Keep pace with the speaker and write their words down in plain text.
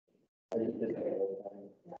Call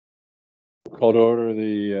to order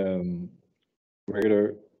the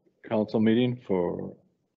regular council meeting for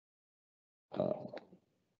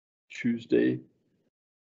Tuesday,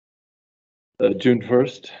 June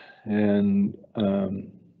 1st, and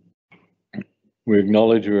we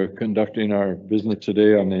acknowledge we are conducting our business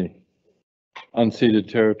today on the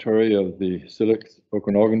unceded territory of the Syilx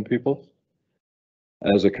Okanagan peoples.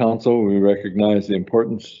 As a council, we recognize the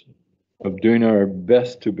importance of doing our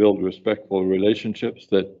best to build respectful relationships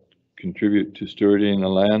that contribute to stewarding the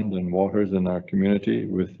land and waters in our community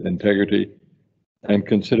with integrity and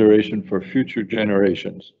consideration for future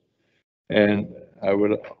generations. And I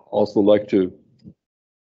would also like to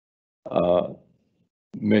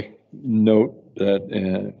make note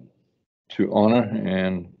that to honor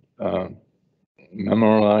and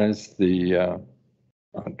memorialize the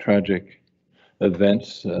tragic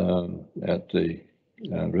events at the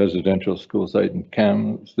residential school site in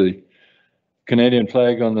Kamloops. The Canadian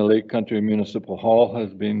flag on the Lake Country Municipal Hall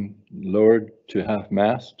has been lowered to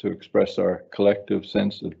half-mast to express our collective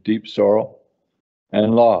sense of deep sorrow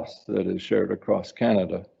and loss that is shared across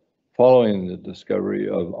Canada following the discovery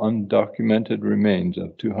of undocumented remains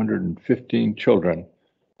of 215 children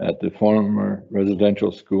at the former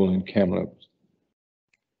residential school in Kamloops.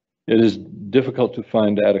 It is difficult to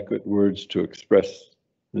find adequate words to express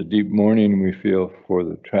the deep mourning we feel for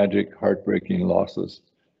the tragic, heartbreaking losses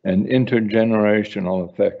and intergenerational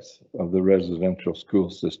effects of the residential school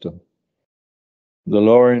system. The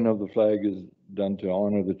lowering of the flag is done to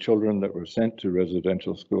honor the children that were sent to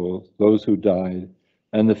residential schools, those who died,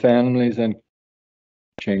 and the families and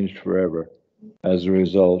changed forever as a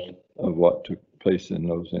result of what took place in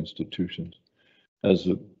those institutions. As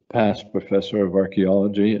a past professor of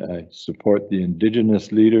archaeology, I support the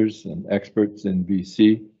Indigenous leaders and experts in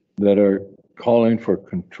BC that are calling for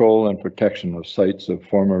control and protection of sites of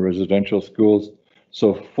former residential schools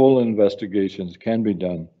so full investigations can be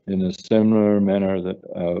done in a similar manner that,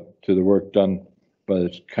 to the work done by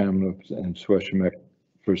the Kamloops and Squamish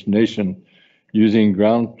First Nation using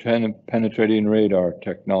ground penetrating radar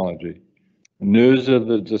technology. News of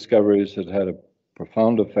the discoveries has had a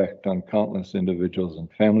profound effect on countless individuals and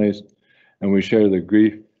families, and we share the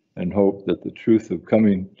grief and hope that the truth of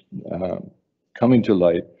coming to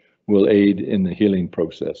light will aid in the healing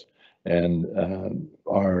process. And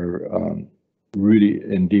our really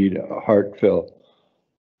indeed heartfelt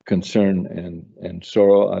concern and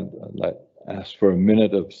sorrow. I'd like to ask for a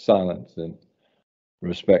minute of silence and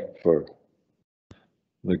respect for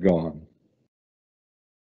the gone.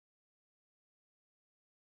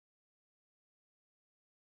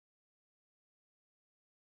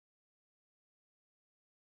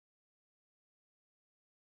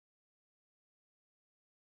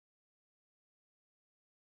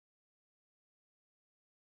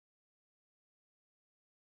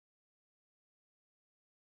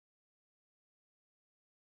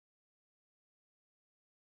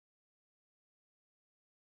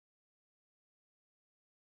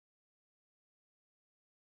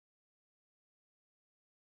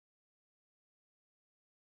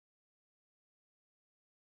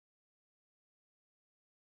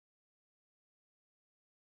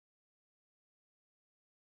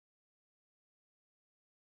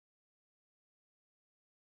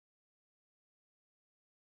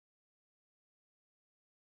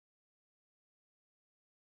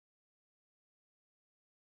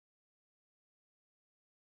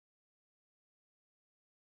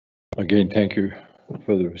 Again, thank you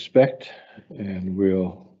for the respect, and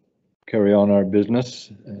we'll carry on our business.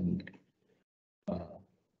 And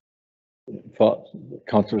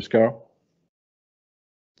Councillor Scarrow?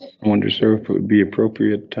 I wonder, sir, if it would be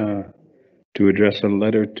appropriate to address a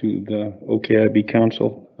letter to the OKIB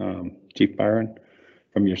Council, Chief Byron,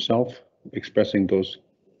 from yourself, expressing those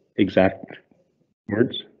exact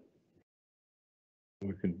words.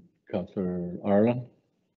 We can, Councillor Ireland.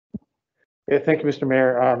 Yeah, thank you, Mr.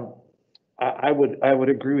 Mayor. I would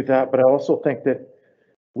agree with that, but I also think that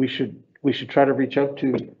we should try to reach out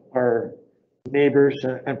to our neighbors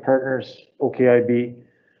and partners, OKIB,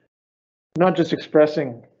 not just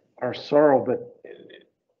expressing our sorrow, but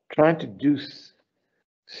trying to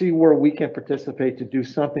see where we can participate to do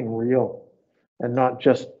something real, and not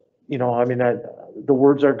just, you know, I mean, the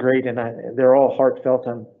words are great and they're all heartfelt,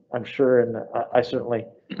 I'm sure, and I certainly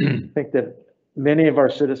think that many of our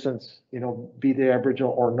citizens, you know, be they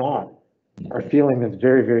Aboriginal or not, are feeling this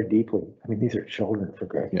very, very deeply. I mean, these are children, for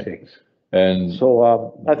God's sakes. And so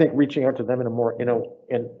I think reaching out to them in a more,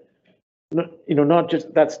 not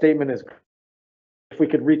just that statement is, if we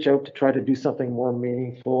could reach out to try to do something more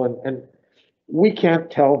meaningful and we can't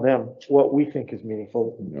tell them what we think is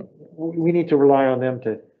meaningful. No. We need to rely on them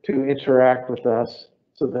to interact with us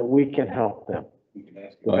so that we can help them.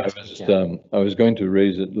 I was going to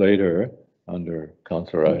raise it later under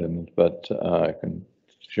councillor items, but I can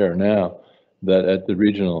share now that at the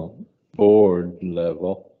regional board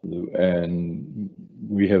level, and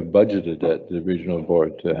we have budgeted at the regional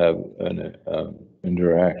board to have an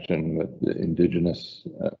interaction with the Indigenous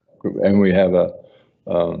group, and we have a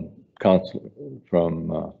councillor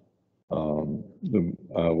from the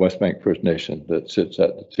Westbank First Nation that sits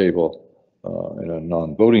at the table in a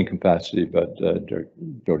non-voting capacity, but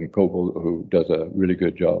Jordan Coble, who does a really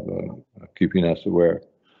good job keeping us aware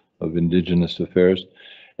of Indigenous affairs.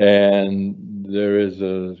 And there is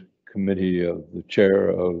a committee of the chair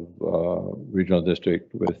of regional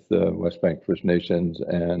district with Westbank First Nations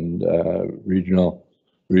and regional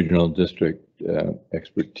district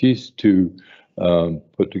expertise to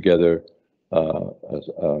put together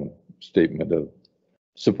a statement of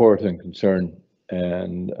support and concern.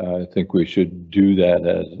 And I think we should do that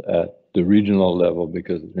at the regional level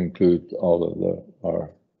because it includes all of our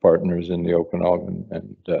partners in the Okanagan.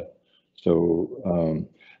 And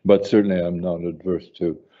but certainly I'm not adverse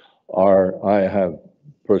to I have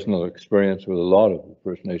personal experience with a lot of the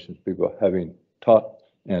First Nations people, having taught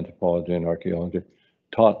anthropology and archaeology,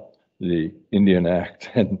 taught the Indian Act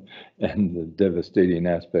and the devastating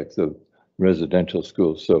aspects of residential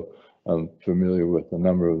schools. So I'm familiar with a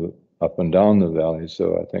number of the up and down the valley.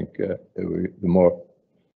 So I think the more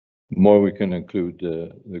we can include,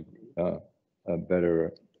 the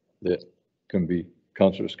better it can be.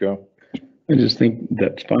 Councillor Scarrow. I just think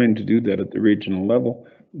that's fine to do that at the regional level,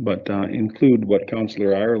 but include what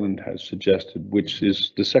Councillor Ireland has suggested, which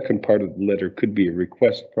is the second part of the letter could be a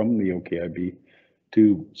request from the OKIB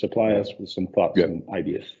to supply us with some thoughts and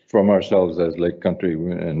ideas. From ourselves as Lake Country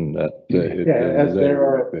and as there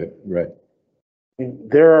are, right.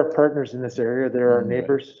 There are partners in this area, there are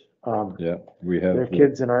neighbors. Yeah, we have their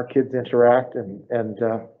kids and our kids interact and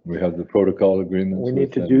we have the protocol agreements. We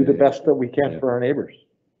need to do the best that we can for our neighbors.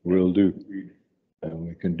 We'll do, and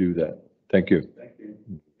we can do that. Thank you. Thank you.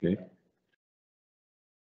 Okay.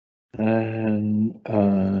 And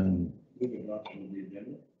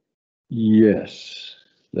yes,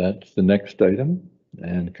 that's the next item.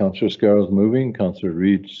 And Councillor Scarrow's moving, Councillor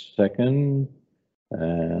Reed's second,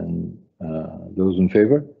 and those in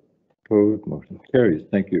favor? Opposed, motion carries.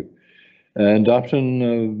 Thank you. And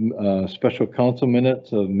adoption of special council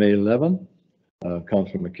minutes of May 11th.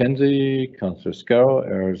 Councillor McKenzie, Councillor Scarrow,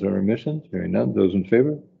 errors or omissions? Hearing none. Those in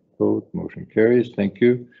favor? Opposed, motion carries. Thank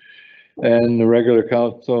you. And the regular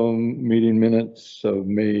council meeting minutes of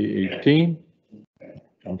May 18.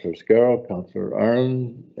 Councillor Scarrow, Councillor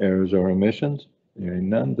Ireland, errors or omissions? Hearing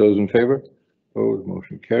none. Those in favor? Opposed,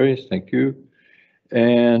 motion carries. Thank you.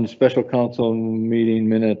 And special council meeting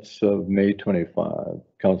minutes of May 25.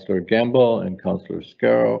 Councillor Gamble and Councillor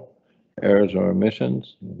Scarrow, errors or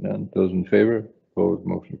omissions? None. Those in favor? Opposed,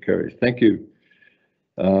 motion carries. Thank you.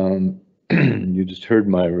 You just heard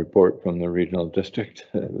my report from the regional district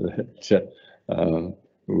that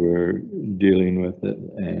we're dealing with it.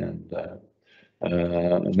 And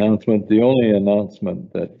announcement, the only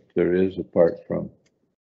announcement that there is apart from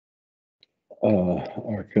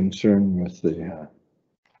our concern with the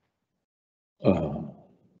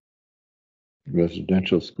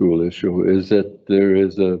residential school issue is that there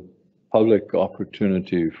is a public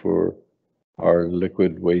opportunity for our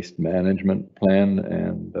liquid waste management plan,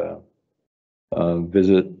 and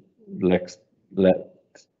visit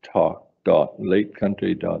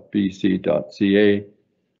letstalk.lakecountry.bc.ca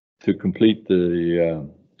to complete the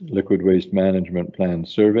liquid waste management plan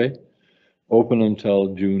survey, open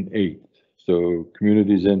until June 8th. So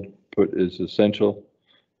community's input is essential,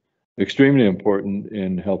 extremely important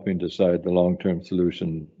in helping decide the long-term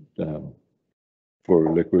solution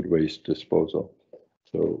for liquid waste disposal.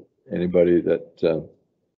 So anybody that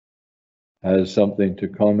has something to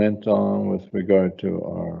comment on with regard to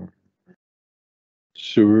our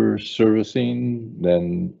sewer servicing,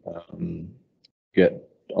 then get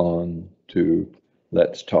on to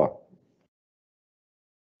Let's Talk.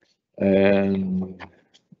 And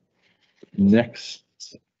next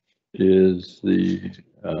is the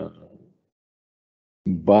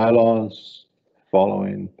bylaws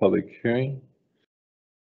following public hearing.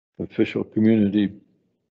 Official community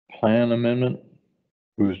plan amendment.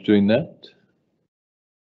 Who's doing that?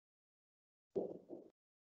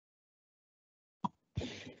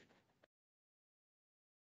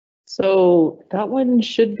 So that one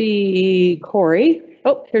should be Corey.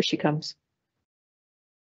 Oh, here she comes.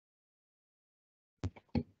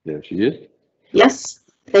 There she is. Yes,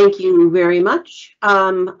 Thank you very much.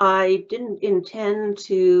 I didn't intend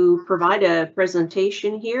to provide a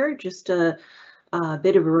presentation here, just a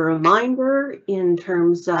bit of a reminder in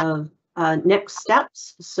terms of next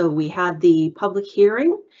steps. So we had the public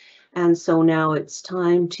hearing, and so now it's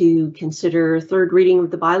time to consider third reading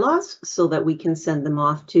of the bylaws so that we can send them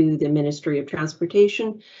off to the Ministry of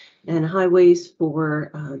Transportation and Highways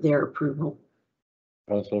for their approval.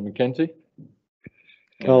 Councillor McKenzie,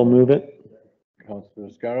 I'll move it. Councillor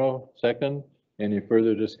Scarrow, second. Any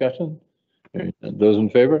further discussion? Those in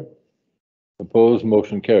favor? Opposed,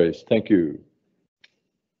 motion carries. Thank you.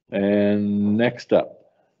 And next up.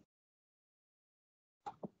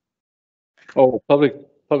 Oh, public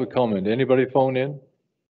comment. Anybody phone in?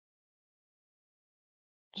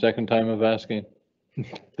 Second time of asking?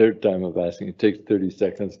 Third time of asking. It takes 30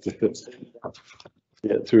 seconds to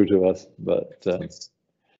get through to us, but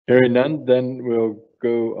hearing none, then we'll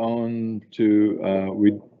go on to,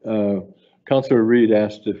 Councillor Reid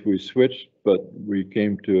asked if we switched, but we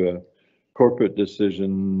came to a corporate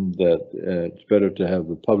decision that it's better to have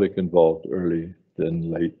the public involved early than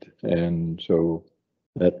late. And so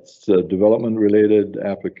that's development related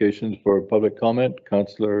applications for public comment.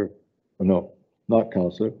 Councillor, no, not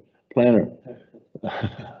Councillor, Planner.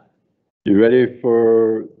 You ready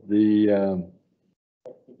for the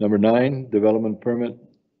number 9, development permit?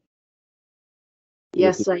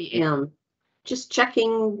 Yes, I am. Just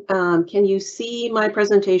checking, can you see my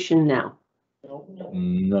presentation now?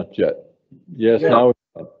 Not yet. Yes, now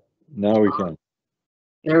we can.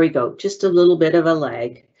 There we go. Just a little bit of a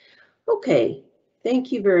lag. Okay,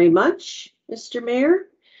 thank you very much, Mr. Mayor.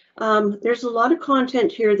 There's a lot of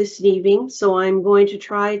content here this evening, so I'm going to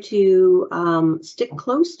try to stick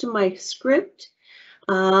close to my script.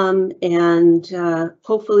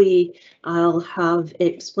 Hopefully I'll have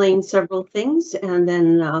explained several things, and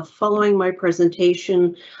then following my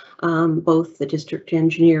presentation, both the district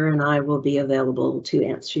engineer and I will be available to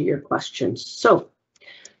answer your questions. So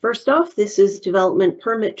first off, this is Development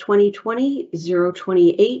Permit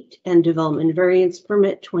 2020-028 and Development Variance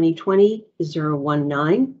Permit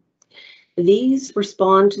 2020-019. These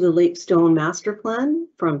respond to the Lakestone Master Plan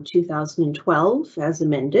from 2012 as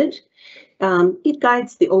amended. It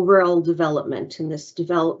guides the overall development, and this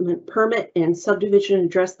development permit and subdivision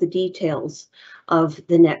address the details of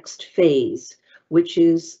the next phase, which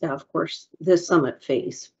is, of course, the summit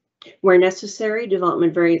phase. Where necessary,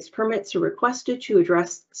 development variance permits are requested to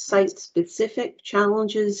address site-specific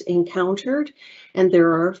challenges encountered, and there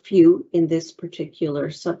are a few in this particular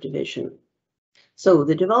subdivision. So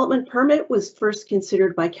the development permit was first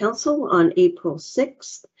considered by Council on April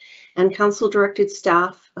 6th, and Council directed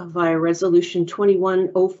staff via Resolution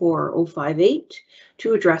 21-04058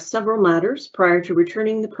 to address several matters prior to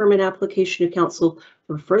returning the permit application to Council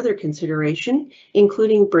for further consideration,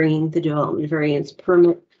 including bringing the development variance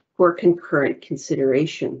permit for concurrent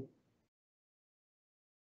consideration.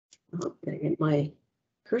 I'll get my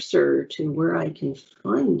cursor to where I can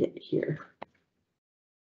find it here.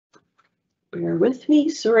 Bear with me,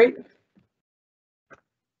 sorry.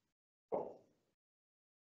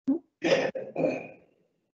 Okay,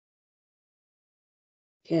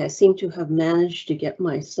 I seem to have managed to get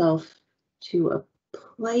myself to a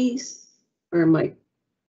place where my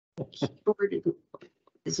keyboard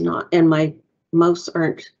is not, and my mouse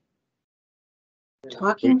aren't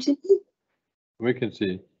talking to me. We can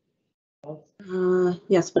see.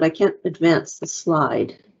 Yes, but I can't advance the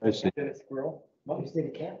slide. I see. Squirrel. Mom, you see the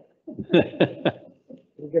cat? You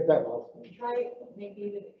get that one. Try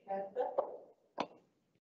maybe with the cassette.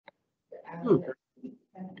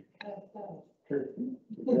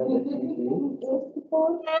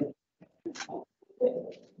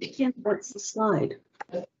 I can't advance the slide.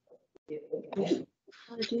 How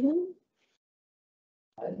to do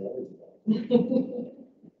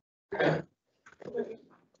that?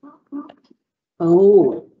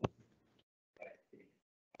 Oh.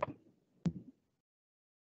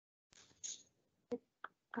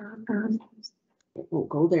 It won't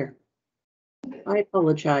go there. I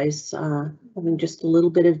apologize. Having just a little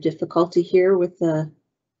bit of difficulty here with the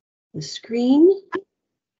screen.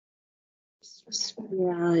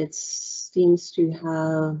 Yeah, it seems to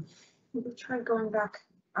have. Maybe try going back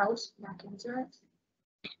into it.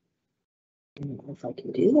 I don't know if I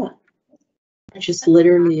can do that. It just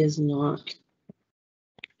literally is not.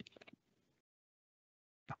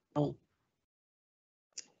 Oh.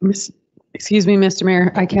 Excuse me, Mr.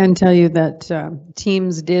 Mayor, I can tell you that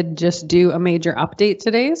Teams did just do a major update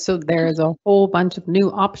today. So there's a whole bunch of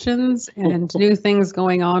new options and new things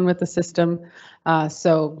going on with the system.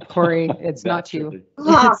 So Corey, it's not you.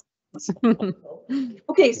 Ah,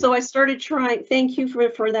 Okay, so I started trying, thank you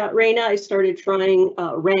for that, Raina. I started trying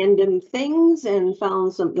random things and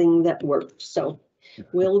found something that worked. So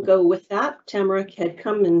we'll go with that. Tamara had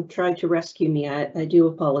come and tried to rescue me. I do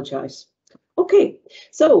apologize. Okay,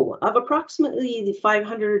 so of approximately the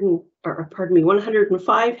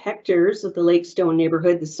 105 hectares of the Lakestone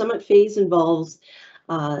neighborhood, the summit phase involves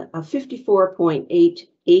a 54.8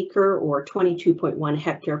 acre or 22.1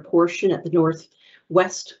 hectare portion at the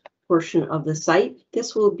northwest portion of the site.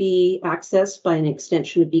 This will be accessed by an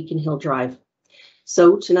extension of Beacon Hill Drive.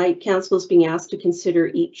 So tonight, council is being asked to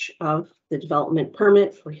consider each of the development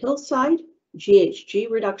permit for hillside,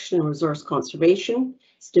 GHG reduction and resource conservation,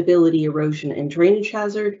 stability, erosion and drainage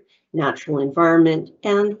hazard, natural environment,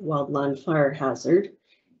 and wildland fire hazard,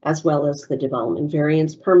 as well as the development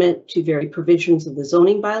variance permit to vary provisions of the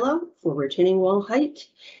zoning bylaw for retaining wall height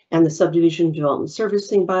and the subdivision development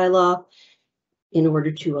servicing bylaw in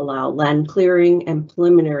order to allow land clearing and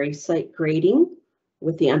preliminary site grading,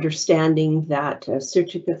 with the understanding that a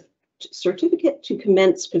certificate to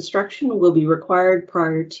commence construction will be required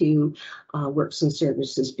prior to works and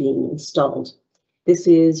services being installed. This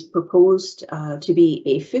is proposed to be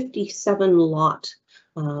a 57 lot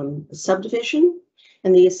subdivision.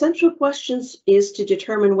 And the essential questions is to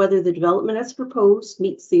determine whether the development as proposed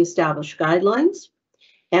meets the established guidelines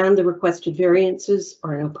and the requested variances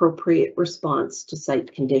are an appropriate response to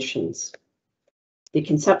site conditions. The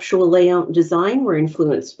conceptual layout and design were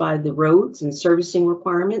influenced by the roads and servicing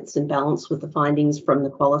requirements in balance with the findings from the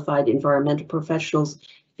qualified environmental professionals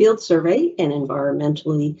field survey and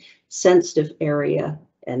environmentally sensitive area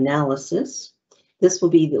analysis. This will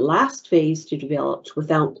be the last phase to develop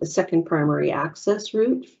without a second primary access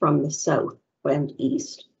route from the south and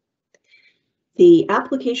east. The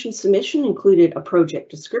application submission included a project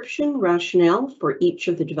description, rationale for each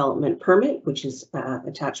of the development permit, which is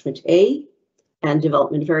attachment A, and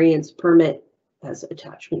development variance permit as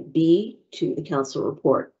attachment B to the council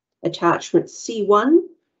report. Attachment C1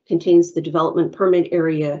 contains the development permit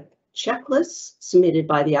area checklists submitted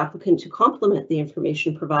by the applicant to complement the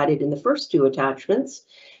information provided in the first two attachments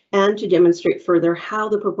and to demonstrate further how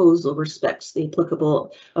the proposal respects the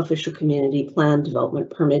applicable official community plan development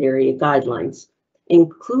permit area guidelines,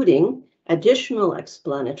 including additional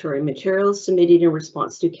explanatory materials submitted in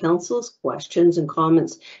response to council's questions and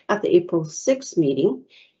comments at the April 6th meeting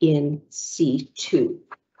in C2.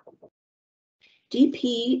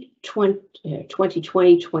 DP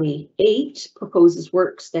 2020-28 proposes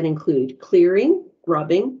works that include clearing,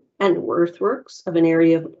 grubbing, and earthworks of an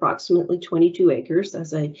area of approximately 22 acres,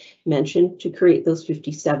 as I mentioned, to create those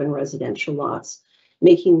 57 residential lots,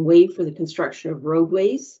 making way for the construction of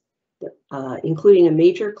roadways, including a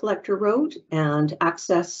major collector road and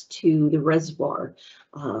access to the reservoir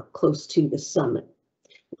close to the summit.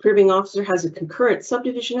 The approving officer has a concurrent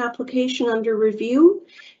subdivision application under review,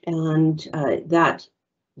 and that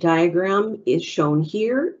diagram is shown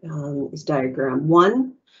here, is diagram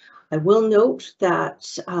 1. I will note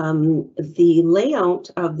that the layout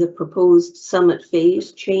of the proposed summit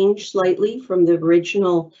phase changed slightly from the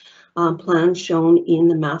original plan shown in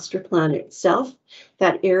the master plan itself.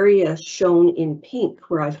 That area shown in pink,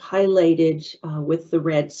 where I've highlighted with the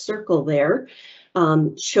red circle there,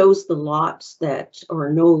 shows the lots that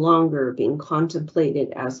are no longer being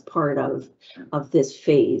contemplated as part of this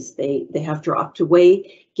phase. They have dropped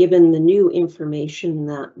away given the new information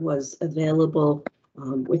that was available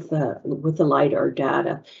with the LiDAR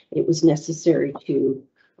data. It was necessary to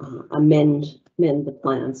amend the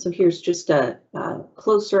plan. So here's just a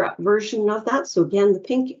closer up version of that. So again, the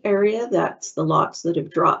pink area, that's the lots that have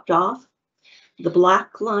dropped off. The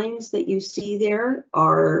black lines that you see there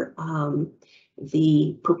are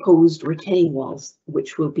the proposed retaining walls,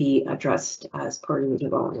 which will be addressed as part of the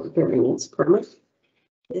development variance permit.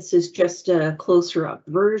 This is just a closer up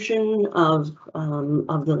version of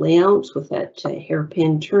the layout with that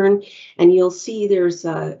hairpin turn, and you'll see there's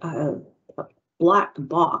a black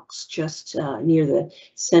box just near the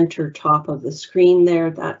center top of the screen there.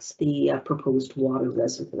 That's the proposed water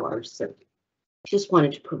reservoir. So just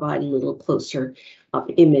wanted to provide a little closer up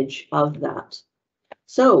image of that.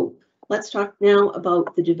 So let's talk now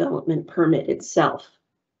about the development permit itself.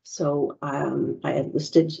 So I have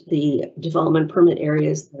listed the development permit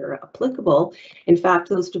areas that are applicable. In fact,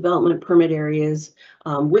 those development permit areas,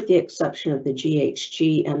 with the exception of the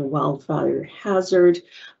GHG and wildfire hazard,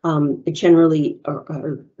 generally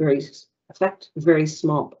are affect very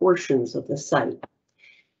small portions of the site.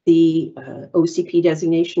 The OCP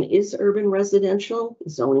designation is urban residential.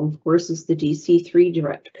 Zoning, of course, is the DC3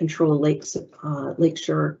 direct control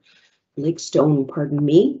Lakestone,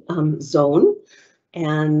 zone.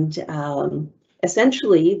 And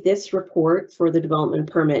Essentially, this report for the development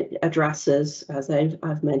permit addresses, as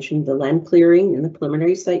I've mentioned, the land clearing and the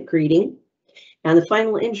preliminary site grading, and the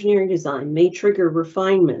final engineering design may trigger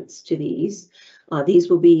refinements to these. These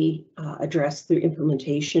will be addressed through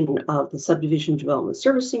implementation of the subdivision development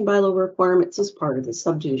servicing bylaw requirements as part of the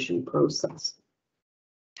subdivision process.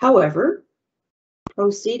 However,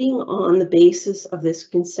 proceeding on the basis of this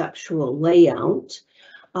conceptual layout,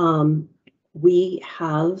 we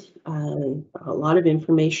have a lot of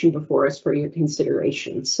information before us for your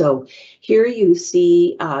consideration. So here you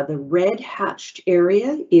see the red hatched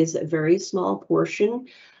area is a very small portion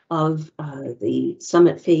of the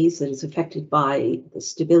summit phase that is affected by the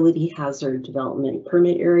stability hazard development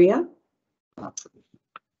permit area.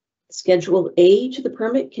 Schedule A to the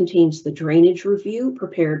permit contains the drainage review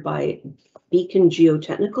prepared by Beacon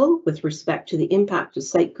Geotechnical with respect to the impact of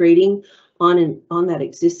site grading on that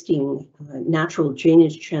existing natural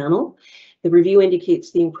drainage channel. The review indicates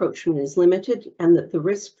the encroachment is limited and that the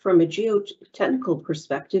risk from a geotechnical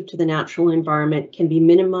perspective to the natural environment can be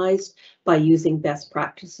minimized by using best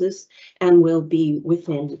practices and will be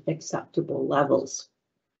within acceptable levels.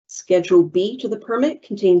 Schedule B to the permit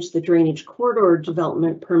contains the drainage corridor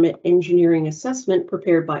development permit engineering assessment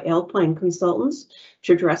prepared by Alpine Consultants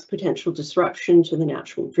to address potential disruption to the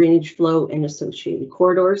natural drainage flow and associated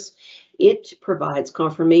corridors. It provides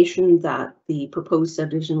confirmation that the proposed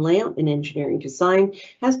subdivision layout and engineering design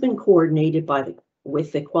has been coordinated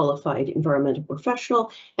with the qualified environmental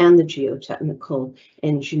professional and the geotechnical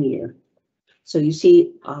engineer. So you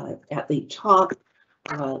see at the top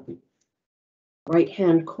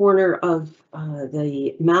right-hand corner of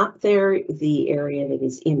the map there, the area that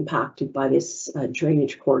is impacted by this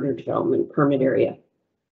drainage corridor development permit area.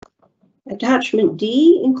 Attachment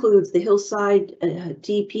D includes the hillside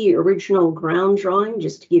DP original ground drawing.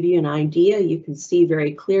 Just to give you an idea, you can see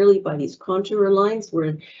very clearly by these contour lines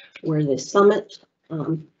where the summit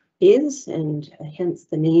is, and hence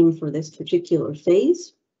the name for this particular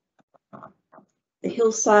phase. The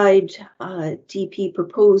hillside DP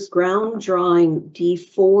proposed ground drawing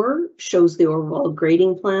D4 shows the overall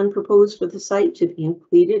grading plan proposed for the site to be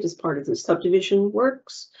completed as part of the subdivision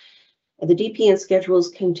works. The DPN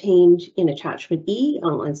schedules contained in attachment E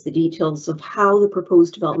outlines the details of how the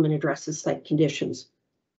proposed development addresses site conditions.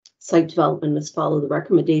 Site development must follow the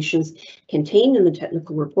recommendations contained in the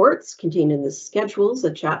technical reports contained in the schedules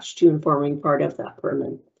attached to informing part of that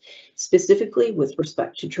permit, specifically with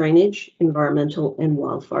respect to drainage, environmental, and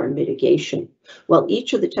wildfire mitigation. While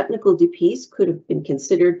each of the technical DPs could have been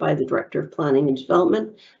considered by the Director of Planning and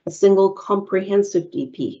Development, a single comprehensive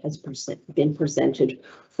DP has been presented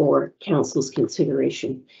for Council's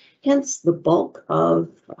consideration. Hence the bulk of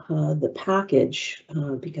the package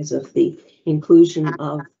because of the inclusion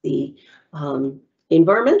of the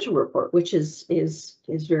environmental report, which is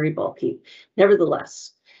very bulky.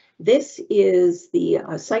 Nevertheless, this is the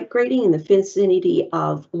site grading in the vicinity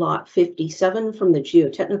of lot 57 from the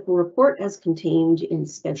geotechnical report as contained in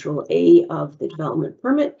Schedule A of the development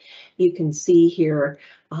permit. You can see here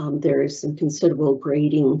there is some considerable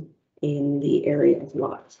grading in the area of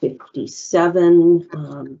lot 57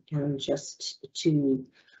 and just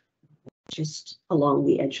along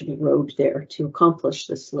the edge of the road there to accomplish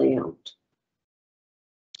this layout.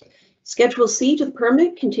 Schedule C to the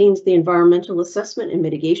permit contains the environmental assessment and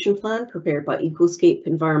mitigation plan prepared by Ecoscape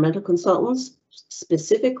Environmental Consultants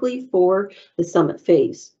specifically for the summit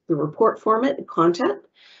phase. The report format and content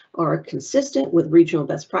are consistent with regional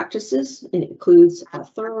best practices and includes a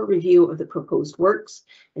thorough review of the proposed works,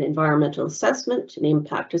 an environmental assessment, an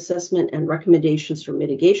impact assessment, and recommendations for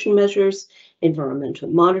mitigation measures, environmental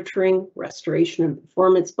monitoring, restoration and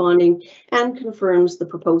performance bonding, and confirms the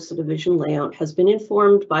proposed subdivision layout has been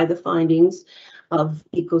informed by the findings of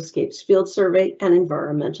Ecoscape's field survey and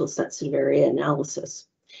environmental sensitive area analysis.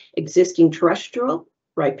 Existing terrestrial,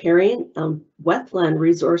 riparian, wetland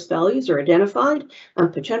resource values are identified,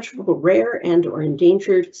 and potential rare and or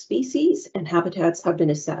endangered species and habitats have been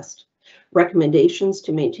assessed. Recommendations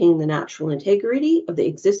to maintain the natural integrity of the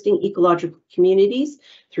existing ecological communities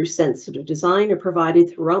through sensitive design are provided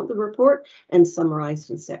throughout the report and summarized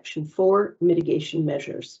in section 4, mitigation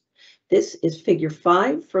measures. This is figure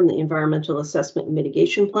 5 from the environmental assessment and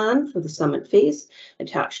mitigation plan for the summit phase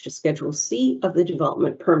attached to Schedule C of the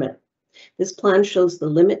development permit. This plan shows the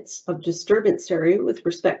limits of disturbance area with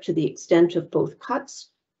respect to the extent of both cuts,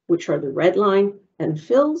 which are the red line, and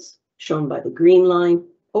fills, shown by the green line,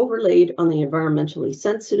 overlaid on the environmentally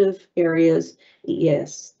sensitive areas,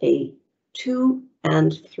 ESA 2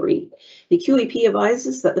 and 3. The QEP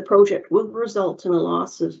advises that the project will result in a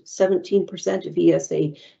loss of 17% of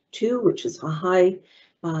ESA 2, which is a high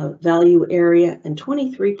value area and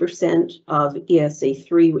 23% of ESA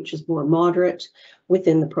 3, which is more moderate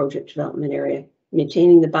within the project development area.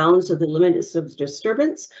 Maintaining the bounds of the limits of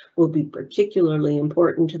disturbance will be particularly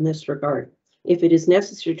important in this regard. If it is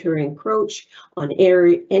necessary to encroach on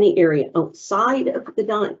any area outside of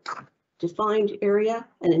the defined area,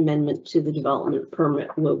 an amendment to the development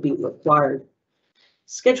permit will be required.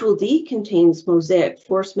 Schedule D contains Mosaic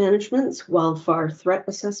Forest Management's wildfire threat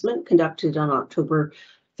assessment conducted on October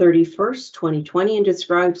 31st, 2020, and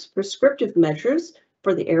describes prescriptive measures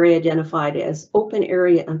for the area identified as open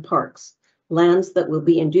area and parks, lands that will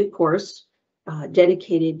be in due course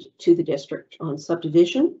dedicated to the district on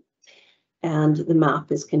subdivision, and the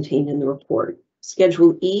map is contained in the report.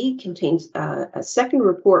 Schedule E contains a second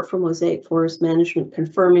report from Mosaic Forest Management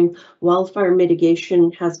confirming wildfire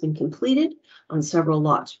mitigation has been completed on several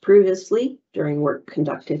lots previously during work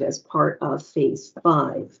conducted as part of Phase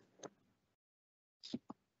 5.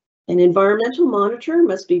 An environmental monitor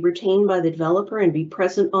must be retained by the developer and be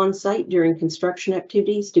present on site during construction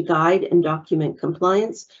activities to guide and document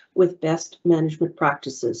compliance with best management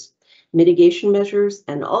practices, mitigation measures,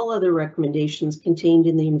 and all other recommendations contained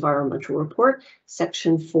in the environmental report,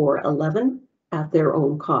 section 411, at their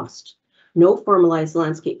own cost. No formalized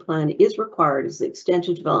landscape plan is required as the extent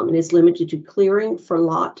of development is limited to clearing for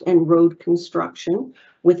lot and road construction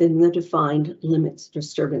within the defined limits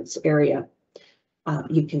disturbance area.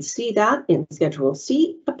 You can see that in Schedule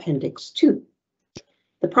C, Appendix 2.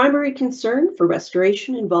 The primary concern for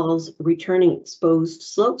restoration involves returning exposed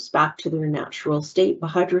slopes back to their natural state by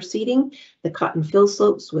hydroseeding the cut and fill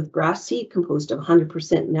slopes with grass seed composed of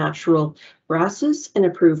 100% natural grasses and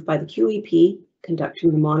approved by the QEP,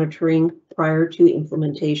 conducting the monitoring prior to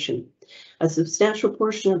implementation. A substantial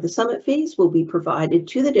portion of the summit phase will be provided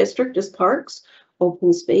to the district as parks,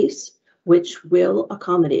 open space, which will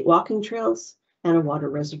accommodate walking trails and a water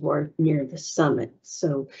reservoir near the summit.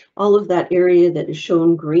 So all of that area that is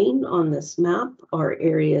shown green on this map are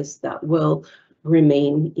areas that will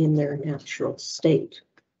remain in their natural state.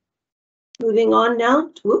 Moving on now,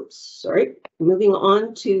 moving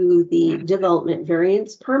on to the development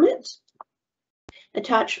variance permit.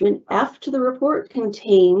 Attachment F to the report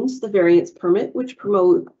contains the variance permit, which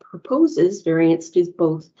proposes variance to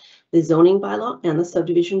both the zoning bylaw and the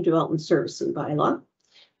subdivision development servicing bylaw.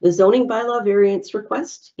 The zoning bylaw variance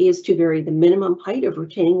request is to vary the minimum height of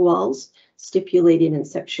retaining walls stipulated in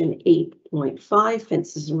section 8.5,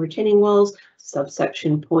 fences and retaining walls,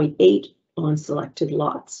 subsection 0.8 on selected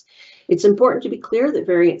lots. It's important to be clear that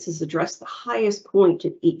variances address the highest point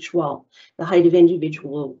of each wall. The height of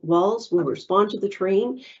individual walls will respond to the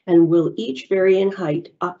terrain and will each vary in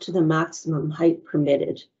height up to the maximum height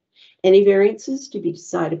permitted. Any variances to be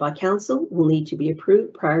decided by council will need to be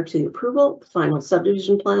approved prior to the approval of final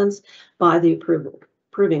subdivision plans by the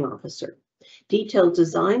approving officer. Detailed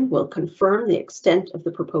design will confirm the extent of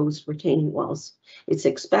the proposed retaining walls. It's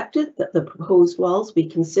expected that the proposed walls be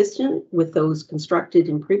consistent with those constructed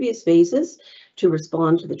in previous phases to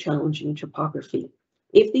respond to the challenging topography.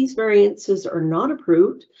 If these variances are not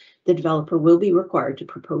approved, the developer will be required to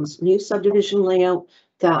propose new subdivision layout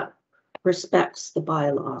that respects the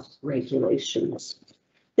bylaw regulations.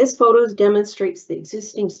 This photo demonstrates the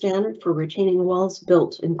existing standard for retaining walls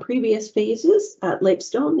built in previous phases at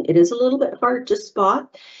Lakestone. It is a little bit hard to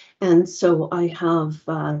spot, and so I have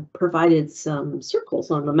provided some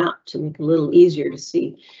circles on the map to make it a little easier to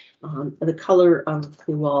see. The color of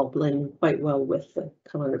the wall blending quite well with the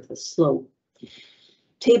color of the slope.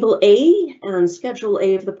 Table A and Schedule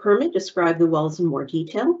A of the permit describe the walls in more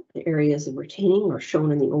detail. The areas of retaining are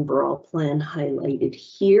shown in the overall plan highlighted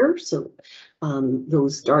here. So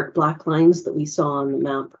those dark black lines that we saw on the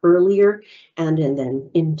map earlier, and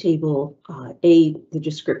then in Table A, the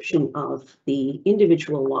description of the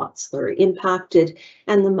individual lots that are impacted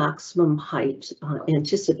and the maximum height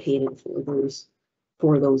anticipated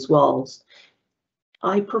for those walls.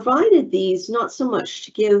 I provided these not so much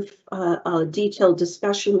to give a detailed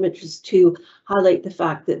discussion, but just to highlight the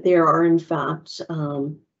fact that there are in fact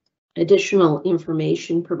additional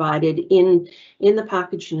information provided in the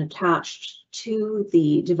package and attached to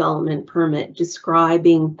the development permit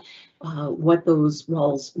describing what those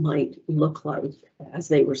walls might look like as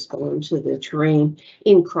they respond to the terrain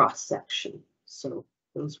in cross section. So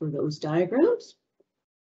those were those diagrams.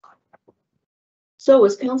 So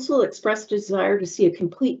as council expressed a desire to see a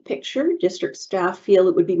complete picture, district staff feel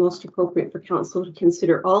it would be most appropriate for council to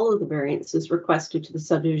consider all of the variances requested to the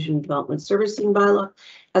subdivision development servicing bylaw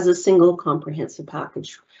as a single comprehensive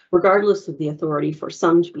package, regardless of the authority for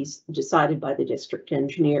some to be decided by the district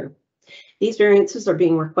engineer. These variances are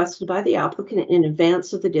being requested by the applicant in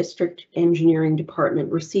advance of the district engineering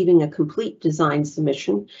department receiving a complete design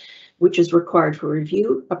submission, which is required for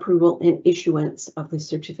review, approval, and issuance of the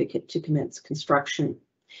certificate to commence construction.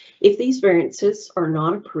 If these variances are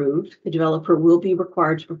not approved, the developer will be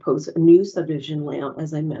required to propose a new subdivision layout,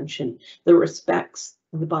 as I mentioned, that respects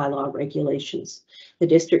the bylaw regulations. The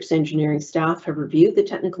district's engineering staff have reviewed the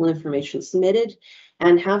technical information submitted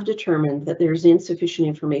and have determined that there is insufficient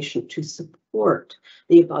information to support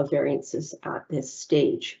the above variances at this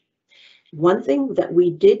stage. One thing that we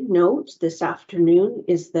did note this afternoon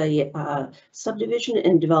is the subdivision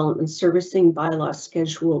and development servicing bylaw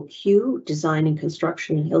schedule Q, design and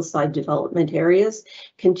construction in hillside development areas,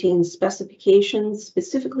 contains specifications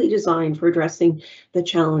specifically designed for addressing the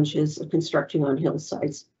challenges of constructing on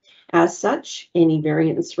hillsides. As such, any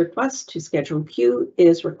variance request to Schedule Q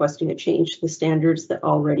is requesting a change to the standards that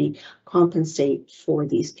already compensate for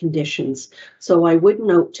these conditions. So I would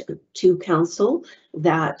note to Council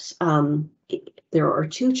that there are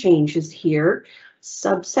two changes here.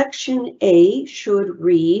 Subsection A should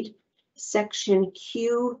read Section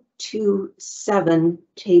Q27,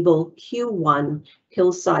 Table Q1,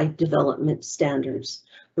 Hillside Development Standards.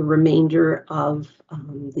 The remainder of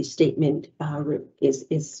the statement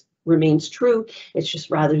remains true. It's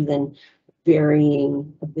just rather than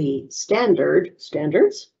varying the standards,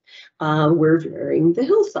 we're varying the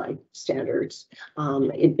hillside standards.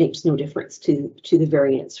 It makes no difference to the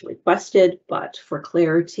variance requested, but for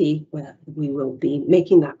clarity, we will be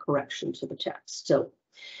making that correction to the text. So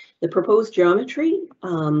the proposed geometry,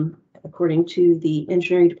 according to the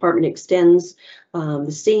engineering department, extends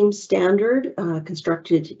the same standard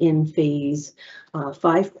constructed in phase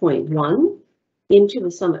 5.1 into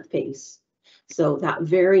the summit phase. So that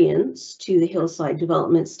variance to the hillside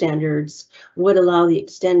development standards would allow the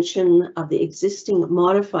extension of the existing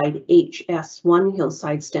modified HS1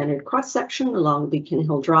 hillside standard cross-section along Beacon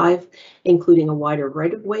Hill Drive, including a wider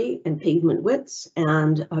right-of-way and pavement widths,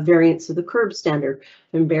 and a variance of the curb standard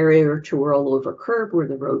from barrier to rollover curb where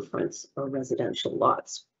the road fronts are residential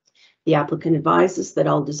lots. The applicant advises that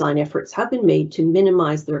all design efforts have been made to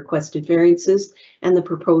minimize the requested variances, and the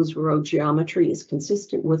proposed road geometry is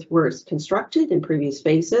consistent with where it's constructed in previous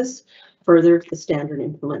phases. Further, the standard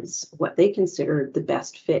implements what they consider the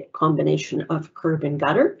best fit combination of curb and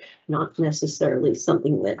gutter, not necessarily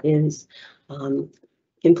something that is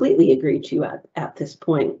completely agreed to at this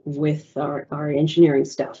point with our engineering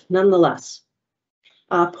staff. Nonetheless,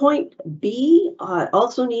 point B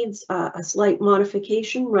also needs a slight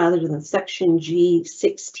modification. Rather than section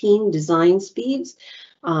G16 design speeds,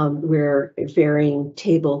 we're varying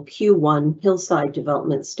table Q1 hillside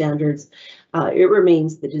development standards. It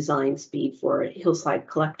remains the design speed for a hillside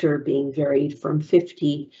collector being varied from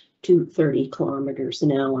 50 to 30 kilometers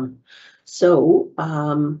an hour. So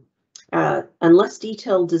unless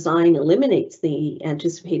detailed design eliminates the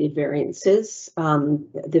anticipated variances,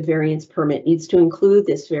 the variance permit needs to include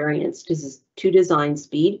this variance to design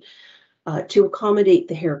speed to accommodate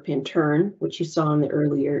the hairpin turn, which you saw in the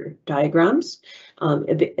earlier diagrams.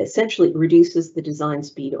 It essentially reduces the design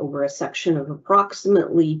speed over a section of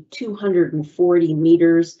approximately 240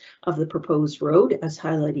 meters of the proposed road, as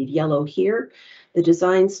highlighted yellow here. The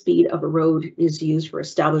design speed of a road is used for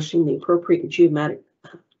establishing the appropriate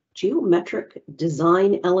geometric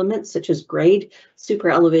design elements such as grade, super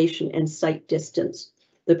elevation, and site distance.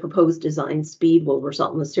 The proposed design speed will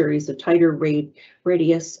result in a series of tighter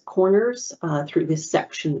radius corners through this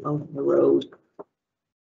section of the road.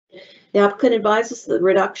 The applicant advises that the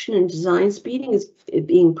reduction in design speeding is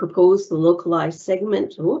being proposed the localized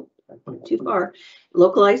segment,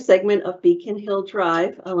 localized segment of Beacon Hill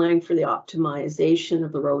Drive, allowing for the optimization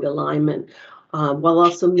of the road alignment while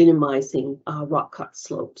also minimizing rock cut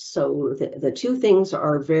slopes. So the two things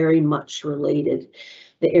are very much related.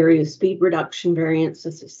 The area of speed reduction variance,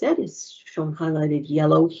 as I said, is shown highlighted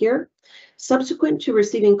yellow here. Subsequent to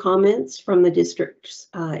receiving comments from the district's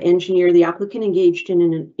engineer, the applicant engaged in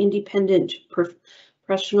an independent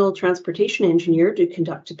professional transportation engineer to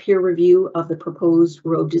conduct a peer review of the proposed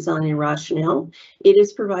road design and rationale. It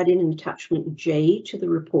is provided in attachment J to the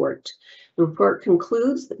report. The report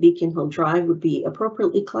concludes that Beacon Hill Drive would be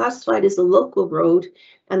appropriately classified as a local road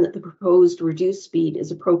and that the proposed reduced speed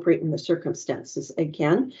is appropriate in the circumstances.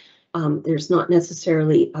 Again, there's not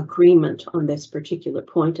necessarily agreement on this particular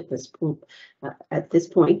point at this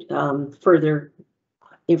point. Further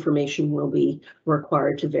information will be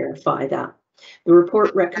required to verify that. The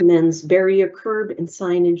report recommends barrier curb and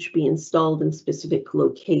signage be installed in specific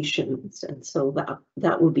locations, and so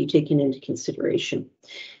that will be taken into consideration.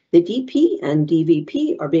 The DP and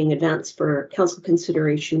DVP are being advanced for council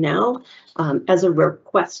consideration now as a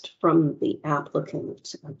request from the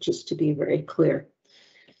applicant, just to be very clear.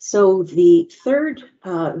 So the third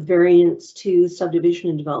variance to subdivision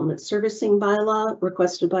and development servicing bylaw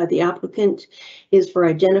requested by the applicant is for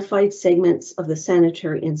identified segments of the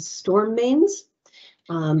sanitary and storm mains.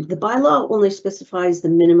 The bylaw only specifies the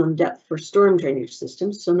minimum depth for storm drainage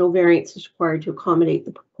systems, so no variance is required to accommodate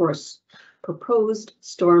the proposed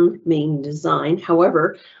storm main design.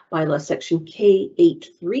 However, bylaw section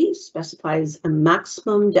K83 specifies a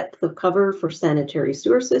maximum depth of cover for sanitary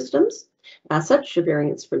sewer systems. As such, a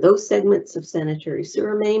variance for those segments of sanitary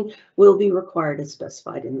sewer main will be required as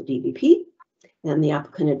specified in the DVP. And the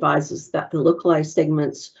applicant advises that the localized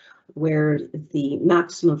segments where the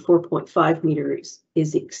maximum 4.5 meters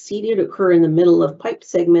is exceeded occur in the middle of pipe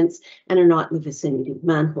segments and are not in the vicinity of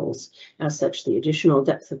manholes. As such, the additional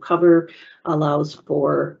depth of cover allows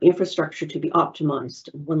for infrastructure to be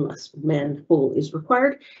optimized. One less manhole is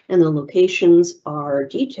required, and the locations are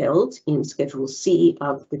detailed in Schedule C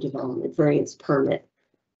of the development variance permit.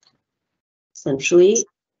 Essentially,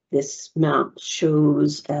 this map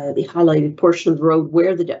shows the highlighted portion of the road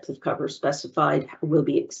where the depth of cover specified will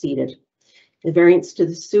be exceeded. The variance to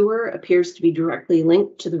the sewer appears to be directly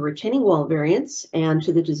linked to the retaining wall variance and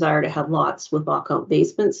to the desire to have lots with walkout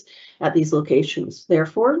basements at these locations.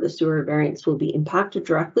 Therefore, the sewer variance will be impacted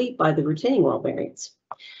directly by the retaining wall variance.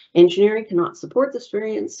 Engineering cannot support this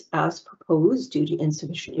variance as proposed due to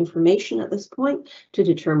insufficient information at this point to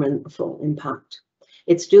determine the full impact.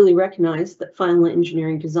 It's duly recognized that final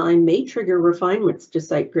engineering design may trigger refinements to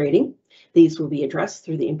site grading. These will be addressed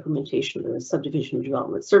through the implementation of the subdivision and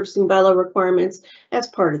development servicing bylaw requirements as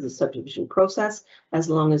part of the subdivision process, as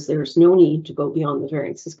long as there's no need to go beyond the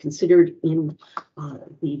variances considered in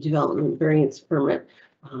the development variance permit.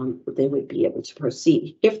 They would be able to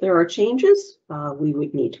proceed. If there are changes, we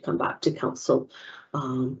would need to come back to council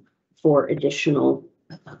for additional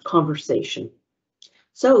conversation.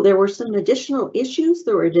 So there were some additional issues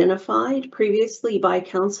that were identified previously by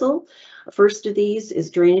council. First of these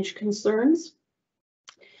is drainage concerns.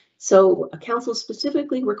 So council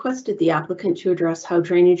specifically requested the applicant to address how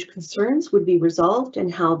drainage concerns would be resolved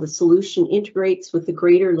and how the solution integrates with the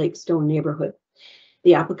greater Lakestone neighborhood.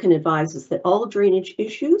 The applicant advises that all drainage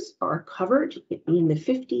issues are covered in the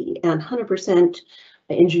 50 and 100%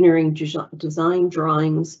 engineering design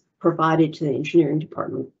drawings provided to the engineering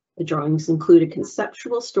department. The drawings include a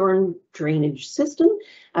conceptual storm drainage system,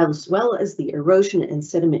 as well as the erosion and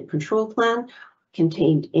sediment control plan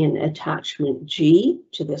contained in attachment G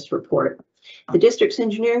to this report. The district's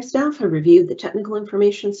engineering staff have reviewed the technical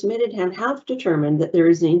information submitted and have determined that there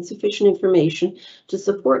is insufficient information to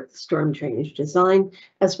support the storm drainage design,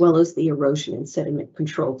 as well as the erosion and sediment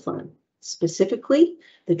control plan. Specifically,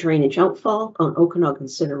 the drainage outfall on Okanagan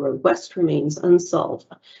Center Road West remains unsolved.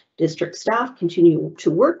 District staff continue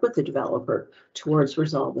to work with the developer towards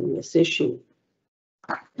resolving this issue.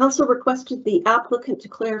 Council requested the applicant to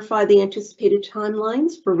clarify the anticipated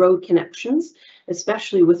timelines for road connections,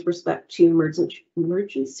 especially with respect to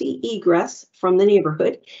emergency egress from the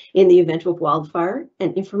neighborhood in the event of wildfire,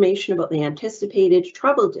 and information about the anticipated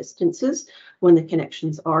travel distances when the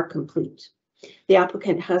connections are complete. The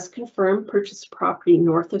applicant has confirmed purchased property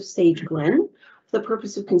north of Sage Glen for the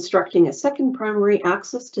purpose of constructing a second primary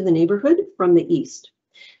access to the neighborhood from the east.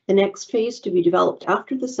 The next phase to be developed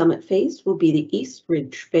after the summit phase will be the East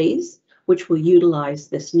Ridge phase, which will utilize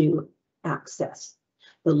this new access.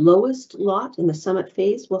 The lowest lot in the summit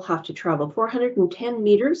phase will have to travel 410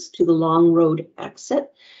 meters to the Long Road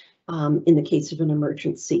exit in the case of an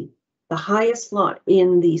emergency. The highest lot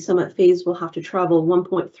in the summit phase will have to travel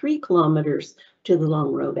 1.3 kilometers to the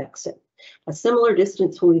Long Road exit. A similar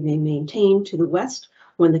distance will be maintained to the west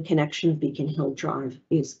when the connection of Beacon Hill Drive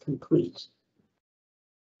is complete.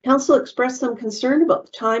 Council expressed some concern about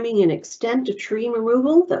the timing and extent of tree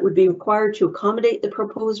removal that would be required to accommodate the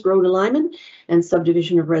proposed road alignment and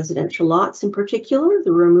subdivision of residential lots. In particular,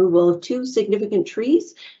 the removal of 2 significant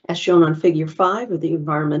trees, as shown on Figure 5 of the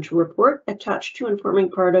environmental report attached to and forming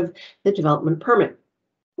part of the development permit.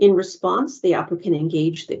 In response, the applicant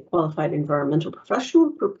engaged the qualified environmental professional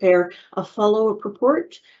to prepare a follow-up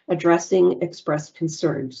report addressing expressed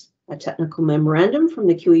concerns. A technical memorandum from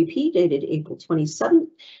the QEP dated April 27th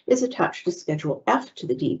is attached to Schedule F to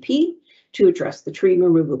the DP to address the tree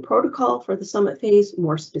removal protocol for the summit phase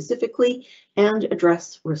more specifically and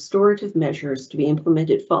address restorative measures to be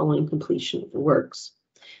implemented following completion of the works.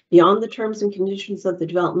 Beyond the terms and conditions of the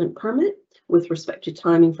development permit, with respect to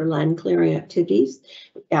timing for land clearing activities,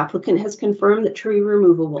 the applicant has confirmed that tree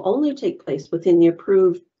removal will only take place within the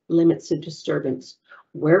approved limits of disturbance.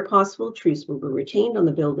 Where possible, trees will be retained on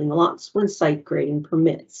the building lots when site grading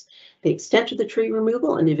permits. The extent of the tree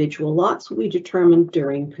removal on individual lots will be determined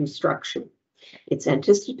during construction. It's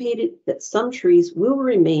anticipated that some trees will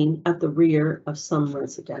remain at the rear of some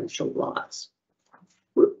residential lots.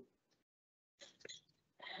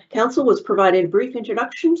 Council was provided a brief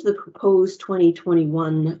introduction to the proposed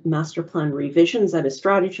 2021 master plan revisions at a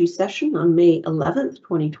strategy session on May 11th,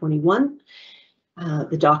 2021.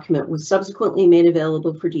 The document was subsequently made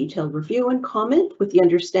available for detailed review and comment, with the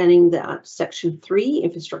understanding that Section 3,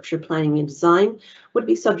 Infrastructure Planning and Design, would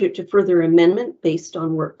be subject to further amendment based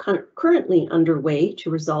on work currently underway to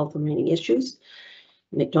resolve the remaining issues.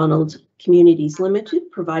 McDonald Communities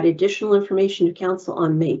Limited provided additional information to Council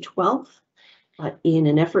on May 12th in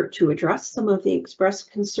an effort to address some of the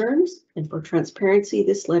expressed concerns. And for transparency,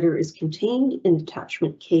 this letter is contained in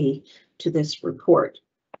Attachment K to this report.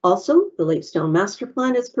 Also, the Lakestone Master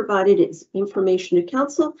Plan has provided its information to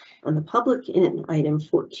Council and the public in item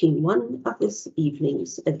 14.1 of this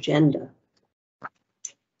evening's agenda.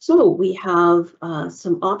 So we have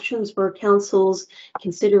some options for Council's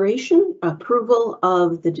consideration. Approval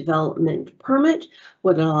of the development permit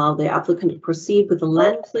would allow the applicant to proceed with the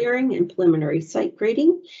land clearing and preliminary site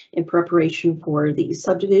grading in preparation for the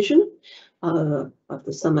subdivision of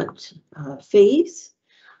the Summit phase.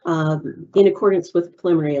 In accordance with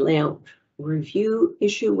preliminary layout review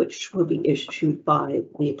issue, which will be issued by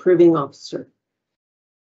the approving officer.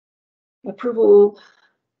 Approval,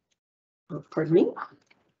 pardon me,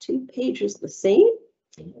 2 pages the same.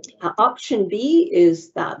 Option B is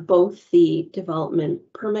that both the development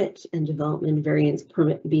permit and development variance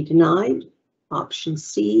permit be denied. Option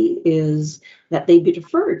C is that they be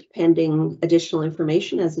deferred pending additional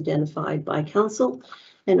information as identified by Council.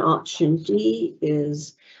 And option D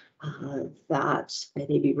is that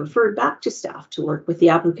they be referred back to staff to work with the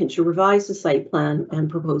applicant to revise the site plan and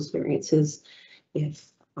propose variances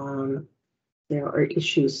if there are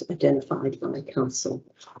issues identified by Council.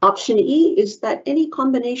 Option E is that any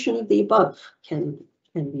combination of the above can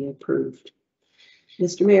be approved.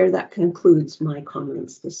 Mr. Mayor, that concludes my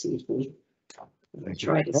comments this evening. I'll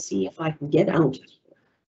try to see if I can get out.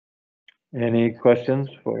 Any questions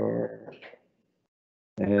for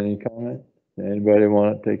any comment? Anybody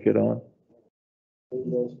want to take it on?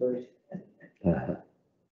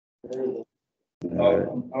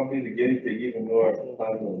 I'll be the guinea pig even more.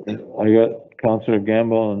 I got Councillor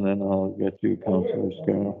Gamble and then I'll get you, Councillor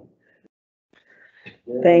Scarrow.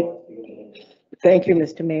 Thank you,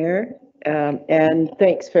 Mr. Mayor. And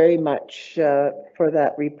thanks very much for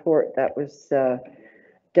that report. That was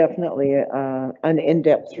definitely an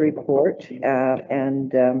in-depth report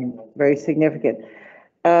and very significant.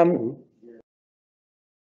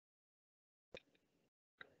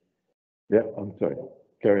 Yeah, I'm sorry.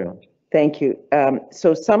 Carry on. Thank you.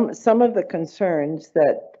 So some of the concerns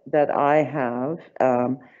that I have,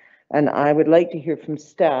 and I would like to hear from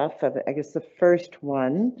staff. I guess the first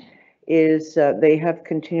one is they have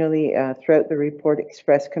continually throughout the report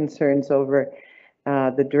expressed concerns over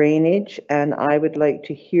the drainage, and I would like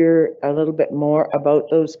to hear a little bit more about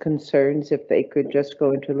those concerns. If they could just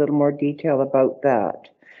go into a little more detail about that.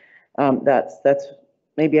 That's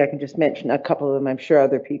maybe I can just mention a couple of them. I'm sure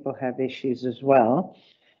other people have issues as well.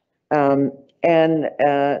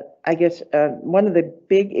 I guess one of the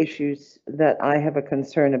big issues that I have a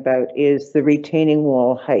concern about is the retaining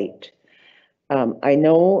wall height. I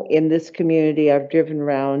know in this community I've driven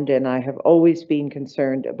around and I have always been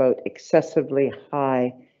concerned about excessively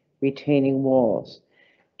high retaining walls.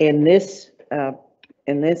 In this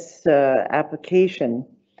application,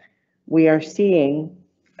 we are seeing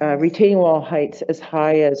retaining wall heights as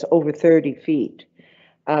high as over 30 feet.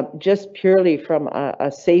 Just purely from a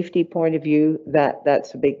safety point of view,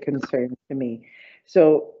 that's a big concern to me.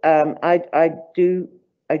 So I do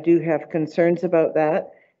have concerns about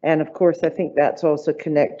that. And of course, I think that's also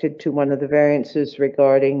connected to one of the variances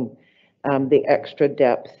regarding the extra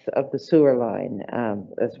depth of the sewer line,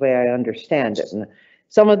 that's the way I understand it. And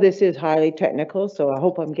some of this is highly technical, so I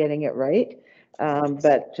hope I'm getting it right.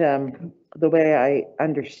 But the way I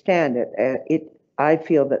understand it, I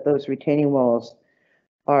feel that those retaining walls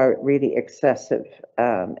are really excessive.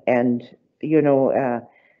 And, you know,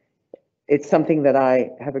 it's something that I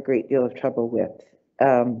have a great deal of trouble with.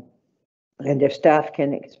 And if staff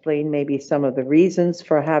can explain maybe some of the reasons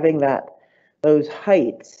for having those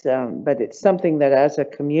heights, but it's something that as a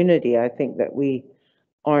community, I think that we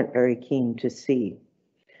aren't very keen to see.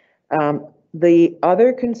 The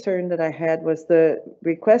other concern that I had was the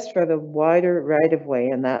request for the wider right-of-way,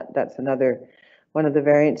 and that's another one of the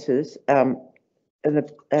variances, and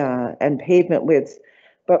pavement widths.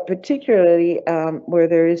 but particularly where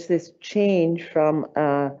there is this change from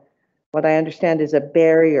what I understand is a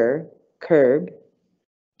barrier curb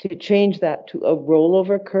to change that to a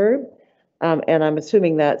rollover curb. And I'm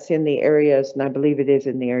assuming that's in the areas, and I believe it is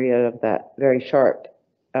in the area of that very sharp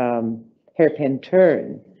hairpin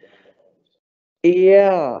turn.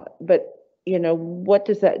 Yeah, but you know, what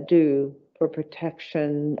does that do for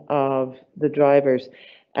protection of the drivers?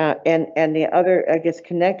 And the other, I guess,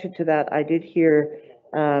 connected to that, I did hear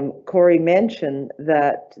Corey mention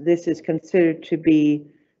that this is considered to be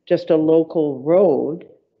just a local road,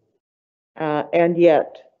 and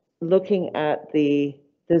yet looking at the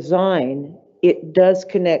design, it does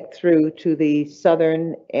connect through to the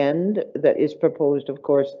southern end that is proposed, of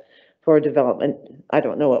course, for development. I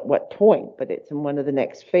don't know at what point, but it's in one of the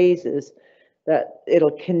next phases that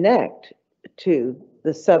it'll connect to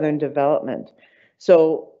the southern development.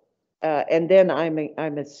 So, and then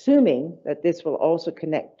I'm assuming that this will also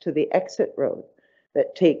connect to the exit road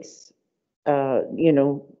that takes, you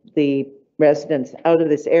know, the residents out of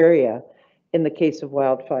this area in the case of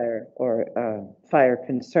wildfire or fire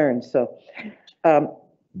concerns. So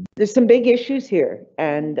there's some big issues here,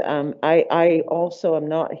 and I also am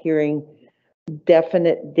not hearing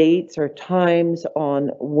definite dates or times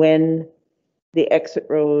on when the exit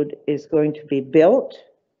road is going to be built.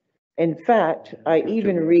 In fact, I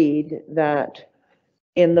even read that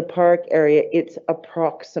in the park area, it's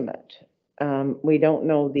approximate. We don't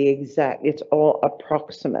know the exact, it's all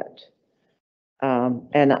approximate.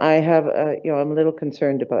 And I have, you know, I'm a little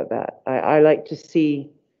concerned about that. I like to see,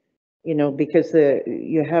 you know, because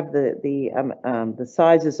you have the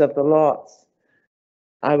sizes of the lots.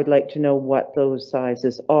 I would like to know what those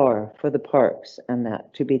sizes are for the parks and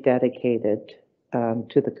that to be dedicated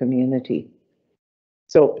to the community.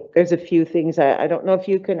 So there's a few things. I don't know if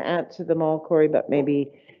you can answer them all, Corey, but maybe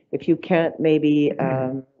if you can't, maybe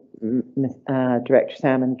Director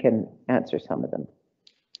Salmon can answer some of them.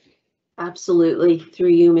 Absolutely, through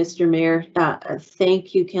you, Mr. Mayor.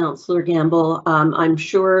 Thank you, Councillor Gamble. I'm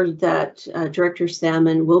sure that Director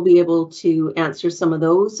Salmon will be able to answer some of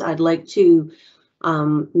those. I'd like to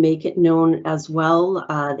make it known as well.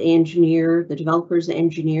 The developers,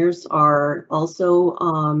 engineers are also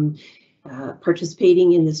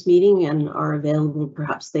participating in this meeting and are available.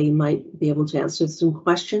 Perhaps they might be able to answer some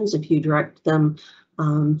questions if you direct them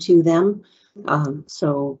to them.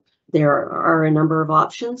 So there are a number of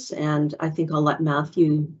options, and I think I'll let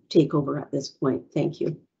Matthew take over at this point. Thank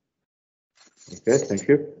you. Okay, thank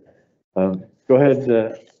you. Go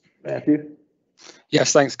ahead, Matthew.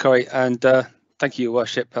 Yes, thanks, Corey, and thank you, Your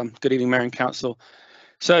Worship. Good evening, Mayor and Council.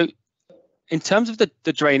 So, in terms of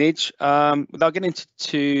the drainage, without getting into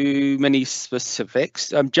too many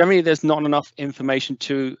specifics, generally there's not enough information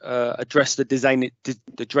to address the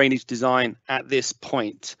drainage design at this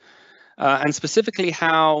point, and specifically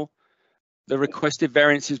how the requested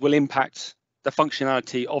variances will impact the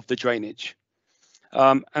functionality of the drainage.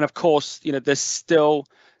 And of course, you know, there's still,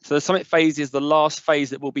 so the summit phase is the last phase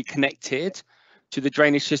that will be connected to the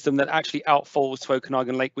drainage system that actually outfalls to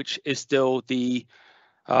Okanagan Lake, which is still the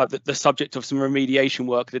subject of some remediation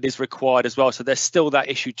work that is required as well. So there's still that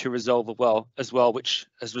issue to resolve as well, which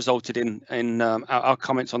has resulted in our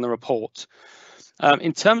comments on the report.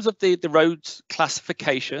 In terms of the roads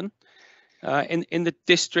classification, in the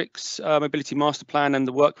district's mobility master plan and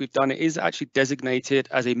the work we've done, it is actually designated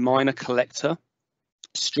as a minor collector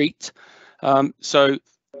street. So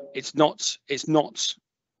it's not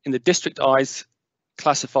in the district eyes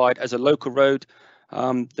classified as a local road.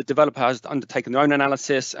 The developer has undertaken their own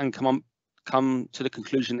analysis and come to the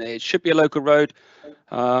conclusion that it should be a local road.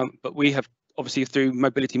 But we have obviously through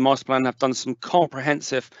mobility master plan have done some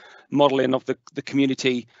comprehensive modelling of the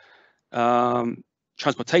community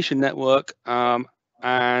transportation network,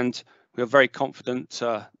 and we are very confident,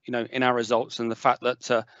 you know, in our results and the fact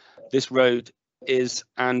that this road is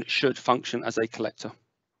and should function as a collector.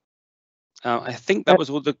 I think that was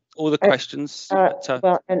all the questions.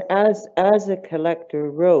 Well, and as a collector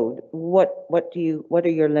road, what are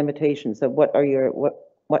your limitations? Of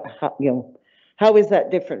how, you know, how is that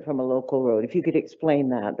different from a local road? If you could explain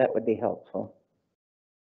that, that would be helpful.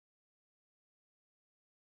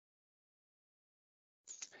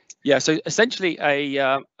 Yeah, so essentially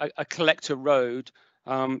a collector road,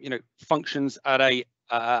 you know, functions at a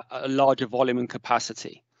larger volume and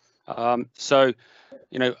capacity. So,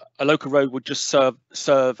 you know, a local road would just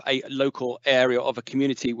serve a local area of a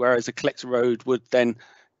community, whereas a collector road would then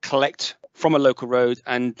collect from a local road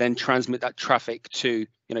and then transmit that traffic to,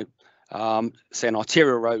 you know, say an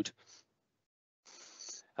arterial road.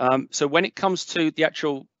 So when it comes to the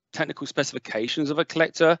actual technical specifications of a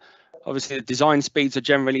collector, obviously the design speeds are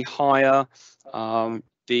generally higher.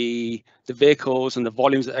 The vehicles and the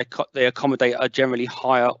volumes that they accommodate are generally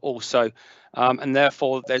higher also, and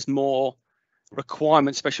therefore there's more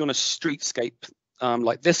requirements, especially on a streetscape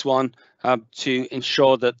like this one, to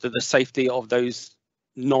ensure that the safety of those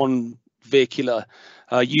non-vehicular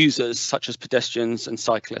users, such as pedestrians and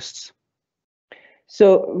cyclists.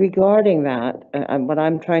 So regarding that, what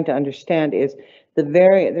I'm trying to understand is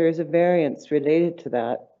there is a variance related to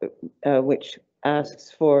that, which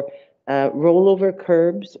asks for rollover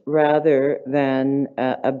curbs rather than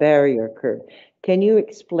a barrier curb. Can you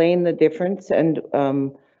explain the difference and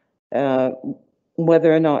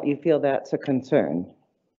whether or not you feel that's a concern?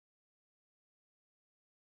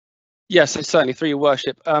 Yes, certainly, through your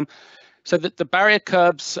worship. So the barrier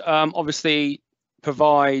curbs obviously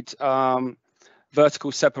provide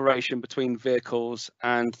vertical separation between vehicles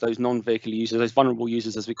and those non-vehicle users, those vulnerable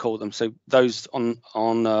users as we call them. So those on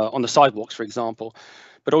the sidewalks, for example,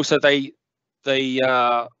 but also they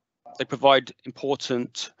provide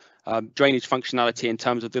important drainage functionality in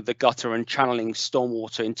terms of the gutter and channeling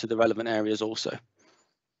stormwater into the relevant areas also.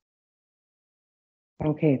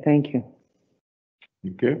 Okay, thank you.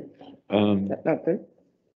 Okay. Not good.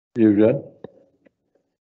 You done?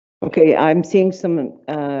 Okay, I'm seeing some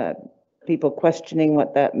people questioning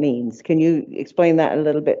what that means. Can you explain that a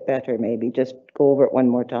little bit better, maybe? Just go over it one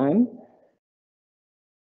more time.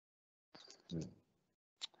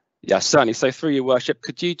 Yeah, certainly. So through your worship,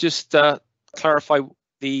 could you just clarify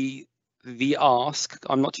the ask?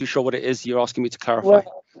 I'm not too sure what it is you're asking me to clarify.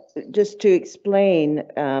 Well, just to explain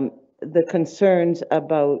the concerns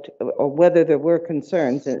about, or whether there were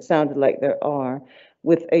concerns, and it sounded like there are,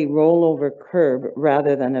 with a rollover curb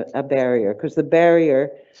rather than a barrier, because the barrier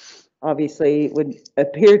obviously would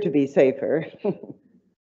appear to be safer.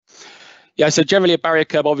 Yeah, so generally a barrier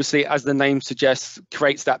curb, obviously, as the name suggests,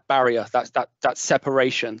 creates that barrier, that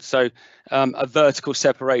separation. So a vertical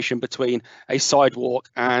separation between a sidewalk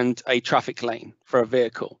and a traffic lane for a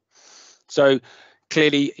vehicle. So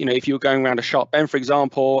clearly, you know, if you were going around a sharp bend, for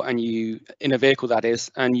example, and in a vehicle that is,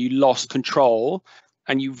 and you lost control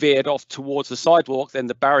and you veered off towards the sidewalk, then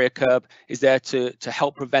the barrier curb is there to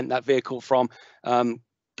help prevent that vehicle from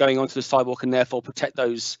going onto the sidewalk and therefore protect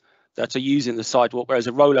those that are using the sidewalk, whereas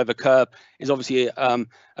a rollover curb is obviously a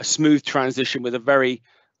smooth transition with a very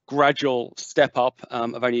gradual step up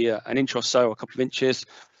of only an inch or so, or a couple of inches,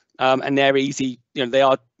 and they're easy. You know, they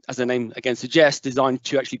are, as the name again suggests, designed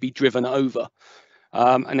to actually be driven over,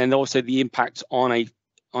 and then also the impact on a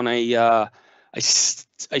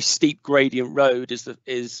steep gradient road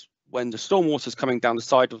is when the stormwater is coming down the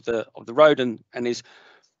side of the road and is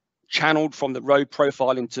channeled from the road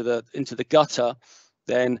profile into the gutter,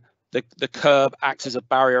 then the curb acts as a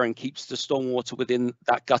barrier and keeps the stormwater within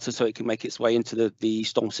that gutter so it can make its way into the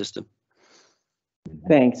storm system.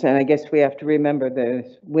 Thanks, and I guess we have to remember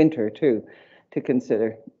the winter too, to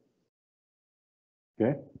consider.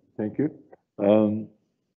 Okay, thank you.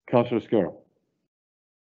 Councillor Scarrow.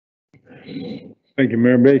 Thank you,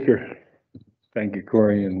 Mayor Baker. Thank you,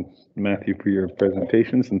 Corey and Matthew, for your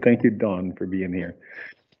presentations, and thank you, Don, for being here.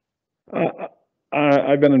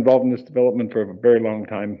 I've been involved in this development for a very long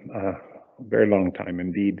time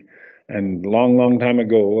indeed. And long time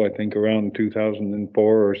ago, I think around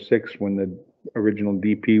 2004 or 6, when the original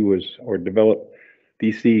DP was, or developed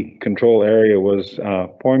DC control area was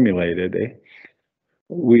formulated,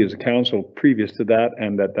 we as a council previous to that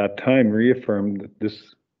and at that time reaffirmed that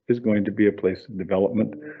this is going to be a place of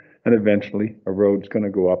development and eventually a road's going to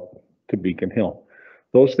go up to Beacon Hill.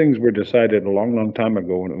 Those things were decided a long time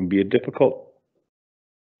ago, and it would be a difficult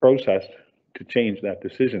process to change that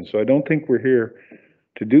decision. So I don't think we're here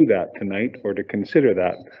to do that tonight or to consider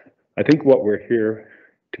that. I think what we're here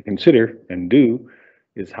to consider and do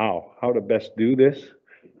is how to best do this,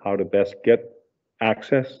 how to best get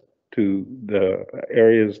access to the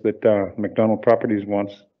areas that McDonald Properties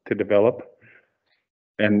wants to develop.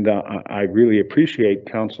 And I really appreciate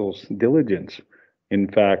council's diligence, in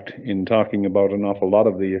fact, in talking about an awful lot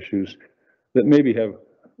of the issues that maybe have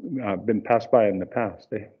been passed by in the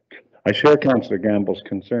past. I share Councillor Gamble's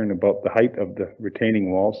concern about the height of the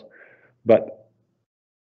retaining walls, but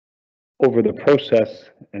over the process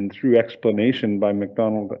and through explanation by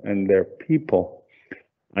McDonald and their people,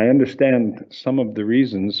 I understand some of the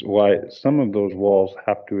reasons why some of those walls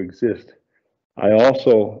have to exist. I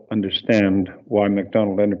also understand why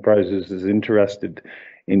McDonald Enterprises is interested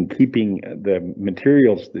in keeping the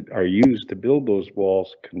materials that are used to build those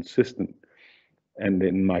walls consistent. And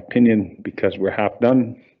in my opinion, because we're half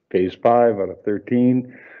done, phase 5 out of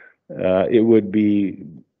 13, it would be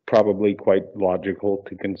probably quite logical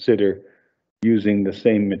to consider using the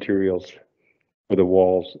same materials for the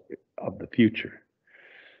walls of the future.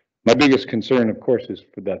 My biggest concern, of course, is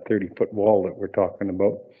for that 30-foot wall that we're talking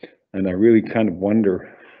about. And I really kind of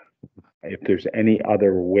wonder if there's any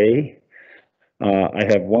other way. I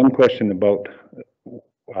have one question about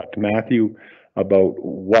to Matthew about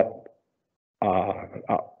what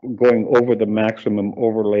going over the maximum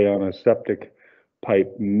overlay on a septic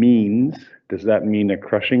pipe means. Does that mean a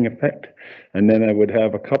crushing effect? And then I would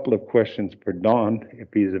have a couple of questions for Don, if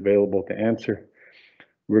he's available to answer.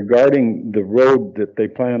 Regarding the road that they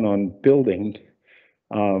plan on building,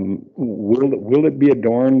 will it be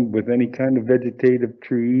adorned with any kind of vegetative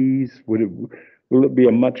trees? Will it be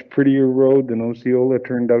a much prettier road than Osceola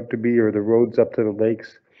turned out to be, or the roads up to the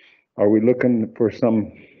lakes? Are we looking for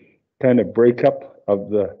some kind of breakup of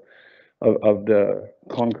the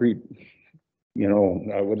concrete? You know,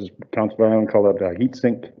 what does Councilor Allen call it, a heat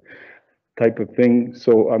sink type of thing?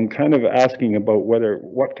 So I'm kind of asking about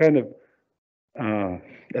what kind of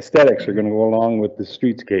aesthetics are going to go along with the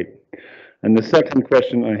streetscape. And the second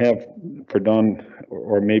question I have for Don,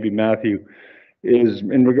 or maybe Matthew, is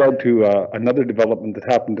in regard to another development that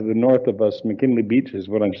happened to the north of us. McKinley Beach is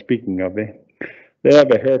what I'm speaking of. They have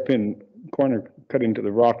a hairpin corner cut into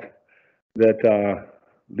the rock that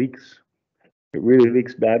leaks. It really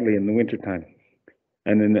leaks badly in the wintertime.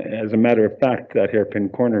 And then, as a matter of fact, that hairpin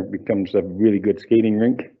corner becomes a really good skating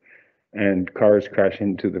rink, and cars crash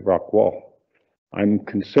into the rock wall. I'm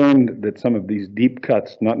concerned that some of these deep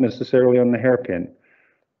cuts, not necessarily on the hairpin,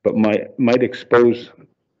 but might expose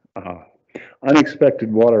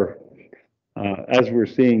unexpected water, as we're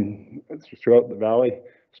seeing throughout the valley,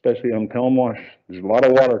 especially on Pelmwash. There's a lot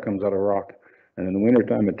of water comes out of rock, and in the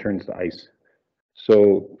wintertime it turns to ice.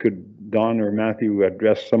 So could Don or Matthew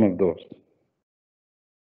address some of those?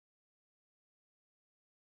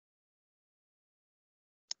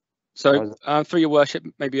 So, through your worship,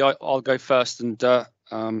 maybe I'll go first and try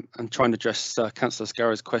and address Councillor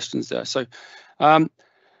Scarro's questions there. So,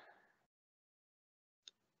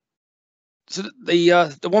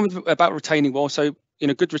 the one about retaining wall. So,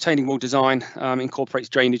 good retaining wall design incorporates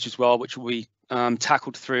drainage as well, which will be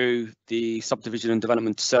tackled through the subdivision and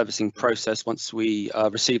development servicing process once we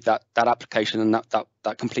receive that application and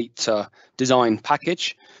that complete design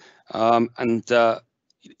package. There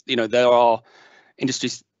are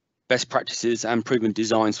industry's best practices and proven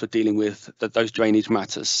designs for dealing with those drainage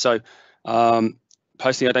matters. So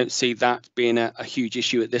personally, I don't see that being a huge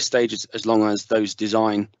issue at this stage, as long as those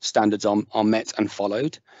design standards are met and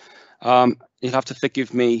followed. You'll have to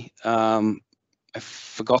forgive me, I've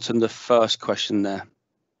forgotten the first question there.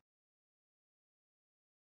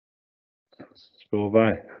 So have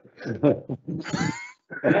I.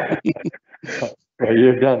 Well,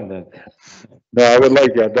 you're done then. No, I would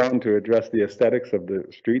like Don to address the aesthetics of the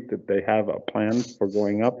street, that they have a plan for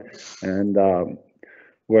going up, and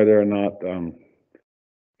whether or not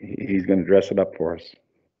he's going to dress it up for us.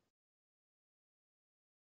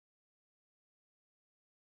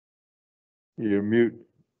 You're mute.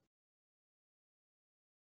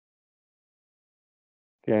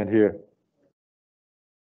 Can't hear.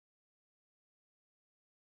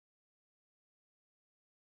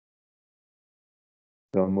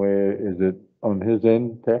 Somewhere, is it on his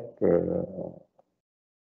end, Tech, or?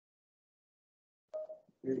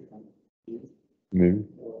 Maybe.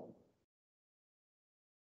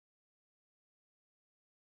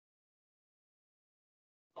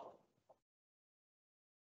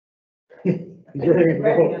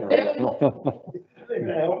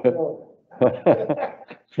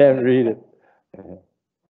 Can't read it.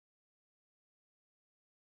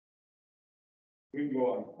 We can go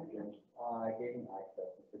on.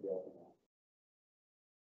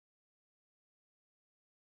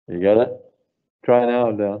 You got it? Try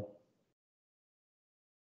now, Don.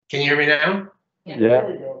 Can you hear me now?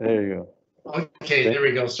 Yeah, there you go. Okay, there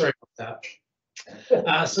we go. Sorry about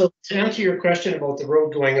that. So to answer your question about the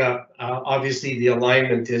road going up, obviously the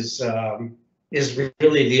alignment is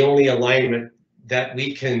really the only alignment that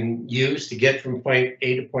we can use to get from point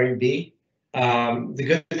A to point B. The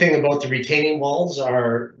good thing about the retaining walls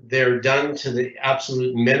are they're done to the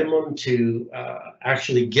absolute minimum to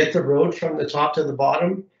actually get the road from the top to the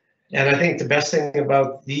bottom. And I think the best thing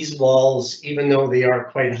about these walls, even though they are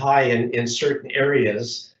quite high in certain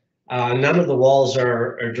areas, none of the walls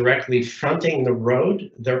are directly fronting the road.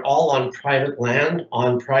 They're all on private land,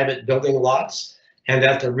 on private building lots, and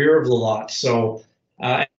at the rear of the lot. So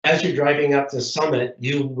as you're driving up the summit,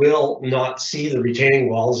 you will not see the retaining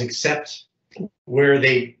walls except where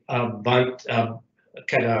they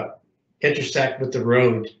kind of intersect with the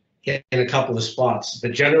road in a couple of spots.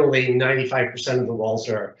 But generally, 95% of the walls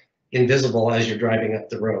are invisible as you're driving up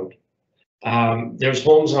the road. There's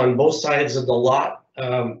homes on both sides of the lot,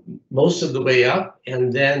 most of the way up,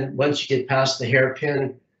 and then once you get past the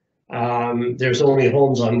hairpin, there's only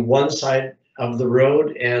homes on one side of the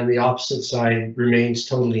road, and the opposite side remains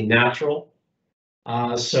totally natural.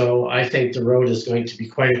 So I think the road is going to be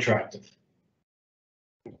quite attractive.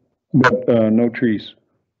 But no trees.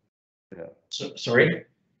 So, sorry?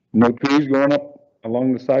 No trees going up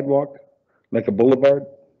along the sidewalk, like a boulevard?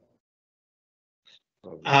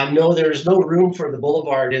 No, there's no room for the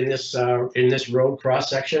boulevard in this road cross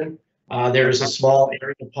section. There is a small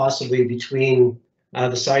area possibly between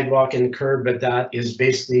the sidewalk and the curb, but that is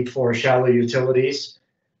basically for shallow utilities.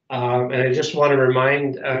 And I just want to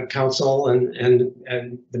remind council and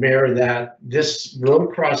the mayor that this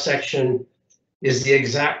road cross section is the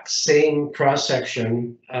exact same cross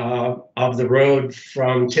section of the road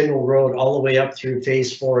from Tyndall Road all the way up through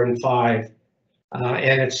phase 4 and 5.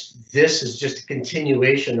 And this is just a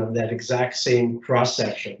continuation of that exact same cross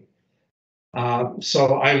section.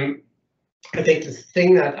 So I think the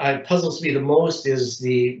thing that puzzles me the most is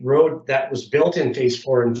the road that was built in phase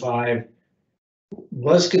 4 and 5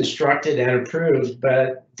 was constructed and approved,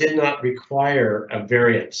 but did not require a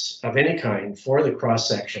variance of any kind for the cross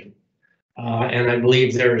section. And I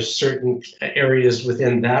believe there are certain areas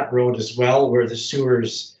within that road as well where the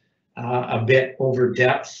sewer's a bit over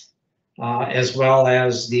depth, as well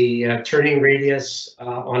as the turning radius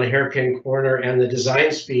on a hairpin corner, and the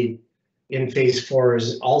design speed in phase 4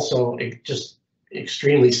 is also just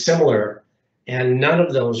extremely similar, and none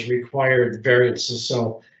of those required variances.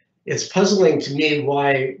 So it's puzzling to me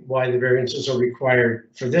why the variances are required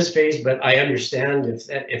for this phase, but I understand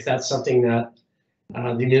if that's something that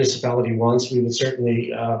the municipality wants, we would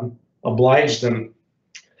certainly oblige them.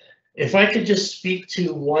 If I could just speak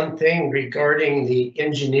to one thing regarding the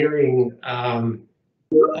engineering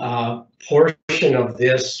portion of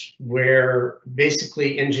this, where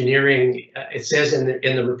basically engineering, it says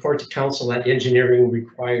in the report to council that engineering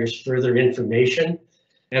requires further information.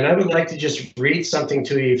 And I would like to just read something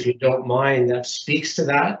to you, if you don't mind, that speaks to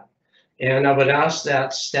that. And I would ask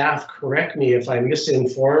that staff correct me if I'm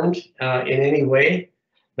misinformed in any way,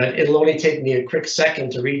 but it'll only take me a quick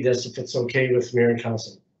second to read this if it's okay with Mayor and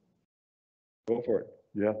Council. Go for it.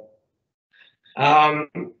 Yeah.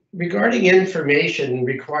 Regarding information,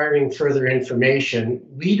 requiring further information,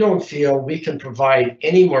 we don't feel we can provide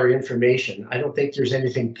any more information. I don't think there's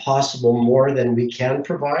anything possible more than we can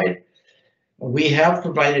provide. We have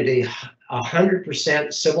provided a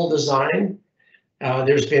 100% civil design.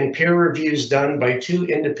 There's been peer reviews done by 2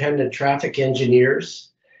 independent traffic engineers.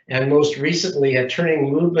 And most recently, a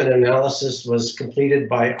turning movement analysis was completed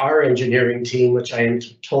by our engineering team, which I am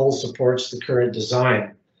told supports the current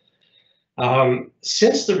design.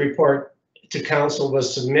 Since the report to council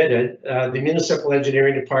was submitted, the Municipal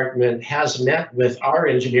Engineering Department has met with our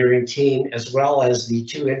engineering team as well as the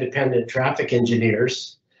 2 independent traffic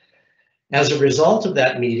engineers. As a result of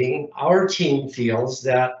that meeting, our team feels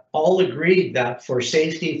that all agreed that for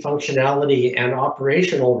safety, functionality, and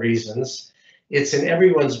operational reasons, it's in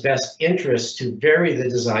everyone's best interest to vary the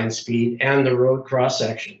design speed and the road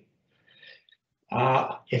cross-section.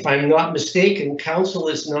 If I'm not mistaken, council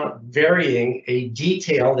is not varying a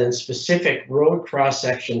detailed and specific road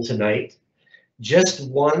cross-section tonight, just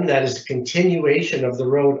one that is a continuation of the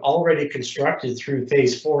road already constructed through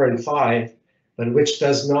phase 4 and 5, but which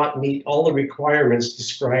does not meet all the requirements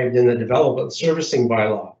described in the development servicing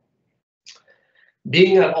bylaw.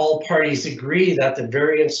 Being that all parties agree that the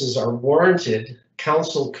variances are warranted,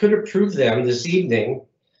 council could approve them this evening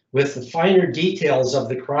with the finer details of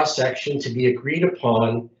the cross-section to be agreed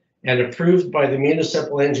upon and approved by the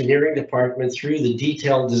Municipal Engineering Department through the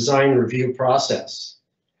detailed design review process.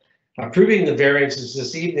 Approving the variances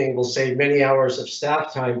this evening will save many hours of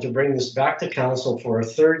staff time to bring this back to council for a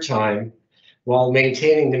 3rd time, while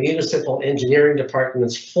maintaining the Municipal Engineering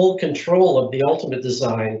Department's full control of the ultimate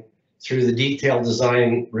design through the detailed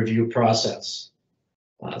design review process.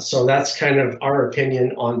 So that's kind of our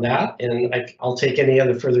opinion on that, and I'll take any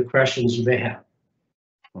other further questions you may have.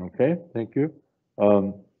 Okay, thank you.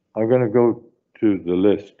 I'm going to go to the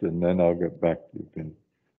list and then I'll get back to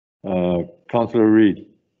you. Councillor Reid.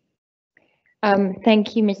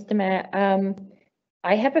 Thank you, Mr. Mayor.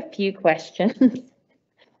 I have a few questions.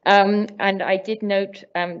 And I did note,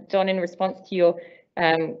 Don, in response to your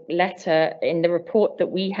letter, in the report that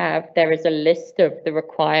we have, there is a list of the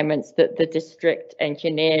requirements that the district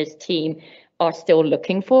engineers team are still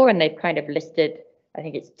looking for, and they've kind of listed, I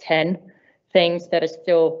think it's 10 things that are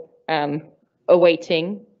still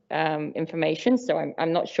awaiting information. So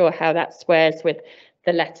I'm not sure how that squares with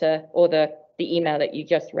the letter or the the email that you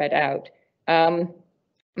just read out.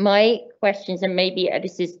 My questions, and maybe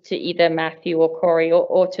this is to either Matthew or Corey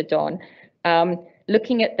or to Don,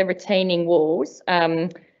 looking at the retaining walls,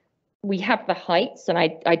 we have the heights, and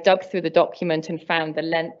I dug through the document and found the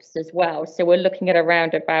lengths as well. So we're looking at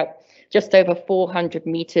around about just over 400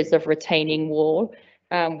 meters of retaining wall,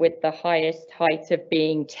 with the highest height of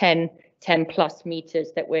being 10 plus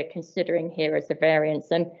meters that we're considering here as a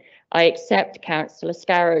variance. And I accept Councillor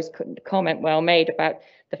Scarrow's comment well made about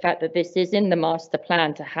the fact that this is in the master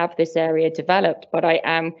plan to have this area developed, but I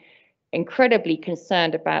am incredibly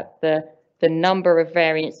concerned about the number of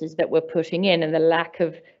variances that we're putting in and the lack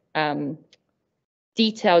of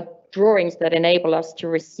detailed drawings that enable us to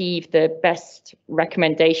receive the best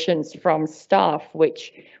recommendations from staff,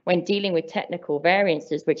 which when dealing with technical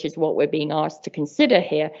variances, which is what we're being asked to consider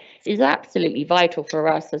here, is absolutely vital for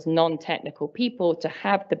us as non-technical people to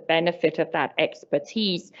have the benefit of that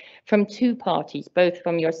expertise from two parties, both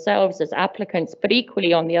from yourselves as applicants, but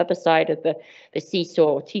equally on the other side of the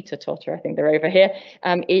seesaw, or teeter-totter, I think they're over here,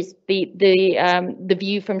 is the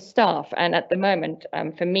view from staff. And at the moment,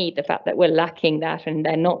 for me, the fact that we're lacking that and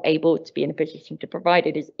they're not able to be in a position to provide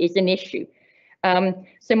it is an issue.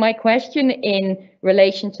 So my question in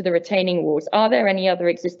relation to the retaining walls, are there any other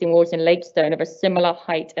existing walls in Lakestone of a similar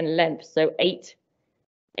height and length? So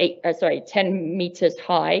 10 meters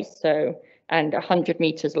high, and 100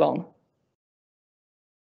 meters long?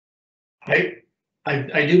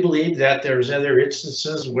 I do believe that there's other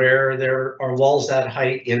instances where there are walls that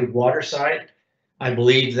height in Waterside. I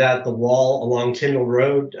believe that the wall along Tyndall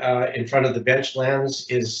Road in front of the Benchlands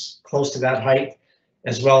is close to that height,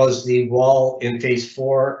 as well as the wall in phase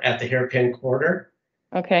 4 at the Hairpin Corner.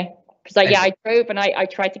 Okay, because I drove and I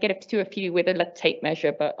tried to get up to a few with a tape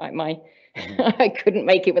measure, but I couldn't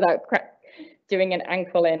make it without doing an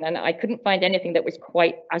ankle in, and I couldn't find anything that was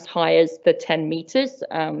quite as high as the 10 meters.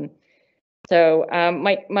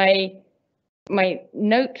 My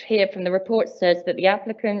note here from the report says that the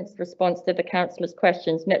applicant's response to the councillor's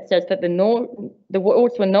questions, and it says that the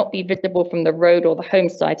walls will not be visible from the road or the home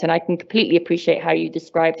site, and I can completely appreciate how you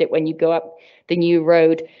described it. When you go up the new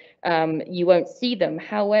road, you won't see them.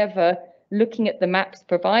 However, looking at the maps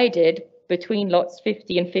provided between lots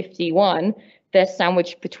 50 and 51, they're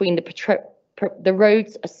sandwiched between the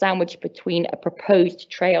roads are sandwiched between a proposed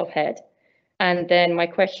trailhead. And then my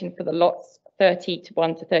question for the lots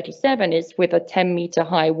 31 to 37 is, with a 10-meter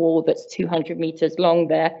high wall that's 200 meters long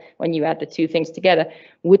there, when you add the two things together,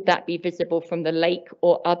 would that be visible from the lake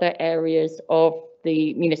or other areas of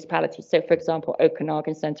the municipality? So, for example,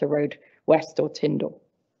 Okanagan Centre Road West or Tyndall.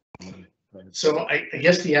 So I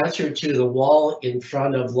guess the answer to the wall in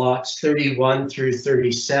front of lots 31 through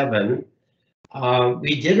 37,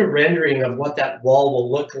 we did a rendering of what that wall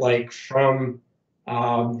will look like from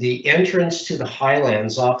the entrance to the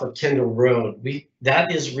Highlands off of Tyndall Road.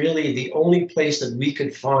 That is really the only place that we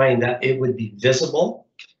could find that it would be visible.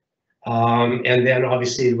 And then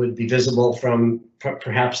obviously it would be visible from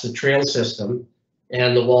perhaps the trail system,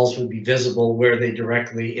 and the walls would be visible where they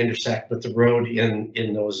directly intersect with the road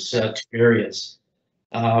in those two areas.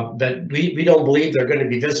 But we don't believe they're going to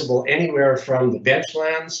be visible anywhere from the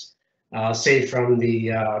Benchlands, say from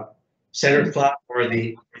the Center Club or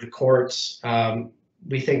the courts.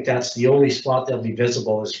 We think that's the only spot that'll be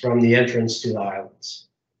visible is from the entrance to the islands.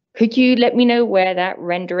 Could you let me know where that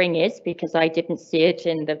rendering is? Because I didn't see it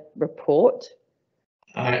in the report.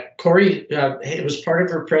 Corey, it was part of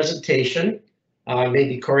her presentation.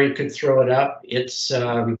 Maybe Corey could throw it up. It's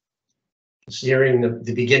nearing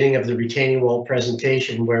the beginning of the retaining wall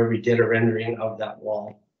presentation where we did a rendering of that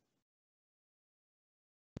wall.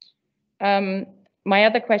 My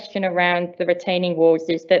other question around the retaining walls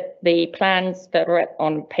is that the plans that are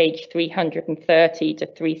on page 330 to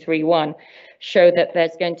 331 show that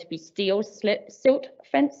there's going to be steel silt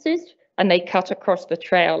fences, and they cut across the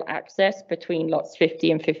trail access between lots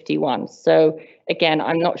 50 and 51. So again,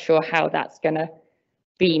 I'm not sure how that's going to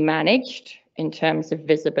be managed in terms of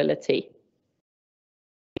visibility.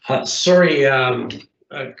 Sorry,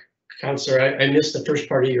 Councillor, I missed the first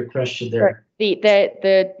part of your question there.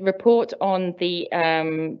 The report on the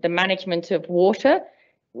management of water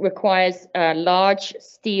requires large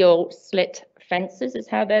steel slit fences, is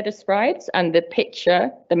how they're described, and the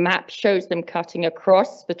map shows them cutting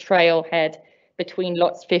across the trailhead between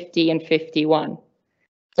lots 50 and 51.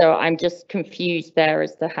 So I'm just confused there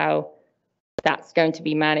as to how that's going to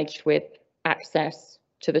be managed with access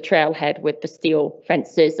to the trailhead with the steel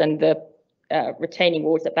fences and the retaining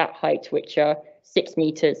walls at that height, which are 6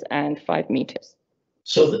 meters and 5 meters.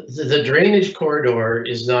 So the drainage corridor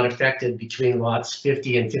is not affected between lots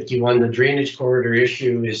 50 and 51. The drainage corridor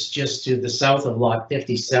issue is just to the south of lot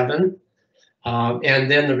 57.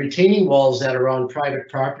 And then the retaining walls that are on private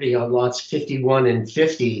property on lots 51 and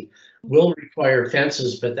 50 will require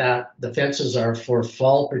fences, but the fences are for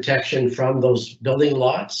fall protection from those building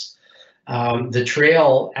lots. The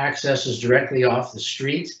trail accesses directly off the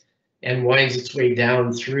street and winds its way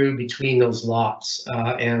down through between those lots,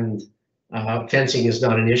 and fencing is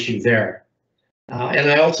not an issue there. And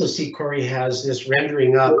I also see Corey has this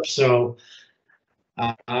rendering up, so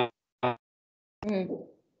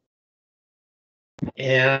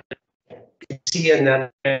and you see in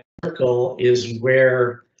that circle is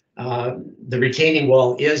where the retaining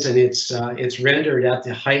wall is, and it's rendered at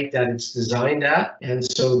the height that it's designed at, and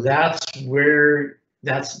so that's where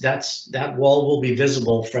that wall will be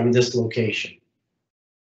visible from this location.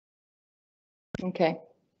 Okay.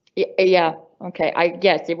 Yeah. Okay.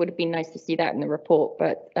 Yes, it would have been nice to see that in the report,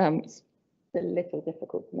 but it's a little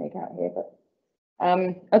difficult to make out here. But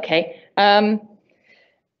okay.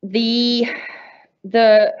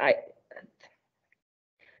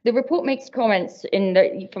 The report makes comments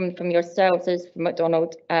from yourselves as from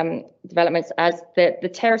McDonald Developments as the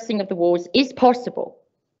terracing of the walls is possible,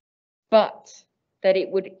 but that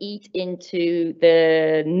it would eat into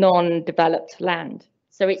the non-developed land.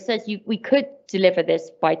 So it says we could deliver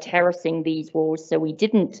this by terracing these walls, so we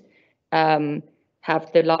didn't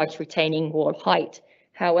have the large retaining wall height.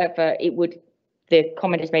 However, the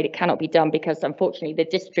comment is made it cannot be done because unfortunately the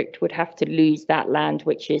district would have to lose that land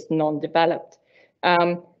which is non-developed.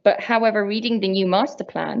 But however, reading the new master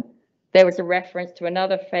plan, there was a reference to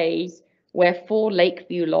another phase where 4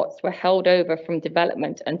 Lakeview lots were held over from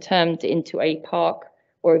development and turned into a park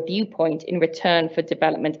or a viewpoint in return for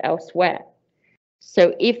development elsewhere.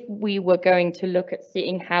 So if we were going to look at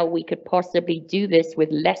seeing how we could possibly do this with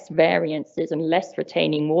less variances and less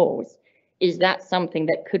retaining walls, is that something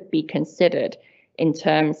that could be considered in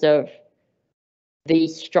terms of the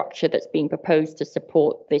structure that's being proposed to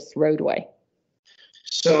support this roadway?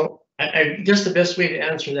 So I guess the best way to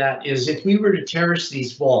answer that is if we were to terrace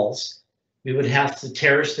these walls, we would have to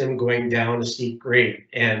terrace them going down a steep grade,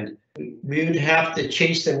 and we would have to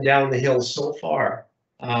chase them down the hill so far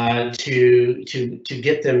to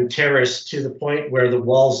get them terraced to the point where the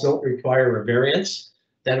walls don't require a variance.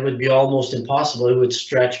 That it would be almost impossible. It would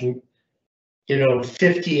stretch,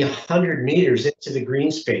 50, 100 meters into the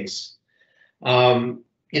green space.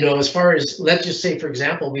 As far as, let's just say, for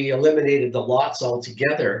example, we eliminated the lots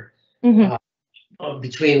altogether.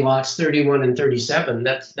 Between lots 31 and 37,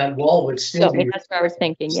 that wall would still be. That's what I was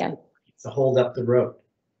thinking, yeah. To hold up the road.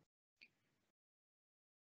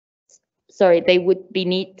 Sorry, they wouldn't be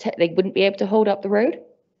able to hold up the road?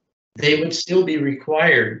 They would still be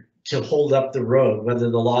required to hold up the road,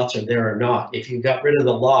 whether the lots are there or not. If you got rid of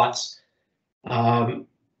the lots and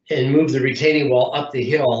moved the retaining wall up the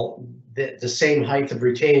hill, the same height of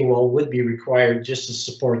retaining wall would be required just to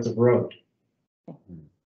support the road.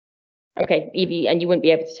 Okay, and you wouldn't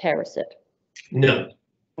be able to terrace it? No.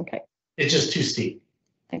 Okay. It's just too steep.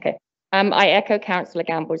 Okay. I echo Councillor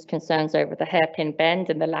Gamble's concerns over the hairpin bend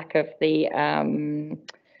and the lack of the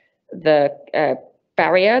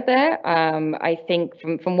barrier there. I think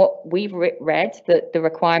from what we've read, that the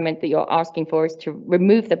requirement that you're asking for is to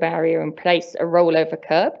remove the barrier and place a rollover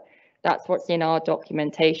curb. That's what's in our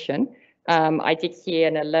documentation. I did see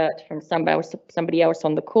an alert from somebody else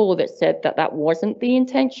on the call that said that wasn't the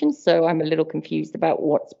intention. So I'm a little confused about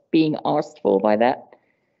what's being asked for by that.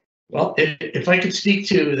 Well, if I could speak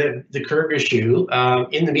to the curb issue,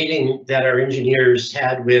 in the meeting that our engineers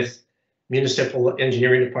had with Municipal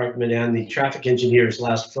Engineering Department and the traffic engineers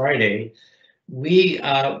last Friday, we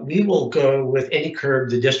will go with any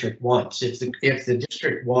curb the district wants. If the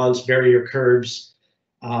district wants barrier curbs,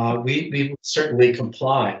 we will certainly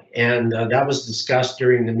comply. And that was discussed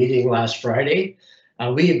during the meeting last Friday.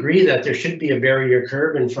 We agree that there should be a barrier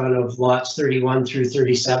curb in front of lots 31 through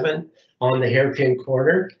 37 on the hairpin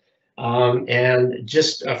corner. And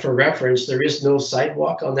just for reference, there is no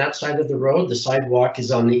sidewalk on that side of the road. The sidewalk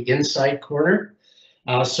is on the inside corner.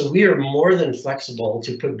 So we are more than flexible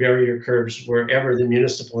to put barrier curbs wherever the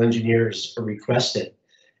municipal engineers request it.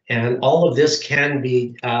 And all of this can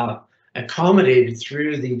be accommodated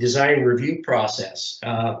through the design review process.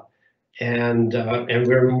 And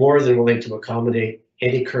we're more than willing to accommodate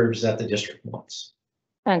any curbs that the district wants.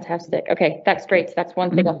 Fantastic. Okay, that's great. So that's one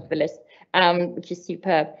thing off the list, which is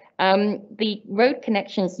superb. The road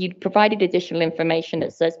connections, you provided additional information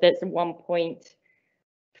that says there's a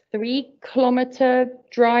 1.3 kilometer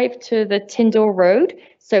drive to the Tyndall Road.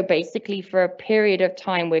 So basically, for a period of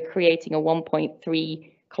time, we're creating a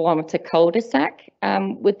 1.3 kilometer cul-de-sac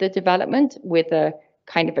with the development, with a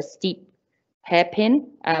kind of a steep hairpin,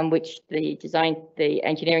 which the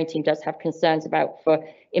engineering team does have concerns about for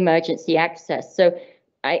emergency access. So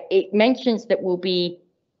it mentions that will be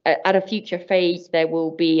at a future phase, there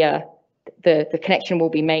will be the connection will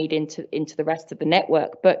be made into the rest of the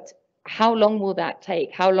network. But how long will that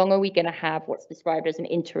take? How long are we going to have what's described as an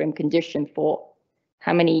interim condition for?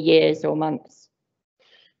 How many years or months?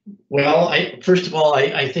 Well, first of all,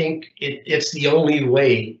 I think it's the only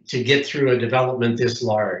way to get through a development this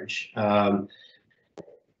large. And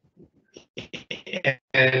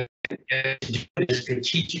to do it as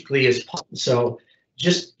strategically as possible. So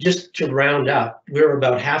just to round up, we're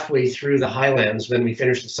about halfway through the Highlands when we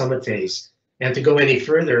finish the summit phase. And to go any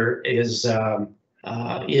further is not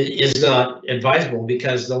advisable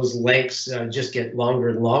because those lengths just get longer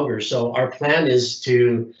and longer. So our plan is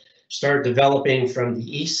to start developing from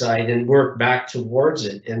the east side and work back towards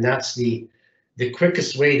it. And that's the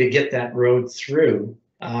quickest way to get that road through.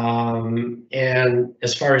 And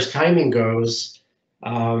as far as timing goes,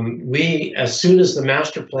 as soon as the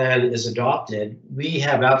master plan is adopted, we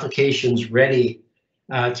have applications ready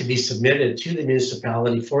to be submitted to the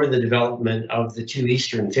municipality for the development of the 2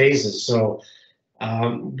 eastern phases. So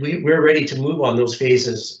we're ready to move on those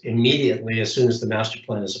phases immediately as soon as the master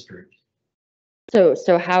plan is approved.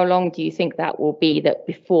 So how long do you think that will be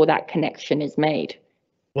before that connection is made?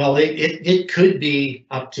 Well, it could be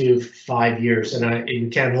up to 5 years, and you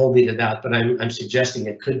can't hold me to that, but I'm suggesting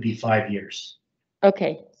it could be 5 years.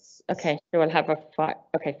 Okay. So we'll have for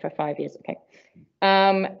 5 years. Okay.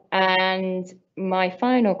 And my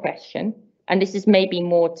final question, and this is maybe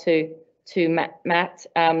more to Matt.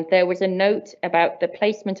 There was a note about the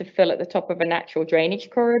placement of fill at the top of a natural drainage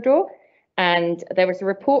corridor. And there was a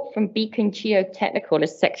report from Beacon Geotechnical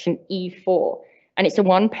as section E4, and it's a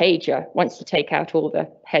 1-pager once you take out all the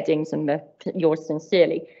headings and yours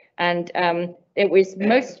sincerely. And it was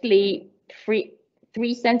mostly 3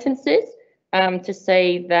 sentences to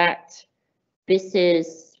say that this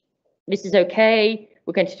is okay.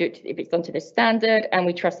 We're going to do it if it's done to this standard, and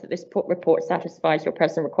we trust that this report satisfies your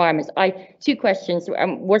present requirements. 2 questions.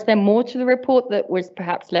 Was there more to the report that was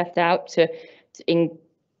perhaps left out in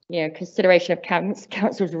consideration of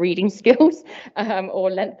council's reading skills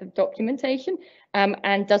or length of documentation?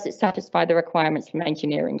 And does it satisfy the requirements from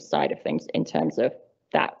engineering side of things in terms of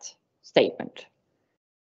that statement?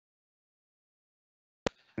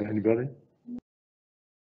 Anybody?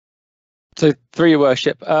 So through your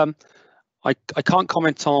worship, I can't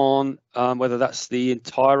comment on whether that's the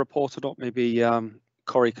entire report or not. Maybe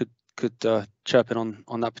Corey could chirp in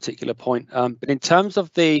on that particular point. But in terms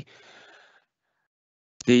of the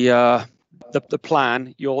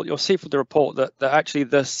plan, you'll see from the report that actually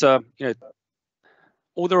this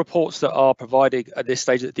all the reports that are provided at this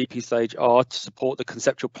stage, at the DP stage, are to support the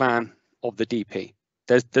conceptual plan of the DP.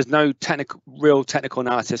 There's no real technical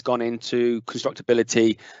analysis gone into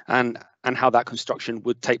constructability and how that construction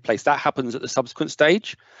would take place. That happens at the subsequent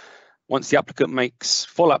stage. Once the applicant makes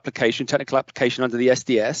full application, technical application under the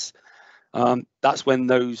SDS, that's when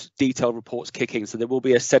those detailed reports kick in. So there will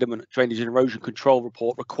be a sediment, drainage and erosion control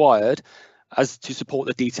report required as to support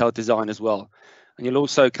the detailed design as well. And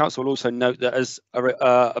council will also note that as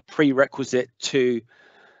a prerequisite to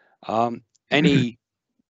any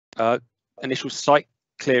initial site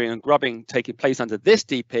clearing and grubbing taking place under this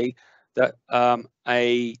DP, that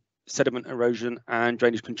a sediment erosion and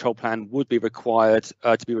drainage control plan would be required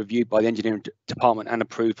to be reviewed by the engineering department and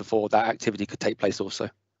approved before that activity could take place also.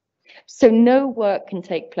 So no work can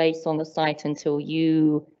take place on the site until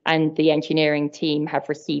you and the engineering team have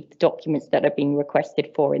received the documents that are being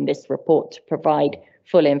requested for in this report to provide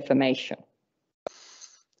full information.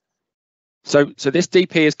 So this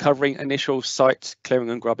DP is covering initial site clearing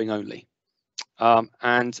and grubbing only.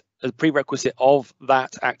 And a prerequisite of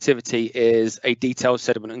that activity is a detailed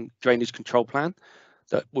sediment and drainage control plan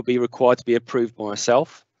that will be required to be approved by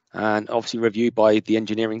myself and obviously reviewed by the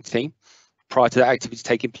engineering team prior to that activity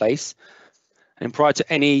taking place. And prior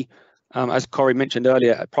to any, as Corey mentioned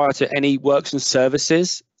earlier, prior to any works and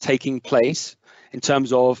services taking place in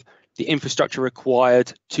terms of the infrastructure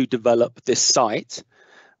required to develop this site,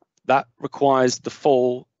 that requires the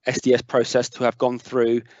full SDS process to have gone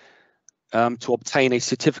through to obtain a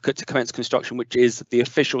certificate to commence construction, which is the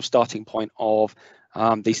official starting point of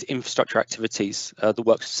these infrastructure activities, the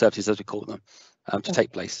works and services as we call them, to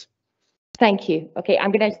take place. Thank you. Okay,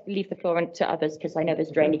 I'm going to leave the floor to others because I know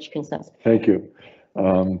there's drainage concerns. Thank you.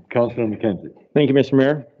 Councillor McKenzie. Thank you, Mr.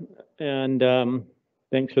 Mayor. And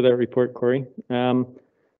thanks for that report, Corey.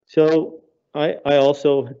 So I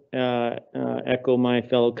also echo my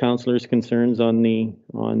fellow councillors' concerns on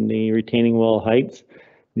the retaining wall heights.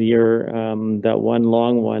 That one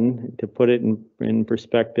long one, to put it in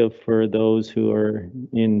perspective for those who are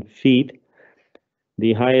in feet,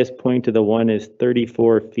 the highest point of the one is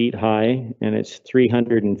 34 feet high and it's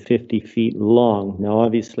 350 feet long. Now,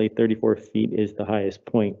 obviously 34 feet is the highest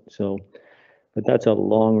point, so, but that's a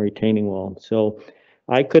long retaining wall. So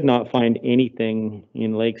I could not find anything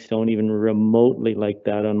in Lakestone even remotely like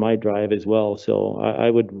that on my drive as well. So I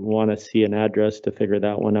would want to see an address to figure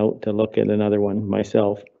that one out, to look at another one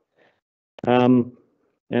myself. And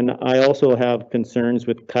I also have concerns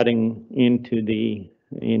with cutting into the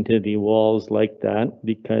walls like that,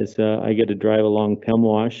 because I get to drive along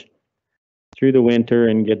Pemwash through the winter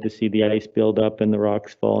and get to see the ice build up and the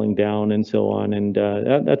rocks falling down and so on. And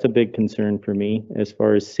that's a big concern for me as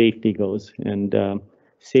far as safety goes. And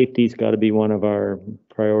safety's got to be one of our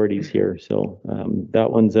priorities here. So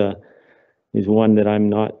that one's is one that I'm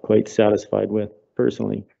not quite satisfied with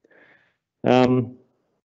personally. And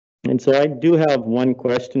so I do have one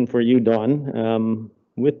question for you, Don.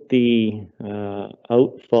 With the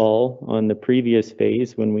outfall on the previous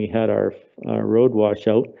phase when we had our road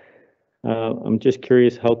washout, I'm just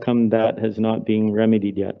curious how come that has not been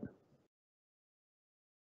remedied yet?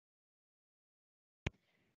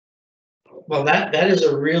 Well, that is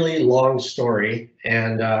a really long story,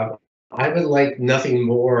 and I would like nothing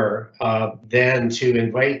more than to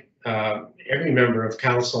invite every member of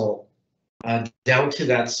council down to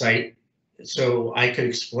that site so I could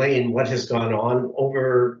explain what has gone on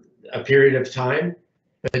over a period of time.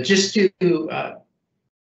 But just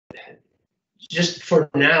for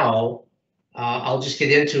now, I'll just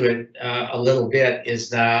get into it a little bit, is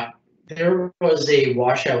that there was a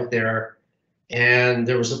washout there and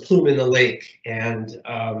there was a plume in the lake, and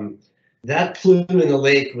that plume in the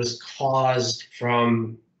lake was caused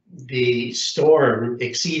from the storm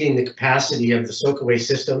exceeding the capacity of the soakaway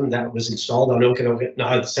system that was installed on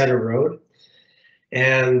Okanagan Center Road.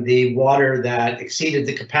 And the water that exceeded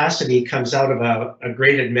the capacity comes out of a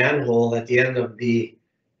graded manhole at the end of the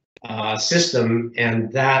system, and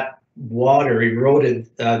that water eroded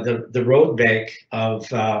the road bank of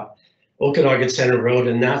Okanagan Center Road,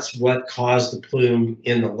 and that's what caused the plume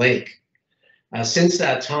in the lake. Since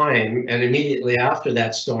that time, and immediately after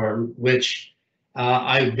that storm, which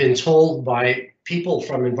I've been told by people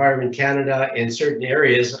from Environment Canada in certain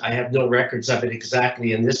areas, I have no records of it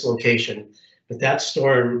exactly in this location, but that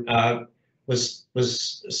storm it was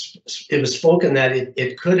spoken that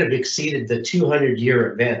it could have exceeded the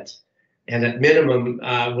 200-year event, and at minimum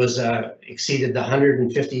was exceeded the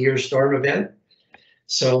 150-year storm event.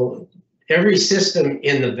 So every system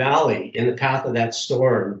in the valley, in the path of that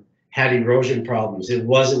storm, had erosion problems. It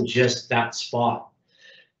wasn't just that spot.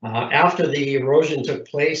 After the erosion took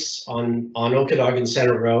place on Okanagan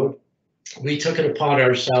Center Road, we took it upon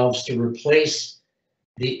ourselves to replace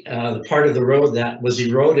the part of the road that was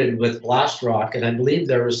eroded with blast rock, and I believe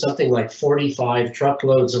there was something like 45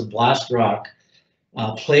 truckloads of blast rock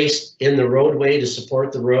placed in the roadway to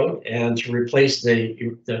support the road and to replace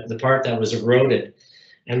the part that was eroded.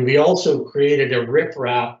 And we also created a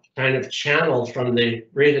riprap kind of channel from the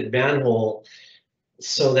graded manhole,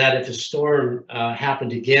 so that if a storm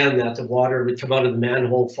happened again, that the water would come out of the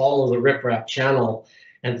manhole, follow the riprap channel,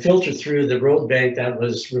 and filter through the road bank that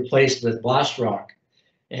was replaced with blast rock.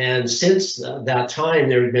 And since that time,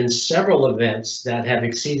 there have been several events that have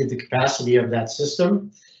exceeded the capacity of that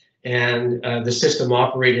system, and the system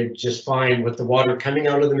operated just fine with the water coming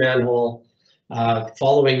out of the manhole,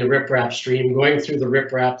 following the riprap stream, going through the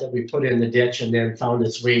riprap that we put in the ditch, and then found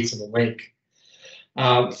its way to the lake.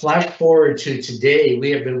 Flash forward to today,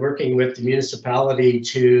 we have been working with the municipality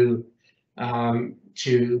to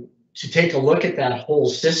take a look at that whole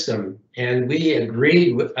system, and we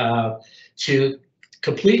agreed with, to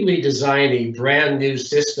completely design a brand new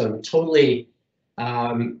system, totally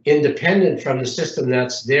independent from the system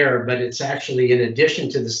that's there, but it's actually in addition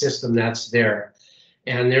to the system that's there.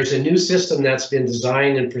 And there's a new system that's been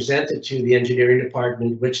designed and presented to the engineering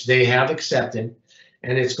department, which they have accepted.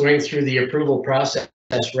 And it's going through the approval process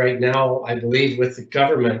right now, I believe, with the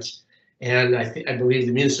government. And I believe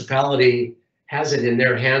the municipality has it in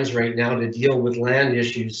their hands right now to deal with land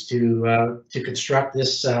issues to construct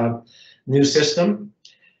this new system.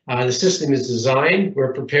 The system is designed.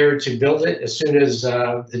 We're prepared to build it as soon as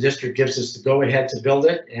the district gives us the go-ahead to build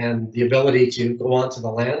it and the ability to go onto the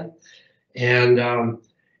land. And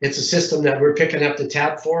it's a system that we're picking up the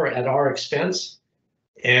tab for at our expense.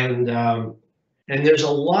 And And there's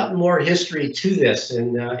a lot more history to this.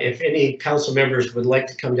 And if any council members would like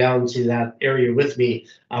to come down to that area with me,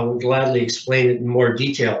 I will gladly explain it in more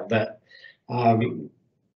detail. But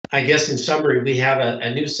I guess in summary, we have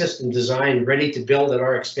a new system designed, ready to build at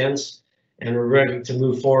our expense, and we're ready to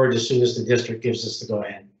move forward as soon as the district gives us the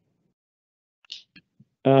go-ahead.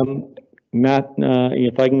 Matt,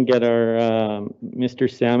 if I can get our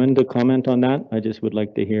Mr. Salmon to comment on that, I just would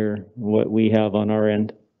like to hear what we have on our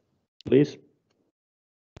end, please.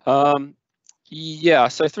 Yeah,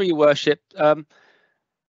 so through your worship,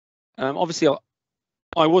 obviously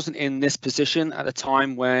I wasn't in this position at the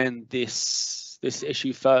time when this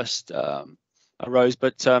issue first arose,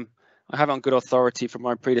 but I have on good authority from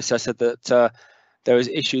my predecessor that there was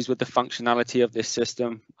issues with the functionality of this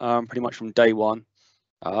system pretty much from day one.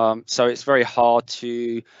 So it's very hard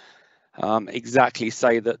to exactly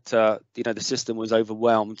say that the system was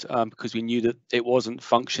overwhelmed because we knew that it wasn't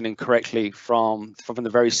functioning correctly from the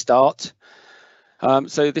very start.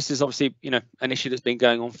 So this is obviously an issue that's been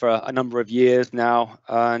going on for a number of years now,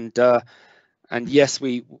 and yes,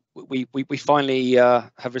 we finally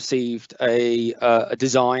have received a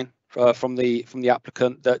design from the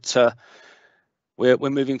applicant that we're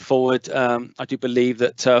moving forward. I do believe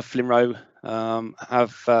that Flinro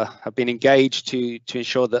have been engaged to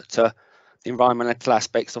ensure that the environmental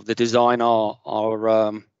aspects of the design are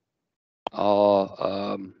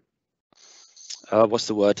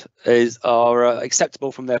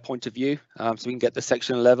acceptable from their point of view, so we can get the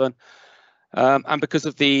Section 11. And because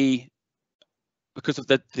of the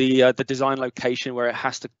design location where it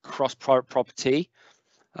has to cross private property,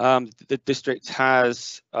 the district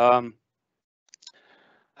has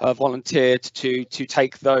volunteered to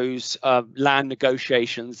take those land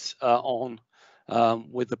negotiations on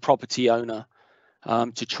with the property owner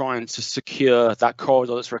to try and to secure that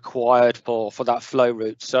corridor that's required for that flow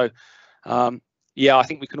route. So yeah, I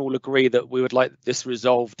think we can all agree that we would like this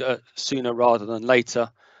resolved sooner rather than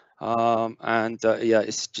later. Yeah,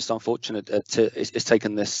 it's just unfortunate it's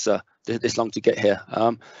taken this long to get here.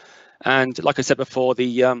 And like I said before,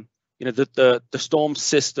 the storm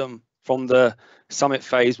system from the summit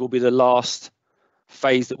phase will be the last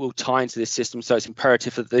phase that will tie into this system. So it's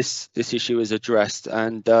imperative that this issue is addressed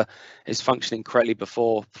and is functioning correctly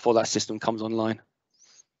before that system comes online.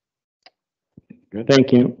 Good.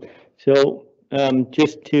 Thank you. So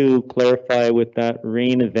just to clarify with that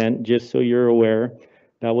rain event, just so you're aware,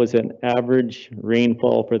 that was an average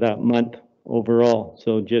rainfall for that month overall.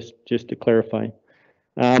 So just to clarify.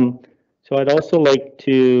 So I'd also like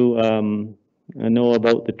to know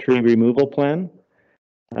about the tree removal plan.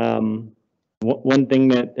 One thing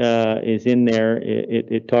that is in there,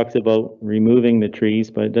 it talks about removing the trees,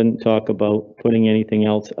 but it doesn't talk about putting anything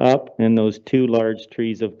else up, and those two large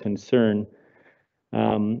trees of concern.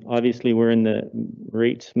 Obviously, we're in the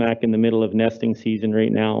right smack in the middle of nesting season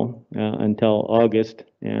right now until August,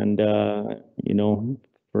 and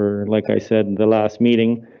for, like I said in the last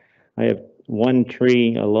meeting, I have one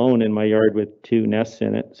tree alone in my yard with 2 nests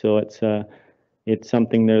in it, so it's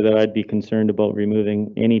something there that I'd be concerned about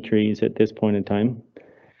removing any trees at this point in time.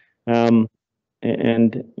 And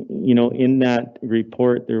in that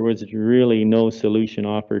report, there was really no solution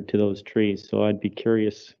offered to those trees. So I'd be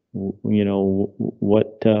curious, what's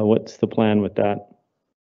the plan with that?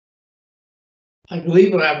 I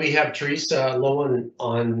believe we have Teresa Lowen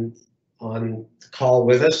on the call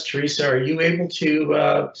with us. Teresa, are you able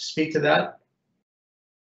to speak to that?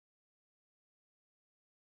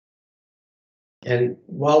 And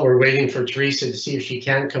while we're waiting for Teresa to see if she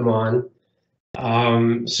can come on,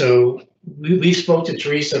 so we spoke to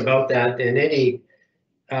Teresa about that, and any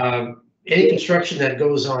construction that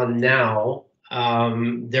goes on now,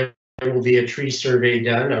 there will be a tree survey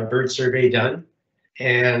done, a bird survey done,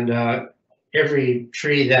 and every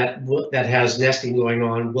tree that has nesting going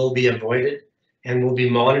on will be avoided and will be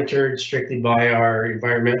monitored strictly by our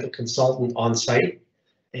environmental consultant on site.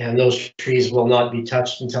 And those trees will not be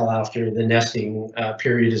touched until after the nesting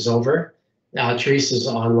period is over. Teresa's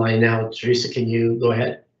online now. Teresa, can you go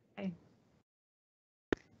ahead? Okay.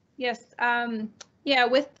 Yes. Yeah.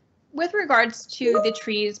 With regards to the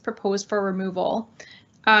trees proposed for removal,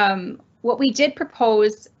 what we did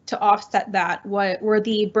propose to offset that were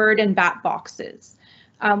the bird and bat boxes.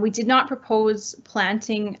 We did not propose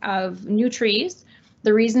planting of new trees.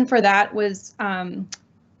 The reason for that was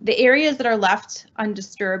the areas that are left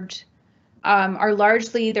undisturbed are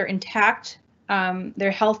largely, they're intact,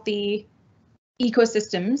 they're healthy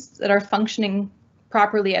ecosystems that are functioning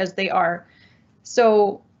properly as they are.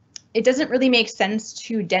 So it doesn't really make sense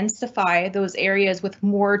to densify those areas with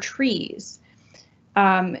more trees.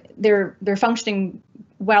 They're functioning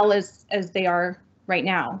well as they are right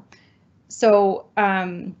now. So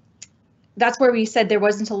that's where we said there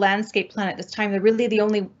wasn't a landscape plan at this time. Really the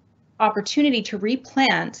only opportunity to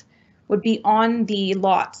replant would be on the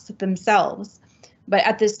lots themselves. But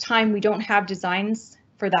at this time, we don't have designs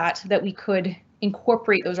for that we could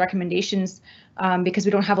incorporate those recommendations because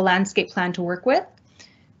we don't have a landscape plan to work with.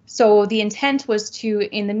 So the intent was to,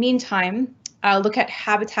 in the meantime, look at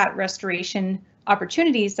habitat restoration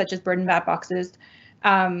opportunities such as bird and bat boxes.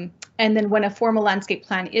 And then when a formal landscape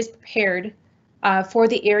plan is prepared for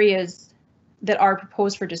the areas that are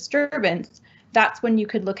proposed for disturbance, that's when you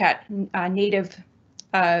could look at native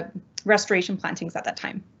restoration plantings at that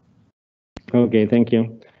time. Okay, thank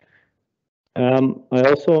you. I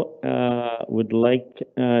also would like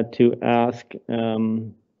to ask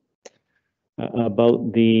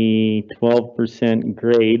about the 12%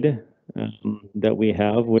 grade that we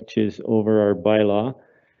have, which is over our bylaw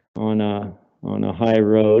on a high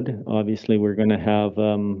road. Obviously, we're going to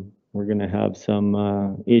have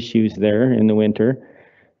some issues there in the winter.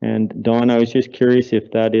 And Dawn, I was just curious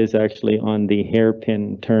if that is actually on the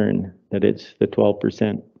hairpin turn, that it's the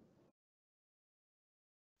 12%.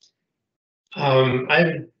 I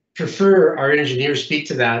would prefer our engineer speak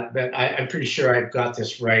to that, but I'm pretty sure I've got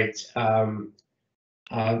this right.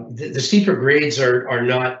 The steeper grades are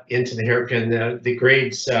not into the hairpin. The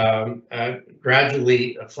grades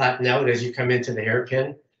gradually flatten out as you come into the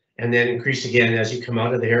hairpin and then increase again as you come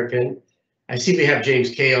out of the hairpin. I see we have James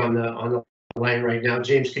Kay on the line right now.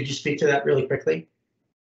 James, could you speak to that really quickly?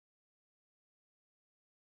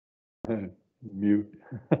 Mute.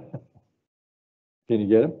 Can you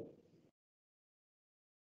get him?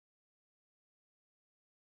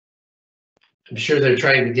 I'm sure they're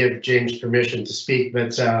trying to give James permission to speak,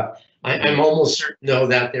 but I'm almost certain though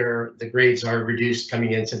that the grades are reduced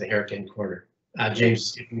coming into the hairpin corner.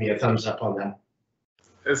 James, give me a thumbs up on that.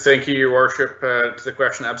 Thank you, Your Worship. To the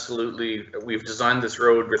question, absolutely. We've designed this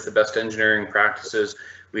road with the best engineering practices.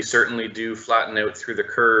 We certainly do flatten out through the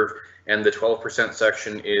curve, and the 12%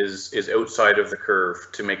 section is outside of the curve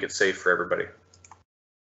to make it safe for everybody.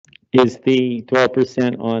 Is the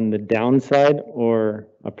 12% on the downside or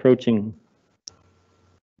approaching?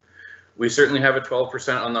 We certainly have a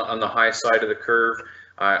 12% on the high side of the curve.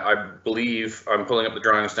 I believe, I'm pulling up the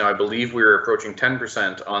drawings now, I believe we were approaching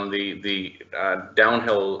 10% on the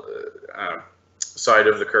downhill side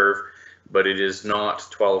of the curve, but it is not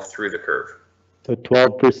 12 through the curve. So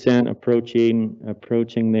 12%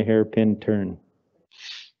 approaching the hairpin turn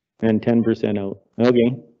and 10% out.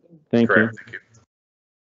 Okay, thank Correct, you.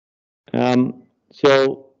 Thank you.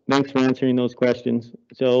 So thanks for answering those questions.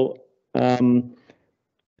 So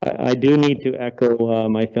I do need to echo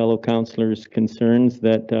my fellow councillors' concerns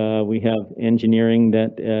that we have engineering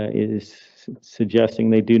that is suggesting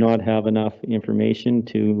they do not have enough information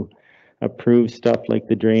to approve stuff like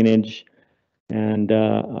the drainage and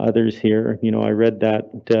others here. You know, I read that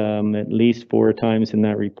at least 4 times in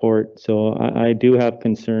that report. So I do have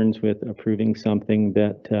concerns with approving something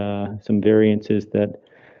that some variances that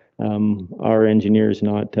our engineers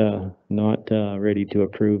not ready to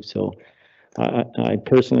approve. So I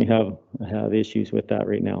personally have issues with that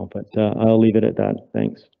right now, but I'll leave it at that.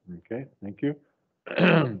 Thanks. Okay, thank you.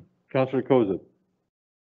 Councillor Koza.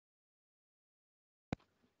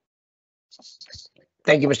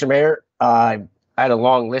 Thank you, Mr. Mayor. I had a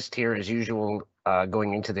long list here as usual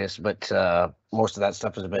going into this, but most of that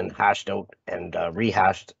stuff has been hashed out and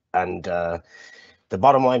rehashed. And the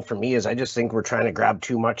bottom line for me is I just think we're trying to grab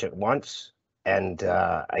too much at once. And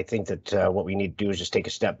I think that what we need to do is just take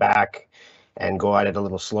a step back and go at it a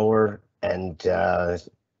little slower and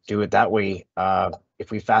do it that way.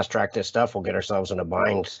 If we fast track this stuff, we'll get ourselves in a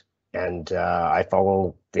bind. And I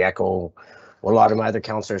follow the echo what a lot of my other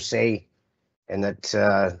councillors say, and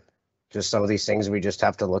that just some of these things we just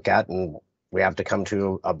have to look at, and we have to come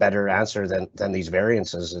to a better answer than these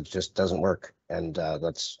variances. It just doesn't work. And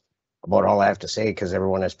that's about all I have to say, because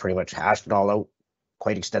everyone has pretty much hashed it all out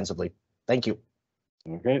quite extensively. Thank you.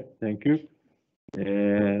 Okay, thank you.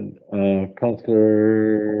 And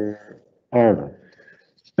Councillor Arnold.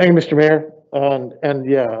 Thank you, Mr. Mayor. And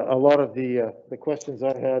yeah, a lot of the questions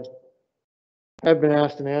I had have been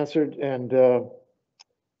asked and answered, and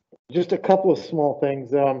just a couple of small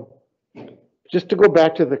things. Just to go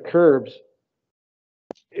back to the curbs,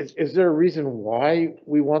 is there a reason why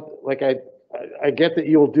we want, like, I get that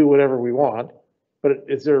you'll do whatever we want, but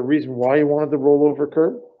is there a reason why you wanted the rollover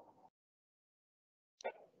curb?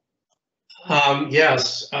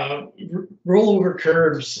 Yes, rollover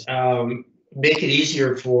curbs make it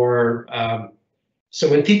easier for, so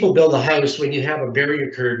when people build a house, when you have a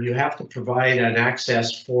barrier curb, you have to provide an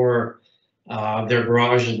access for their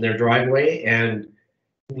garage and their driveway, and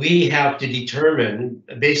we have to determine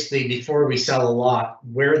basically before we sell a lot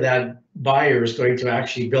where that buyer is going to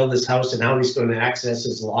actually build his house and how he's going to access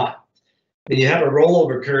his lot. When you have a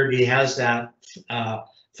rollover curb, he has that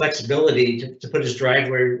flexibility to put his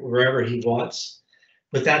driveway wherever he wants.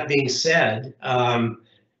 With that being said,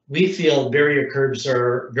 we feel barrier curbs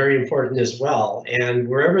are very important as well. And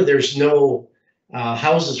wherever there's no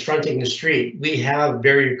houses fronting the street, we have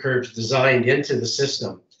barrier curbs designed into the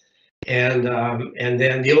system. And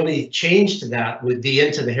then the only change to that would be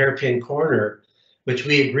into the hairpin corner, which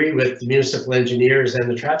we agree with the municipal engineers and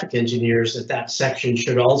the traffic engineers that that section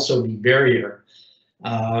should also be barrier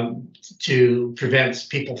to prevent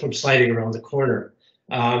people from sliding around the corner.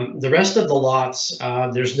 The rest of the lots,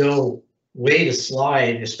 there's no way to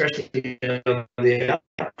slide, especially on the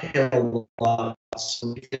uphill lots.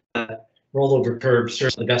 Rollover curbs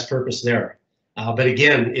serves the best purpose there. But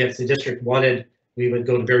again, if the district wanted, we would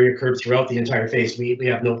go to barrier curbs throughout the entire face. We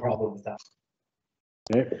have no problem with that.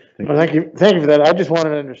 Okay. Well, thank you for that. I just wanted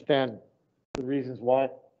to understand the reasons why.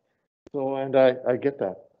 So, and I get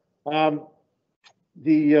that.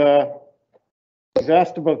 Was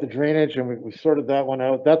asked about the drainage, and we sorted that one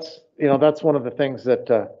out. That's one of the things that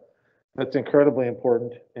that's incredibly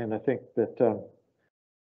important. And I think that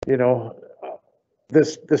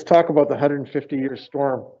this talk about the 150-year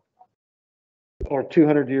storm or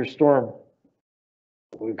 200-year storm.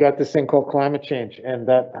 We've got this thing called climate change, and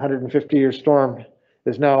that 150-year storm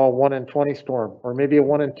is now a 1 in 20 storm, or maybe a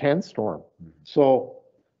 1 in 10 storm. So,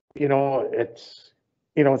 it's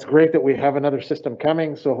great that we have another system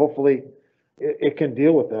coming. So hopefully it can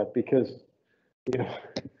deal with that, because,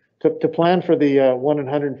 to plan for the 1 in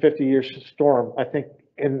 150-year storm, I think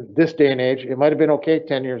in this day and age, it might've been okay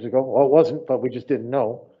 10 years ago. Well, it wasn't, but we just didn't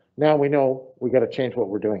know. Now we know we got to change what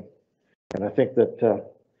we're doing. And I think that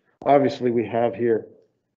obviously we have here.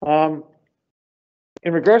 In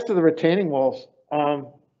regards to the retaining walls,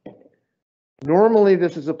 normally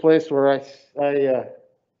this is a place where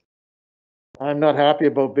I'm not happy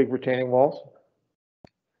about big retaining walls,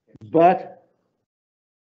 but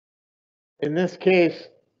in this case,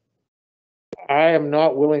 I am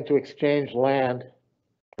not willing to exchange land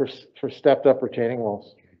for stepped up retaining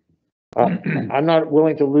walls. I'm not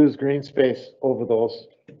willing to lose green space over those.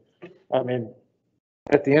 I mean,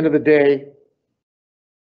 at the end of the day,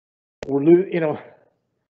 we're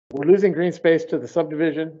losing green space to the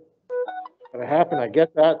subdivision. If it happened, I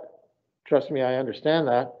get that. Trust me, I understand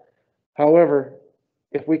that. However,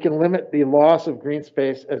 if we can limit the loss of green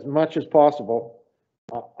space as much as possible,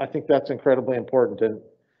 I think that's incredibly important.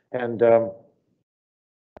 And I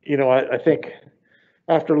think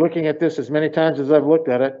after looking at this as many times as I've looked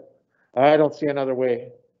at it, I don't see another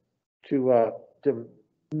way to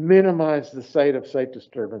minimize the site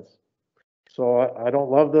disturbance. So I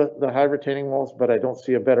don't love the high retaining walls, but I don't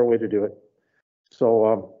see a better way to do it.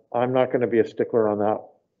 So I'm not going to be a stickler on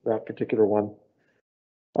that particular one.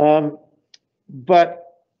 But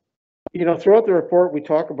throughout the report, we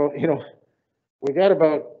talk about, we got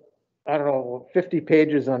about, I don't know, 50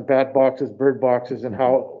 pages on bat boxes, bird boxes, and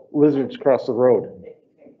how lizards cross the road.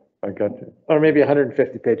 I got you. Or maybe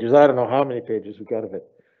 150 pages. I don't know how many pages we got of it.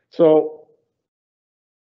 So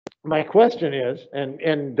my question is,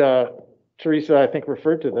 and Teresa, I think,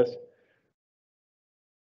 referred to this,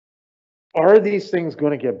 are these things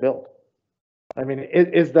going to get built? I mean,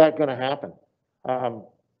 is that going to happen?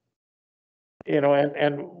 And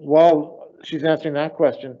while she's answering that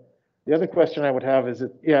question, the other question I would have is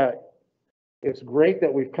that, yeah, it's great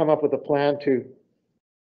that we've come up with a plan to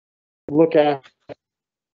look at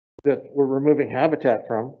that we're removing habitat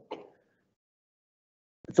from.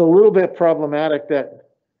 It's a little bit problematic that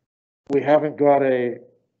we haven't got a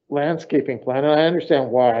landscaping plan, and I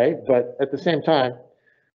understand why, but at the same time,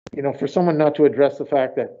 for someone not to address the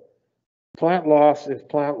fact that plant loss is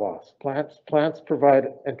plant loss. Plants provide,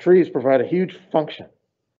 and trees provide, a huge function.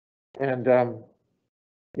 And,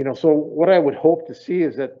 so what I would hope to see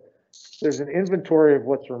is that there's an inventory of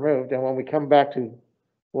what's removed, and when we come back to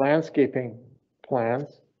landscaping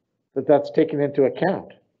plans, that's taken into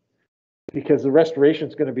account, because the restoration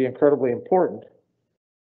is going to be incredibly important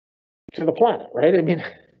to the planet, right? I mean,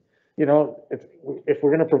 if we're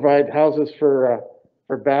going to provide houses for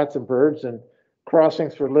bats and birds and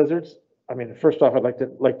crossings for lizards, I mean, first off, I'd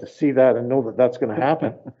like to see that and know that that's going to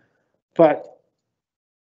happen. But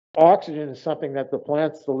oxygen is something that the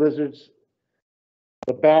plants, the lizards,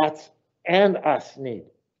 the bats, and us need.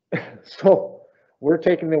 So we're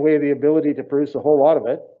taking away the ability to produce a whole lot of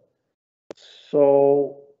it.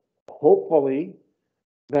 So hopefully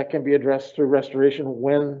that can be addressed through restoration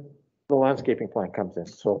when the landscaping plan comes in.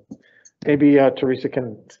 So Maybe Teresa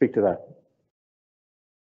can speak to that.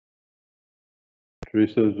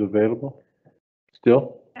 Teresa is available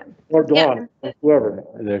still? Or Dawn, whoever.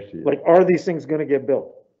 There she is. Like, are these things gonna get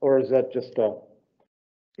built? Or is that just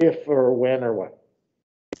if or when or what?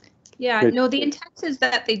 Yeah, Good. no, the intent is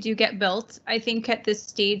that they do get built. I think at this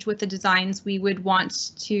stage with the designs, we would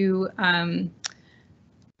want to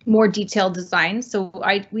more detailed designs. So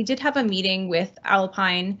we did have a meeting with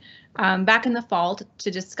Alpine back in the fall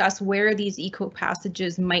to discuss where these eco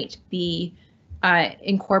passages might be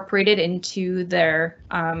incorporated into their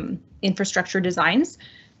infrastructure designs.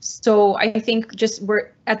 So I think just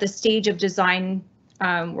we're at the stage of design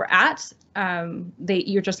we're at.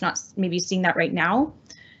 You're just not maybe seeing that right now.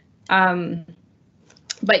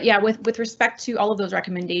 But yeah, with respect to all of those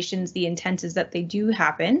recommendations, the intent is that they do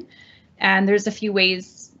happen. And there's a few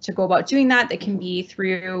ways to go about doing that. That can be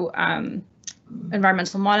through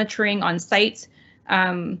environmental monitoring on site.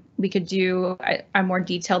 We could do a more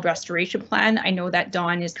detailed restoration plan. I know that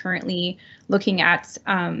Dawn is currently looking at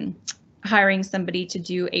hiring somebody to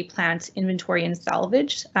do a plant inventory and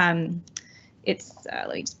salvage. It's, let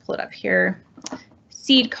me just pull it up here,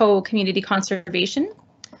 Seedco Community Conservation.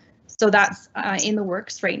 So that's in the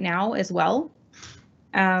works right now as well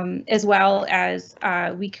as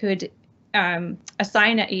we could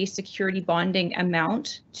assign a security bonding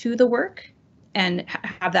amount to the work and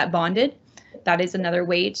have that bonded. That is another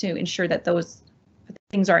way to ensure that those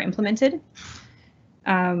things are implemented.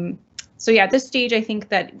 So yeah, at this stage, I think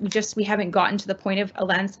that we haven't gotten to the point of a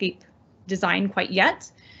landscape design quite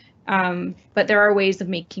yet. But there are ways of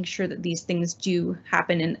making sure that these things do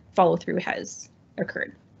happen and follow through has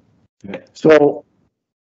occurred. So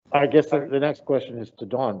I guess the next question is to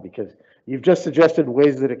Dawn, because you've just suggested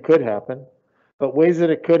ways that it could happen, but ways that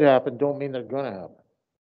it could happen don't mean they're gonna happen.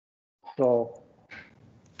 So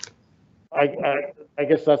I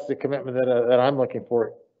guess that's the commitment that I'm looking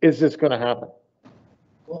for. Is this gonna happen?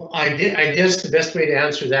 Well, I guess the best way to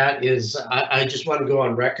answer that is I just want to go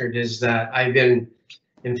on record is that I've been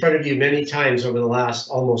in front of you many times over the last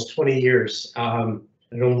almost 20 years.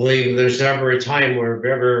 I don't believe there's ever a time where I've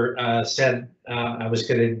ever said I was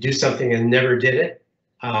going to do something and never did it.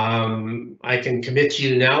 I can commit to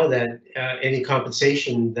you now that any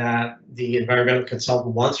compensation that the environmental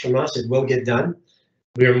consultant wants from us, it will get done.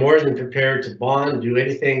 We are more than prepared to bond, do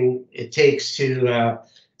anything it takes to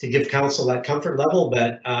give council that comfort level.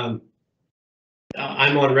 But I'm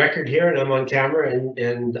on record here and I'm on camera, and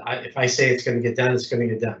if I say it's going to get done, it's going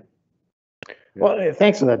to get done. Well,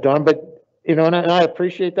 thanks for that, Don. But you know, and I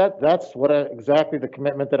appreciate that. That's what exactly the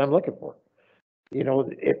commitment that I'm looking for. You know,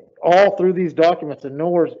 it all through these documents, and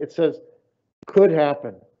nowhere it says could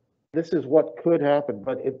happen. This is what could happen,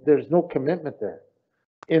 but there's no commitment there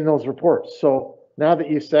in those reports. So now that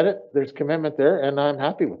you said it, there's commitment there, and I'm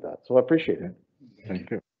happy with that. So I appreciate it. Thank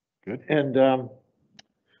you. Good. And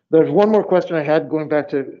there's one more question I had going back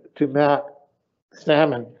to Matt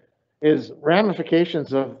Salmon, is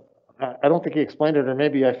ramifications of, I don't think he explained it, or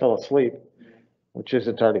maybe I fell asleep, which is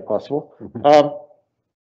entirely possible,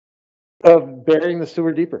 of burying the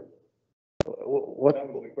sewer deeper. What? That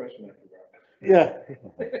was the question I forgot. Yeah,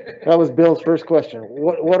 that was Bill's first question.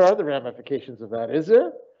 What are the ramifications of that? Is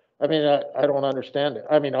there? I mean, I don't understand it.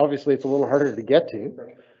 I mean, obviously it's a little harder to get to,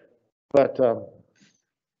 but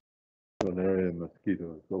an area of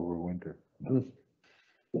mosquitoes over winter.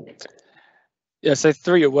 Yeah, so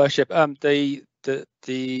through your worship,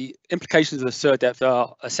 the implications of the sewer depth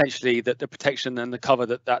are essentially that the protection and the cover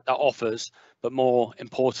that offers, but more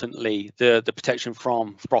importantly, the protection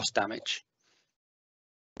from frost damage.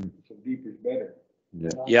 So deeper is better.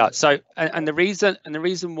 Yeah. So and the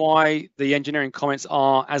reason why the engineering comments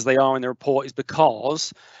are as they are in the report is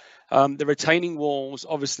because the retaining walls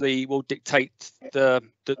obviously will dictate the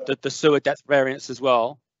sewer depth variance as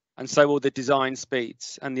well, and so will the design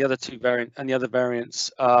speeds and the other variants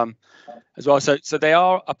as well. So they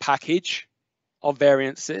are a package of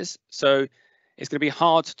variances. So it's going to be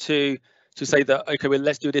hard to say that, okay, well,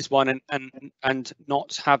 let's do this one and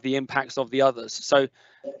not have the impacts of the others. So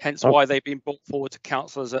hence why they've been brought forward to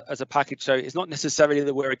council as a package. So it's not necessarily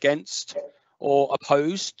that we're against or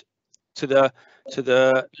opposed to the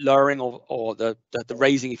lowering or the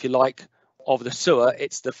raising, if you like, of the sewer.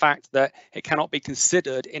 It's the fact that it cannot be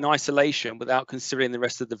considered in isolation without considering the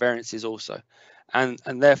rest of the variances also. And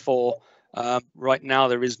therefore, right now,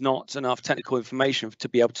 there is not enough technical information to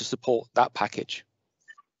be able to support that package.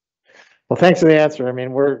 well, thanks for the answer. I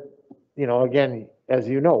mean, we're, you know, again, as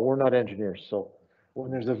you know, we're not engineers. So when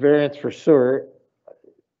there's a variance for sewer,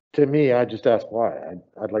 to me, I just ask why.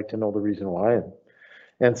 I'd like to know the reason why.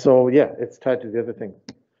 And so, yeah, it's tied to the other thing.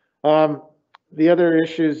 The other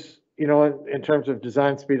issues you know, in terms of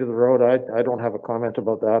design speed of the road, I don't have a comment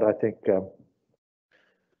about that. I think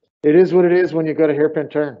it is what it is when you got a hairpin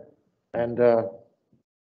turn. And,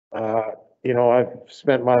 you know, I've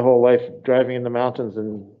spent my whole life driving in the mountains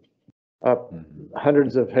and up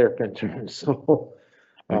hundreds of hairpin turns. So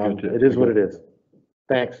it is what it is.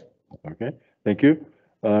 Thanks. Okay, thank you.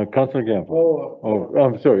 Councillor Gamble. Oh,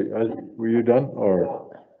 I'm sorry. Were you done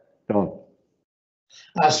or Don?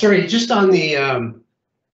 Sorry, just on the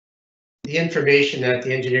information that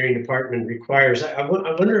the engineering department requires, I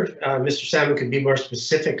wonder if Mr. Salmon could be more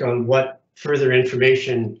specific on what further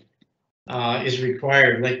information is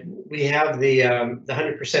required. Like we have the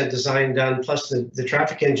 100% design done, plus the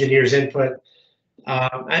traffic engineer's input.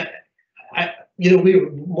 You know,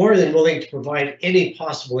 we're more than willing to provide any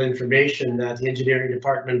possible information that the engineering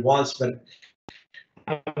department wants, but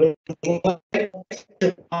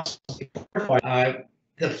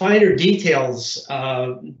the finer details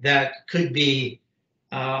that could be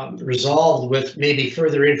resolved with maybe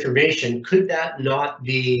further information, could that not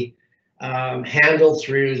be handled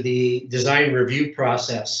through the design review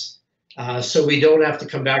process? So we don't have to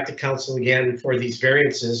come back to council again for these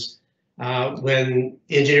variances when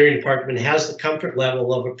the engineering department has the comfort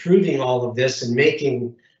level of approving all of this and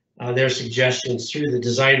making their suggestions through the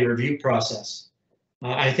design review process.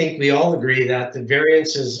 I think we all agree that the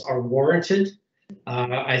variances are warranted.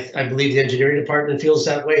 I believe the engineering department feels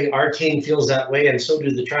that way, our team feels that way, and so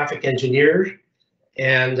do the traffic engineer.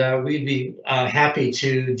 And we'd be happy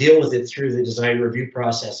to deal with it through the design review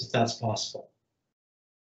process if that's possible.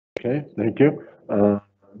 Okay, thank you. I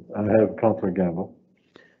have Councillor Gamble.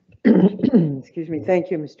 Excuse me.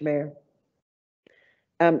 Thank you, Mr. Mayor.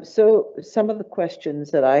 So some of the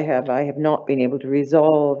questions that I have not been able to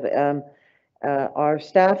resolve. Our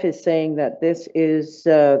staff is saying that this is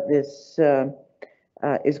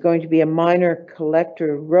going to be a minor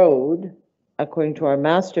collector road according to our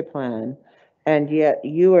master plan, and yet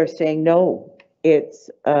you are saying no,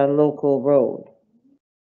 it's a local road.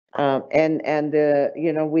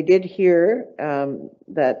 You know, we did hear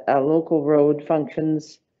that a local road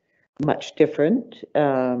functions much different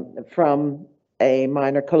from a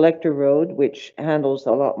minor collector road, which handles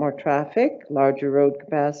a lot more traffic, larger road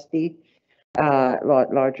capacity,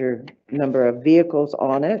 larger number of vehicles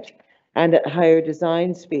on it, and at higher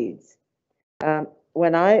design speeds.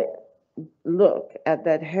 When I look at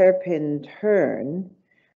that hairpin turn,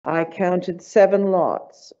 I counted 7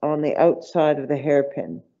 lots on the outside of the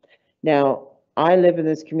hairpin. Now, I live in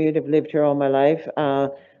this community, I've lived here all my life.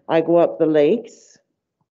 I go up the lakes.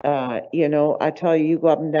 You know, I tell you, you go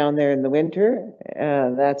up and down there in the winter,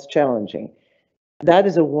 that's challenging. That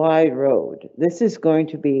is a wide road. This is going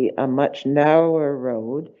to be a much narrower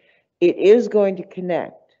road. It is going to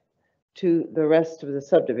connect to the rest of the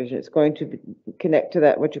subdivision. It's going to connect to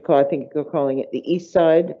that, what you call, I think you're calling it the east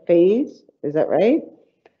side phase. Is that right?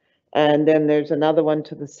 And then there's another one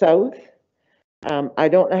to the south. I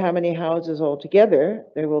don't know how many houses altogether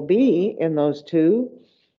there will be in those two,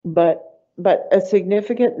 but a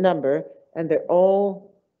significant number, and they're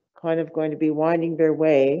all kind of going to be winding their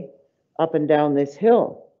way up and down this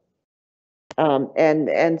hill.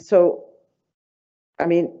 And so, I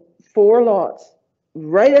mean, 4 lots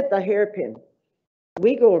right at the hairpin.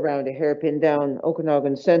 We go around a hairpin down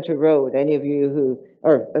Okanagan Center Road. Any of you who,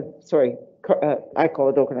 sorry, I call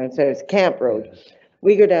it Okanagan Center, it's Camp Road.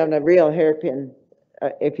 We go down a real hairpin.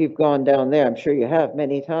 If you've gone down there, I'm sure you have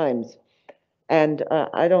many times. And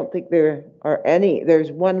I don't think there are any,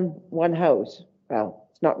 there's one house, well,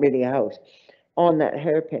 it's not really a house, on that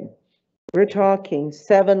hairpin. We're talking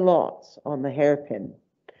 7 lots on the hairpin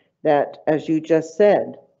that, as you just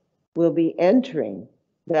said, will be entering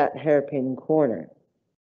that hairpin corner.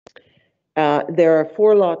 There are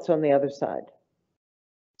 4 lots on the other side.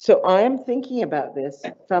 So I am thinking about this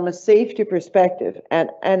from a safety perspective, and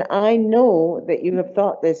I know that you have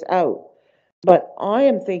thought this out, but I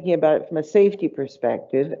am thinking about it from a safety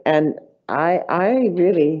perspective, and I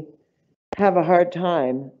really have a hard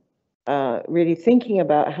time really thinking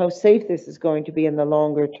about how safe this is going to be in the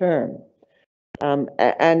longer term. And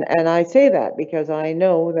I say that because I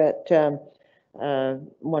know that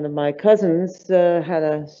one of my cousins had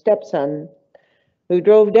a stepson who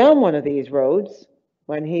drove down one of these roads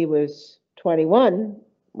when he was 21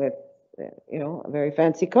 with, you know, a very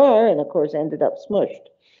fancy car, and of course ended up smushed,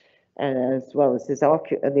 and as well as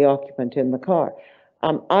the occupant in the car.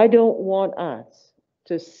 I don't want us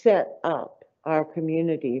to set up our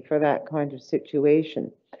community for that kind of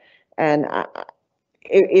situation. And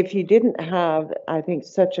if you didn't have, I think,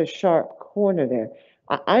 such a sharp corner there,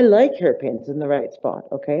 I like hairpins in the right spot,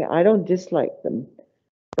 okay? I don't dislike them.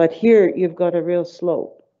 But here you've got a real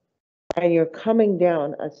slope. and you're coming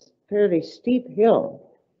down a fairly steep hill,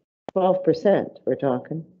 12% we're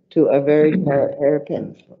talking, to a very far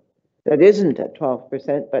hairpin. That isn't at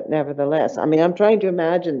 12%, but nevertheless, I mean, I'm trying to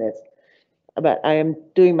imagine this, but I am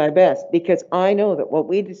doing my best because I know that what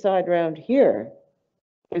we decide around here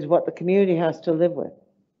is what the community has to live with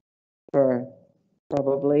for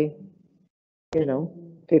probably,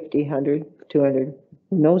 50, 100, 200,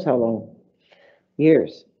 who knows how long,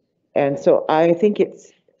 years. And so I think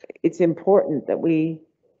it's important that we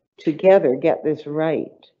together get this right.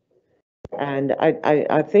 And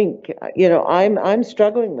I think, I'm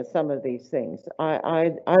struggling with some of these things.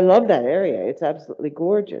 I love that area. It's absolutely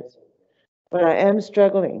gorgeous. But I am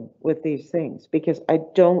struggling with these things because I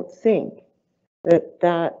don't think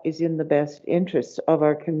that is in the best interests of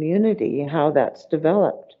our community, how that's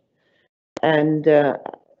developed. And,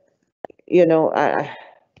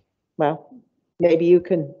 well, maybe you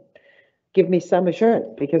can give me some assurance,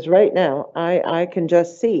 because right now I can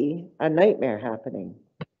just see a nightmare happening.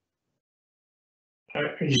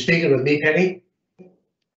 Are you speaking with me, Penny?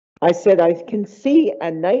 I said I can see a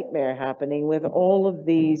nightmare happening with all of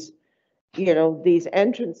these, these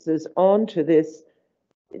entrances onto this,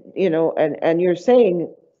 and you're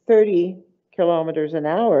saying 30 kilometers an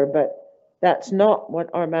hour, but that's not what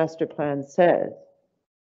our master plan says.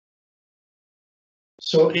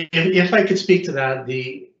 So if I could speak to that,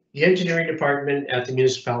 the engineering department at the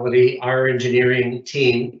municipality, our engineering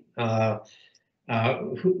team,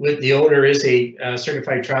 with the owner is a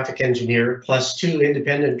certified traffic engineer, plus 2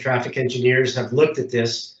 independent traffic engineers have looked at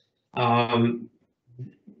this.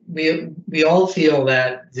 We all feel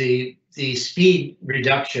that the speed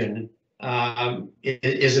reduction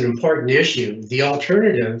is an important issue. The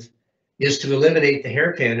alternative is to eliminate the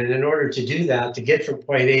hairpin, and in order to do that, to get from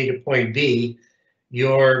point A to point B,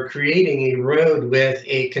 you're creating a road with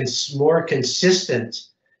a more consistent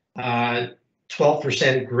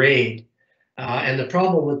 12% grade. And the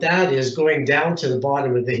problem with that is going down to the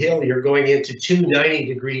bottom of the hill, you're going into 2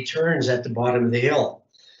 90-degree turns at the bottom of the hill.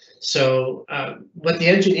 So what the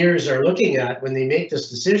engineers are looking at when they make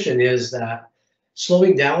this decision is that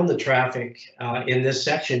slowing down the traffic in this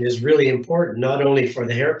section is really important, not only for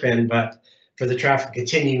the hairpin, but for the traffic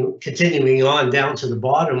continuing on down to the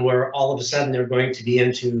bottom, where all of a sudden they're going to be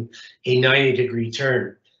into a 90-degree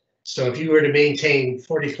turn. So if you were to maintain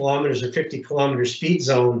 40 kilometers or 50 kilometer speed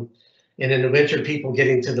zone, and in the winter people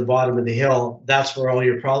getting to the bottom of the hill, that's where all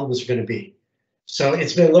your problems are going to be. So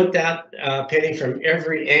it's been looked at, Penny, from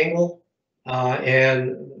every angle,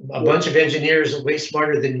 and a bunch of engineers way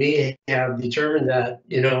smarter than me have determined that,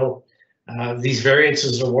 these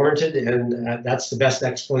variances are warranted, and that's the best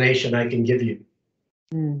explanation I can give you.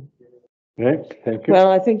 Okay, thank you.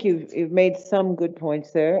 Well, I think you've made some good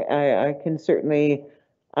points there. I can certainly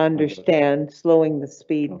understand slowing the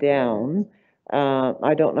speed down.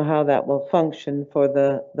 I don't know how that will function for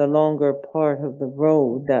the longer part of the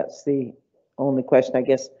road. That's the only question. I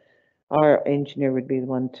guess our engineer would be the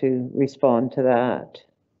one to respond to that.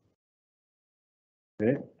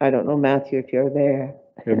 Okay. I don't know, Matthew, if you're there.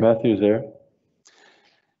 Yeah, Matthew's there.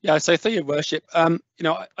 Yeah, so through your worship, I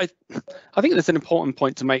think there's an important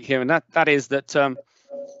point to make here, and that is that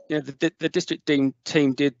the district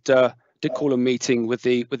team did call a meeting with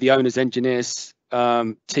the owners engineers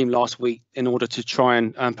team last week in order to try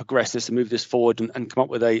and progress this and move this forward and come up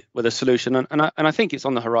with a solution, and I think it's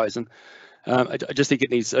on the horizon. I just think it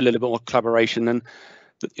needs a little bit more collaboration, and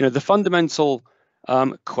the fundamental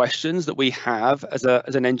questions that we have as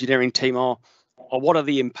an engineering team are what are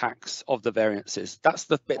the impacts of the variances? That's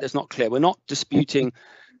the bit that's not clear. We're not disputing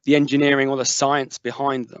the engineering or the science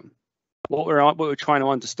behind them. What we're trying to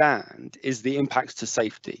understand is the impacts to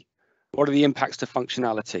safety. What are the impacts to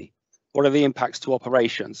functionality? What are the impacts to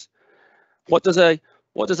operations? What does a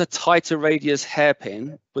tighter radius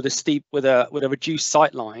hairpin with a reduced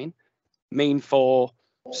sight line mean for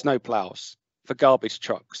snow plows, for garbage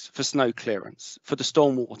trucks, for snow clearance, for the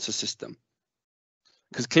stormwater system?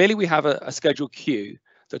 Because clearly we have a Schedule Q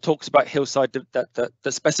that talks about hillside that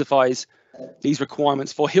specifies these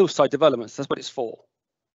requirements for hillside developments. That's what it's for.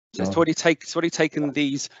 So it's already taken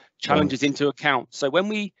these challenges into account. So when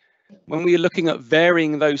we are looking at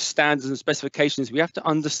varying those standards and specifications, we have to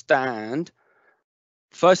understand,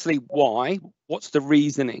 firstly, why, what's the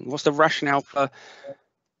reasoning, what's the rationale for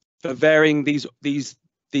varying these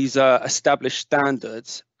established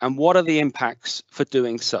standards, and what are the impacts for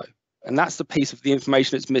doing so? And that's the piece of the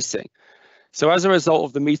information that's missing. So as a result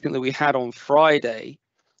of the meeting that we had on Friday,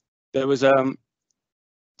 there was a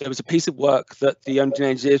piece of work that the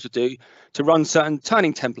engineers would do to run certain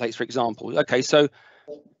turning templates, for example. Okay, so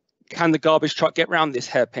can the garbage truck get around this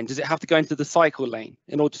hairpin? Does it have to go into the cycle lane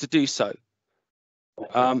in order to do so?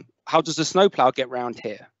 How does the snowplow get around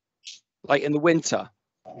here? Like in the winter?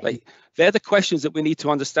 Like, they're the questions that we need to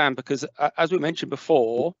understand, because as we mentioned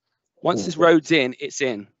before, once this road's in,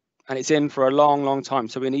 and it's in for a long, long time.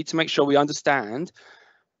 So we need to make sure we understand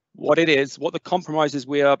what it is, what the compromises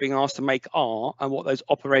we are being asked to make are, and what those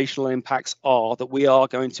operational impacts are that we are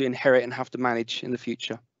going to inherit and have to manage in the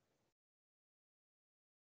future.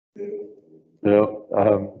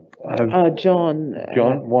 So, John.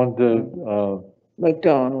 John wanted to,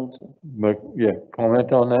 McDonald. yeah,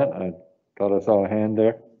 comment on that. I thought I saw a hand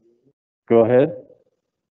there. Go ahead.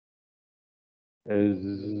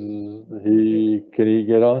 Can he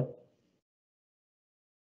get on?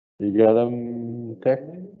 You got him, Tech?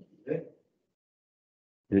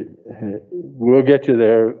 We'll get you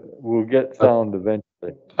there. We'll get sound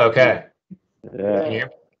eventually. Okay. Yeah. Can you hear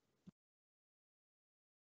me?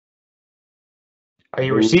 Are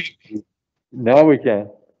you receiving me? Now we can.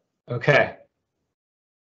 Okay.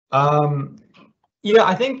 Yeah,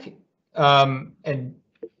 I think, and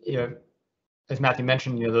you know, as Matthew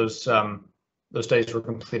mentioned, you know, those studies were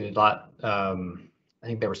completed I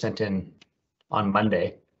think they were sent in on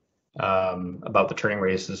Monday about the turning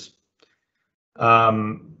radiuses. I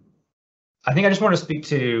think I just want to speak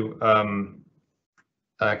to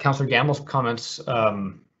Councillor Gamble's comments.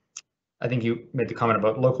 I think you made the comment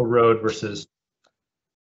about local road versus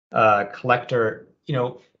collector. You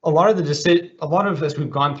know, a lot of as we've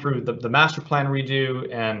gone through the master plan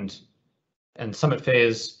redo and summit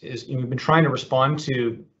phase is, you know, we've been trying to respond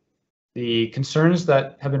to the concerns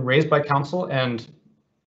that have been raised by council, and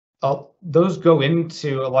those go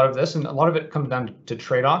into a lot of this, and a lot of it comes down to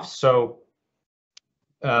trade-offs. So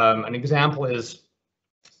an example is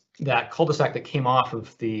that cul-de-sac that came off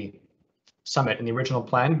of the summit in the original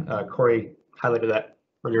plan. Corey highlighted that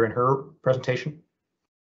earlier in her presentation.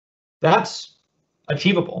 That's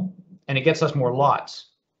achievable, and it gets us more lots,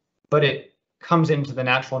 but it comes into the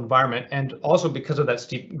natural environment, and also because of that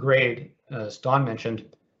steep grade, as Don mentioned,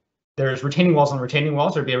 there's retaining walls on retaining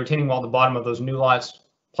walls. There'd be a retaining wall at the bottom of those new lots,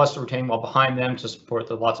 plus the retaining wall behind them to support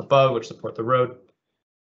the lots above, which support the road.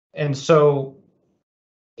 And so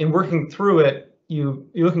in working through it, you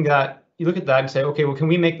look at that and say, okay, well, can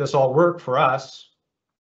we make this all work for us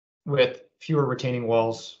with fewer retaining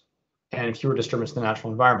walls and fewer disturbance to the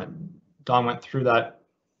natural environment? Don went through that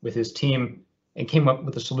with his team and came up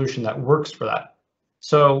with a solution that works for that.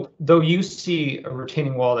 So though you see a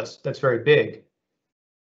retaining wall that's very big,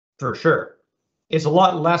 for sure, it's a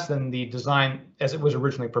lot less than the design as it was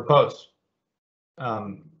originally proposed,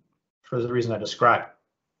 for the reason I described,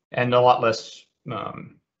 and a lot less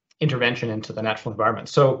intervention into the natural environment.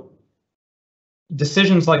 So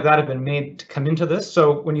decisions like that have been made to come into this.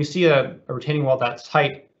 So when you see a retaining wall that's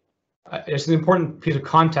height, it's an important piece of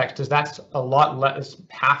context, is that's a lot less,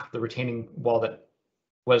 half the retaining wall that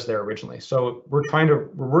was there originally. So we're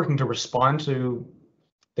working to respond to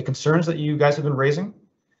the concerns that you guys have been raising.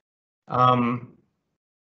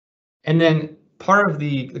 And then part of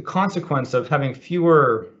the consequence of having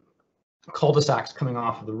fewer cul-de-sacs coming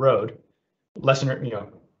off of the road, less, you know,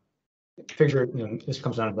 figure, you know, this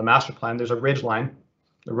comes down to the master plan. There's a ridge line,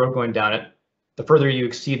 the road going down it. The further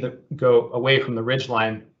you go away from the ridge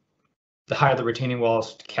line, the higher the retaining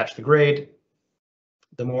walls to catch the grade,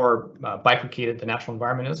 the more bifurcated the natural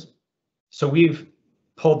environment is. So we've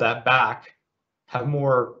pulled that back, have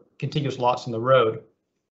more contiguous lots in the road.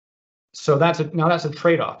 So that's a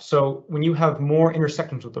trade-off. So when you have more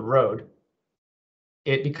intersections with the road,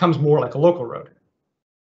 it becomes more like a local road,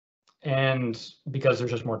 and because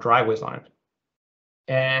there's just more driveways on it.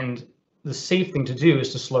 And the safe thing to do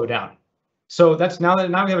is to slow down. So that's now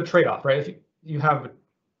we have a trade-off, right? If you have,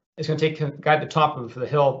 it's going to take a guy at the top of the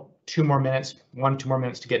hill 2 more minutes, 2 more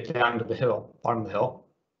minutes to get down to the hill, bottom of the hill.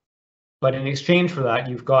 But in exchange for that,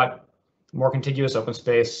 you've got more contiguous open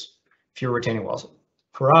space, fewer retaining walls.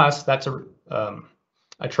 For us, that's a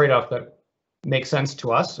trade-off that makes sense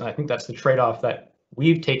to us, and I think that's the trade-off that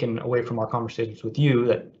we've taken away from our conversations with you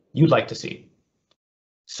that you'd like to see.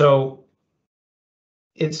 So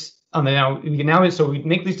it's so we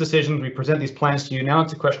make these decisions, we present these plans to you. Now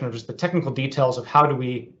it's a question of just the technical details of how do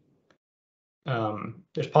we.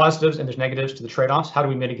 There's positives and there's negatives to the trade-offs. How do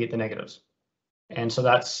we mitigate the negatives? And so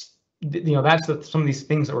that's some of these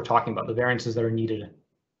things that we're talking about, the variances that are needed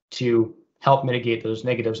to help mitigate those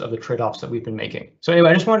negatives of the trade-offs that we've been making. So anyway,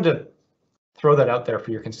 I just wanted to throw that out there for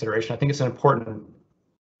your consideration. I think it's an important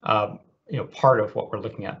part of what we're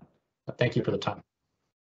looking at. Thank you for the time.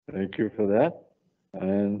 Thank you for that.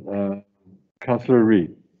 And Councillor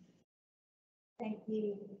Reid. Thank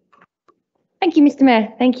you. Thank you, Mr.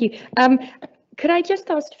 Mayor. Thank you. Could I just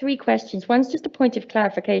ask 3 questions? One's just a point of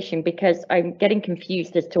clarification because I'm getting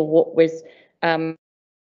confused as to what was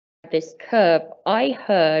this curve. I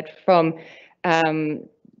heard from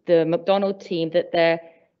the McDonald team that their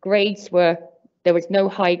grades were, there was no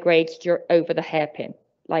high grades over the hairpin.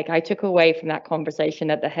 Like I took away from that conversation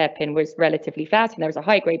that the hairpin was relatively flat and there was a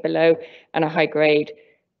high grade below and a high grade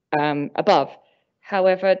above.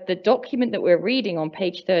 However, the document that we're reading on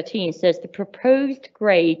page 13 says the proposed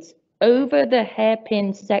grades over the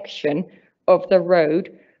hairpin section of the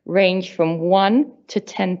road range from 1 to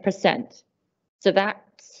 10%. So that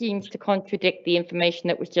seems to contradict the information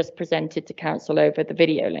that was just presented to council over the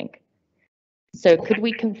video link. So could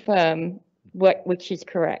we confirm which is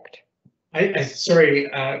correct? Sorry,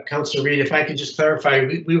 Councillor Reid, if I could just clarify,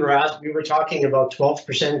 we were talking about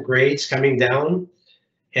 12% grades coming down.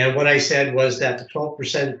 And what I said was that the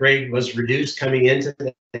 12% grade was reduced coming into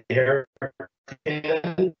the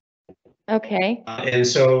hairpin. Okay. And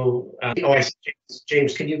so,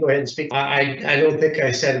 James, can you go ahead and speak? I don't think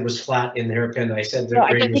I said it was flat in the hairpin. I said the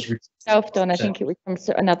grade was reduced. I think it was from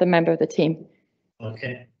another member of the team.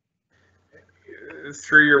 Okay.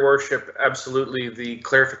 Through your worship, absolutely. The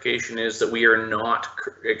clarification is that we are not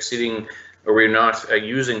exceeding, or we're not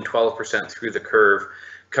using 12% through the curve.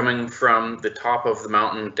 Coming from the top of the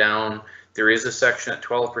mountain down, there is a section at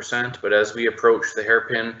 12%, but as we approach the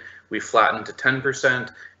hairpin, we flatten to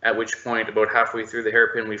 10%, at which point about halfway through the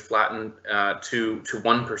hairpin, we flatten to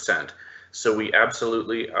 1%. So we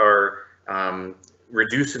absolutely are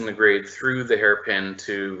reducing the grade through the hairpin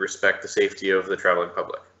to respect the safety of the traveling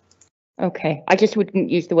public. Okay, I just wouldn't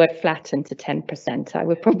use the word flatten to 10%. I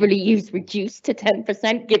would probably use reduce to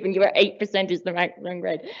 10%, given you are 8% is the right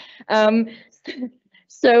grade. I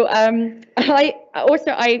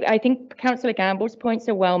think Councillor Gamble's points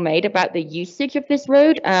are well made about the usage of this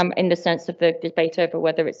road in the sense of the debate over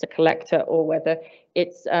whether it's a collector or whether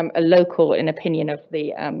it's a local, in opinion of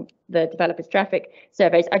the developers' traffic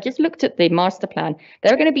surveys. I just looked at the master plan.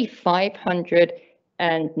 There are going to be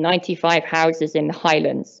 595 houses in the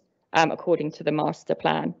Highlands, according to the master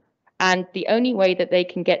plan. And the only way that they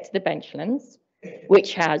can get to the Benchlands,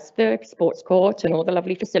 which has the sports court and all the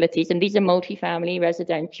lovely facilities, and these are multi-family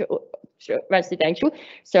residential, so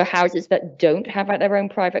houses that don't have their own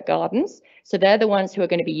private gardens. So they're the ones who are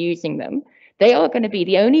going to be using them. They are going to be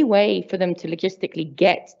the only way for them to logistically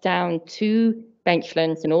get down to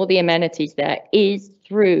Benchlands and all the amenities there is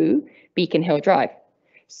through Beacon Hill Drive.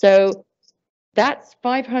 So that's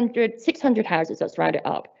 600 houses, let's round it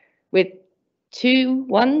up, with 2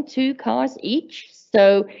 cars each.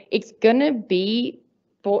 So it's gonna be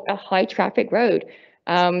for a high traffic road.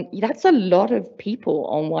 That's a lot of people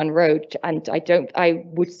on one road, and I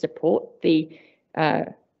would support the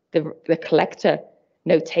collector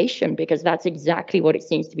notation, because that's exactly what it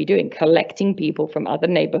seems to be doing, collecting people from other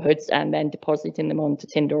neighborhoods and then depositing them onto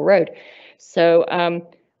Tyndall Road. So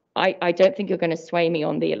I don't think you're going to sway me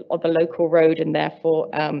on the local road, and therefore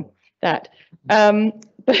that.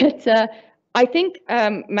 But I think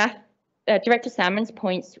Director Salmon's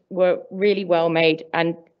points were really well made,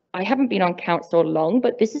 and I haven't been on council long,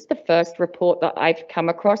 but this is the first report that I've come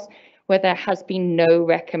across where there has been no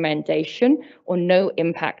recommendation or no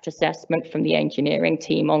impact assessment from the engineering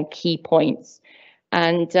team on key points.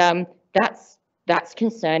 And that's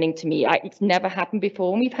concerning to me. It's never happened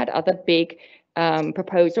before. We've had other big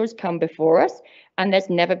proposals come before us, and there's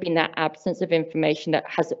never been that absence of information that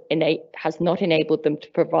has not enabled them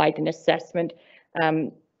to provide an assessment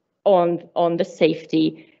on the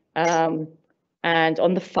safety and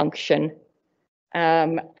on the function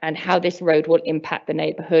and how this road will impact the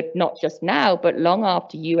neighborhood, not just now, but long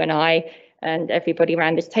after you and I and everybody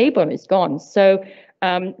around this table is gone. So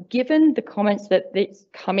given the comments that it's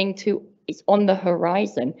on the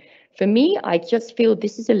horizon, for me, I just feel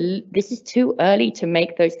this is too early to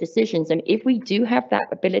make those decisions. And if we do have that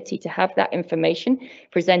ability to have that information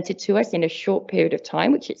presented to us in a short period of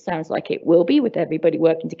time, which it sounds like it will be with everybody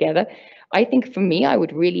working together, I think for me, I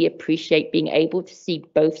would really appreciate being able to see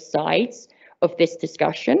both sides of this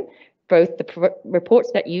discussion, both the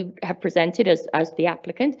reports that you have presented as the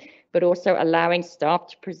applicant, but also allowing staff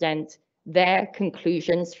to present their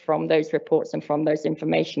conclusions from those reports and from those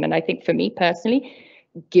information. And I think for me personally,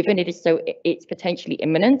 given it's potentially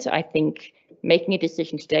imminent, I think making a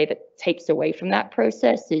decision today that takes away from that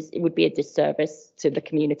process it would be a disservice to the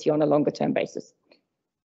community on a longer term basis.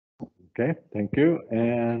 Okay, thank you.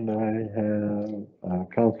 And I have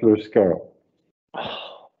Councillor Scarrow.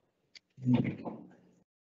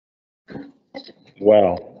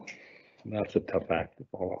 Well, that's a tough act to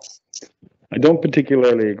follow. I don't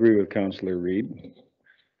particularly agree with Councillor Reid.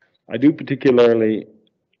 I do particularly,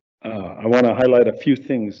 I want to highlight a few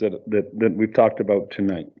things that we've talked about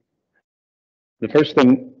tonight. The first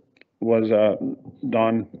thing was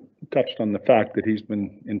Don touched on the fact that he's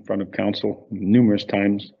been in front of council numerous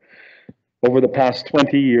times over the past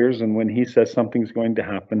 20 years, and when he says something's going to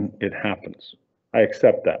happen, it happens. I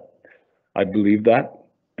accept that. I believe that,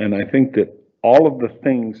 and I think that all of the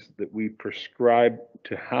things that we prescribe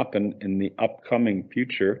to happen in the upcoming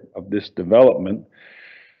future of this development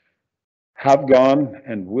have gone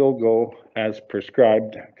and will go as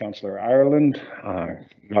prescribed. Councillor Ireland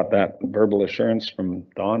got that verbal assurance from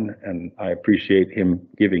Don, and I appreciate him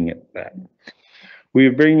giving it that. We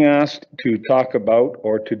are being asked to talk about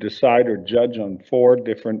or to decide or judge on 4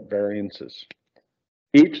 different variances.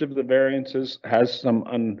 Each of the variances has some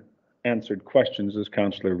unanswered questions, as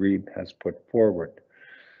Councillor Reid has put forward.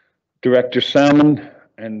 Director Salmon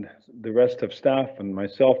and the rest of staff and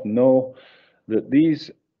myself know that these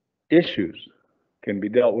issues can be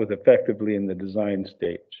dealt with effectively in the design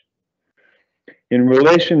stage. In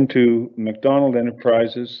relation to McDonald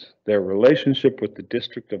Enterprises, their relationship with the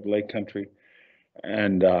District of Lake Country,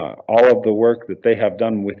 and all of the work that they have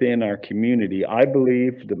done within our community, I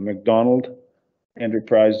believe that McDonald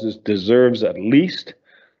Enterprises deserves at least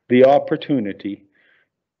the opportunity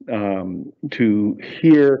to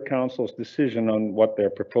hear council's decision on what they're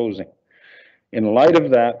proposing. In light of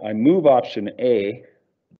that, I move option A,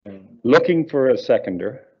 looking for a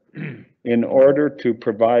seconder, in order to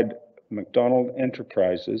provide McDonald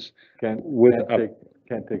Enterprises with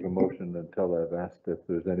Can't take a motion until I've asked if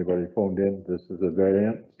there's anybody phoned in. This is a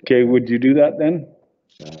variant. Okay, would you do that then?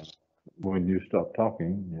 When you stop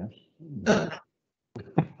talking, yes.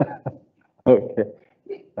 Okay.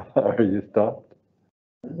 Are you stopped?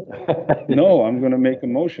 No, I'm going to make a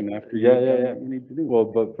motion after you. Yeah. Well,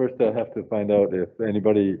 but first I have to find out if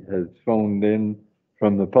anybody has phoned in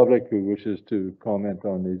from the public who wishes to comment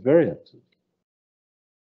on these variances.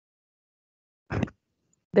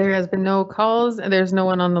 There has been no calls, and there's no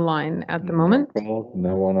one on the line at the moment. No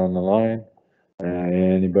one on the line.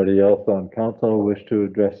 Anybody else on council wish to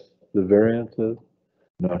address the variances?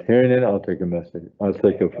 Not hearing it, I'll take a message. I'll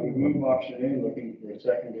take a. Move option A, looking for a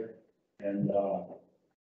seconder, and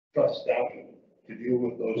trust staff to deal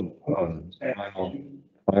with those.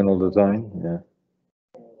 Final design, yeah.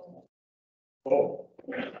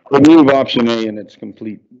 Remove option A in its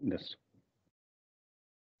completeness.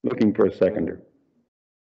 Looking for a seconder.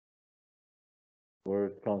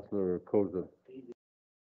 Where's Councillor Koza?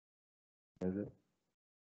 Is it?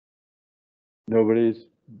 Nobody's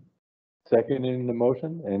seconding the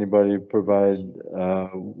motion? Anybody provide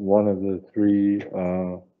one of the 3?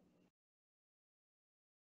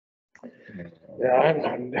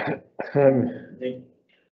 Yeah, I'm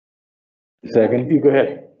second. You go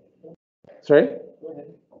ahead. Sorry?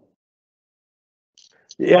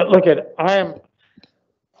 Yeah, look at, I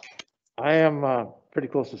am pretty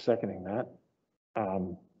close to seconding that.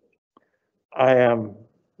 I am,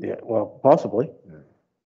 yeah, well, possibly,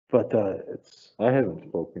 but it's. I haven't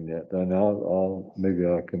spoken yet, and maybe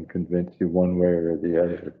I can convince you one way or the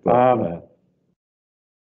other. But,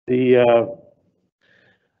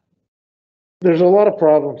 there's a lot of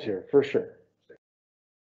problems here, for sure.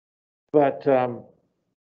 But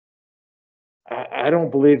I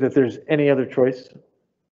don't believe that there's any other choice.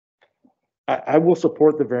 I will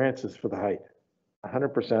support the variances for the height,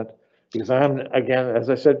 100%, because I'm, again, as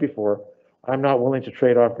I said before, I'm not willing to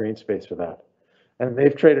trade off green space for that. And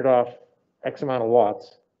they've traded off X amount of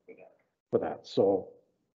lots for that. So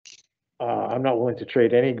I'm not willing to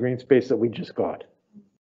trade any green space that we just got.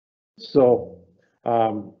 So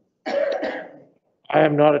I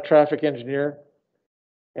am not a traffic engineer,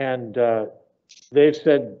 and they've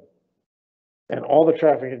said, and all the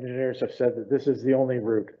traffic engineers have said that this is the only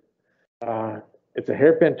route. It's a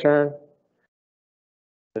hairpin turn.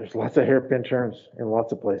 There's lots of hairpin turns in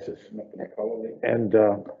lots of places. And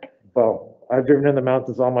well, I've driven in the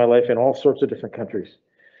mountains all my life in all sorts of different countries,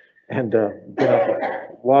 and been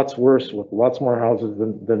up lots worse with lots more houses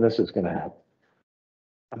than this is going to have.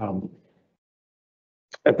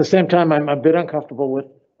 At the same time, I'm a bit uncomfortable with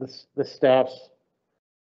the staff's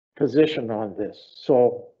position on this.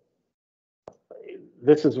 So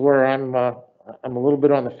this is where I'm a little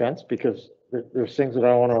bit on the fence, because there's things that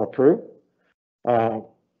I want to approve.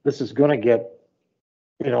 This is going to get,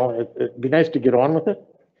 it'd be nice to get on with it,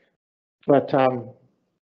 but I'm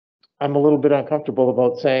a little bit uncomfortable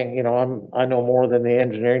about saying, I know more than the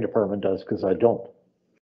engineering department does, because I don't.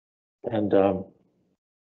 And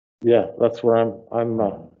yeah, that's where I'm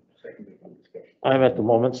at the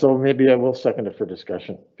moment. So maybe I will second it for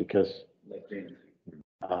discussion, because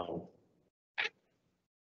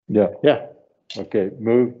Yeah, Yeah. okay,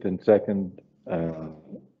 moved and second,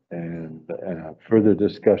 and further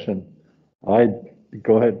discussion.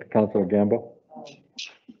 Go ahead, Councillor Gamble.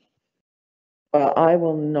 I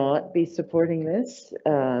will not be supporting this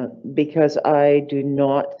because I do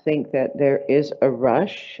not think that there is a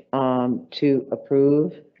rush to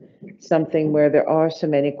approve something where there are so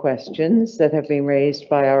many questions that have been raised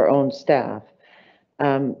by our own staff.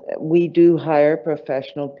 We do hire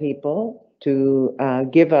professional people to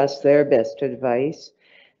give us their best advice,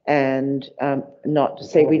 and not to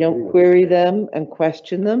say we don't query them and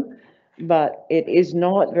question them, but it is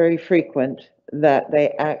not very frequent that they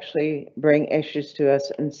actually bring issues to us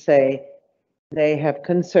and say they have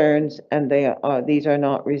concerns and these are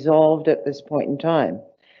not resolved at this point in time.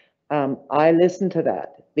 I listen to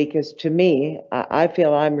that because to me, I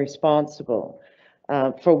feel I'm responsible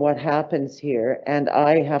for what happens here, and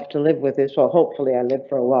I have to live with this. Well, hopefully I live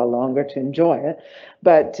for a while longer to enjoy it,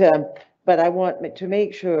 but I want to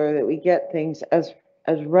make sure that we get things as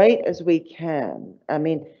right as we can. I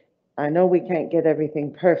mean, I know we can't get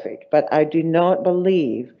everything perfect, but I do not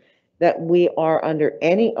believe that we are under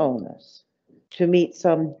any onus to meet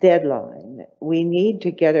some deadline. We need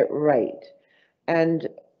to get it right. And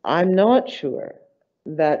I'm not sure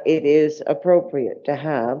that it is appropriate to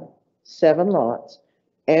have 7 lots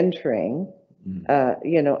entering,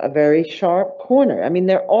 a very sharp corner. I mean,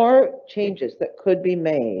 there are changes that could be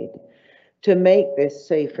made to make this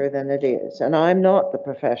safer than it is. And I'm not the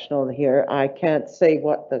professional here. I can't say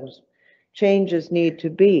what those changes need to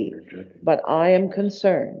be, but I am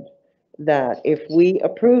concerned that if we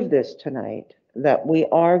approve this tonight, that we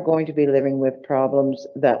are going to be living with problems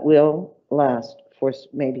that will last for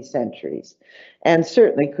maybe centuries and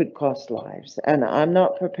certainly could cost lives. And I'm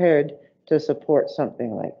not prepared to support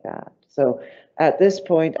something like that. So at this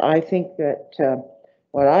point, I think that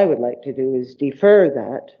what I would like to do is defer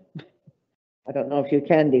that. I don't know if you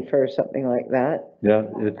can defer something like that. Yeah,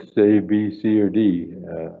 it's A, B, C, or D.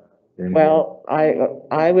 Well,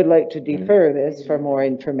 I would like to defer this for more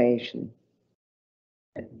information.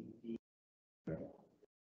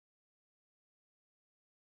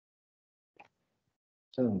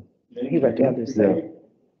 So he went the other side.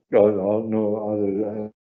 No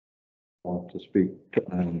other want to speak.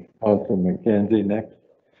 Councillor McKenzie next.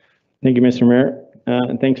 Thank you, Mr. Mayor.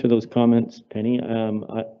 And thanks for those comments, Penny.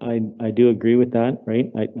 I do agree with that,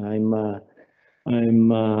 right?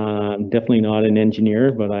 I'm definitely not an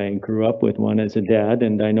engineer, but I grew up with one as a dad,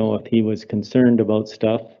 and I know if he was concerned about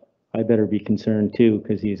stuff, I better be concerned too,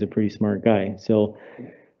 because he's a pretty smart guy. So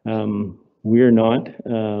we're not,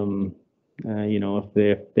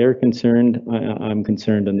 if they're concerned, I'm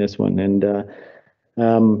concerned on this one. And,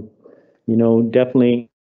 definitely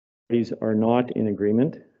parties are not in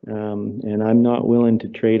agreement. And I'm not willing to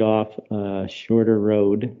trade off a shorter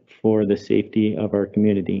road for the safety of our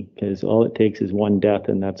community, because all it takes is one death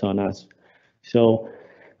and that's on us. So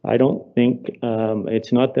I don't think,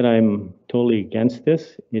 it's not that I'm totally against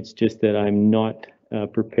this, it's just that I'm not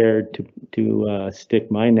prepared to stick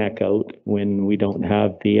my neck out when we don't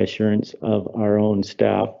have the assurance of our own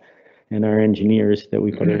staff and our engineers that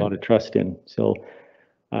we put a lot of trust in. So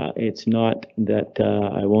it's not that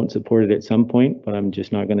I won't support it at some point, but I'm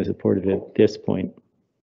just not going to support it at this point.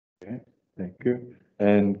 Okay, thank you.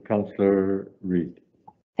 And Councillor Reid.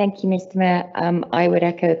 Thank you, Mr. Mayor. I would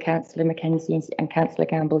echo Councillor McKenzie and Councillor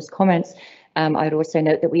Gamble's comments. I would also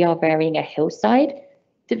note that we are varying a hillside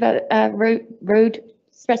road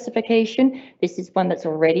specification. This is one that's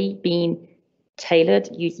already been tailored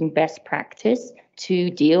using best practice to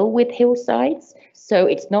deal with hillsides. So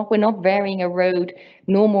we're not varying a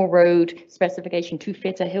normal road specification to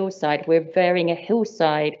fit a hillside. We're varying a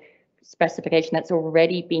hillside specification that's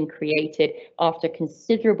already been created after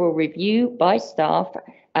considerable review by staff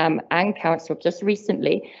and council just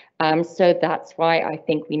recently. So that's why I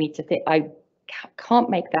think we need to think, I can't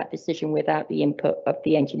make that decision without the input of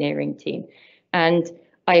the engineering team. And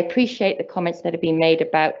I appreciate the comments that have been made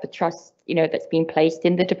about the trust, that's been placed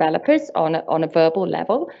in the developers on a verbal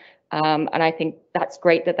level. And I think that's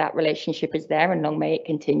great that relationship is there, and long may it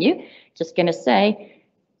continue. Just going to say,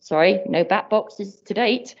 sorry, no bat boxes to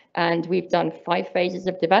date, and we've done 5 phases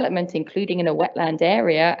of development, including in a wetland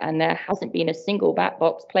area, and there hasn't been a single bat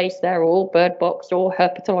box placed there, all bird box or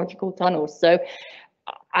herpetological tunnels. So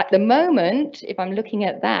at the moment, if I'm looking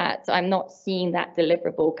at that, I'm not seeing that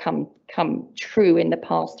deliverable come true in the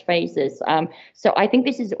past phases. So I think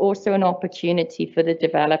this is also an opportunity for the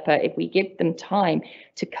developer, if we give them time,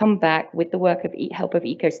 to come back with the work of help of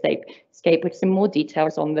Ecoscape with some more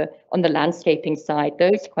details on the landscaping side.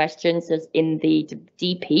 Those questions, as in the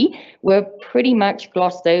DP, were pretty much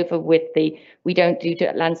glossed over with the we don't do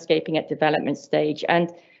landscaping at development stage. And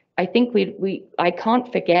I think I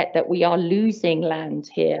can't forget that we are losing land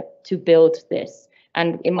here to build this.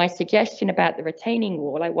 And in my suggestion about the retaining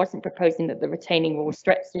wall, I wasn't proposing that the retaining wall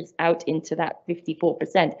stretches out into that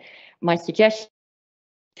 54%. My suggestion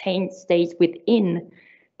stays within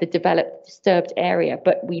the developed disturbed area,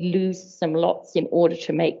 but we lose some lots in order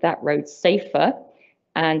to make that road safer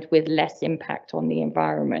and with less impact on the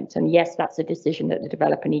environment. And yes, that's a decision that the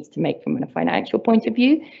developer needs to make from a financial point of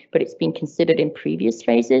view, but it's been considered in previous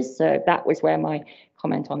phases. So that was where my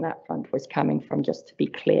comment on that front was coming from, just to be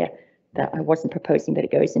clear that I wasn't proposing that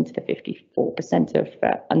it goes into the 54% of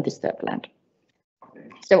undisturbed land.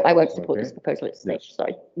 So I won't support this proposal at this stage,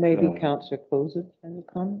 sorry. Maybe Councillor Koza has a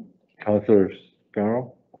comment? Councillor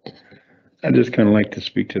Scarrow? I'd just kind of like to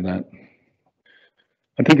speak to that.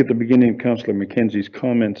 I think at the beginning of Councillor McKenzie's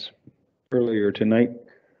comments earlier tonight,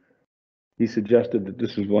 he suggested that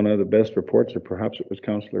this is one of the best reports, or perhaps it was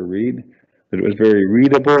Councillor Reid, that it was very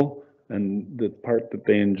readable, and the part that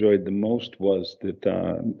they enjoyed the most was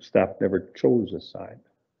that staff never chose a side.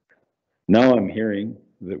 Now I'm hearing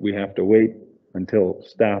that we have to wait until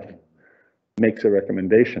staff makes a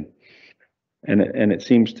recommendation. And it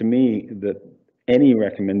seems to me that any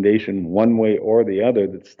recommendation, one way or the other,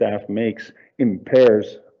 that staff makes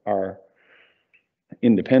impairs our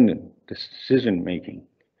independent decision-making.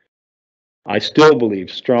 I still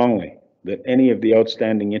believe strongly that any of the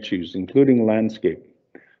outstanding issues, including landscape,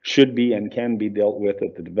 should be and can be dealt with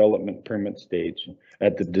at the development permit stage,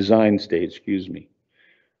 at the design stage, excuse me.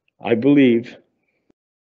 I believe,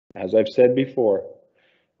 as I've said before,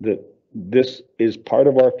 that this is part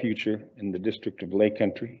of our future in the District of Lake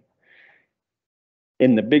Country.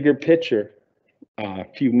 In the bigger picture, a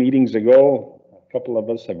few meetings ago, a couple of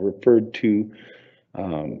us have referred to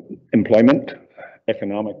employment,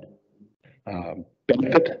 economic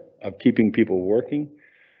benefit of keeping people working,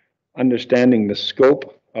 understanding the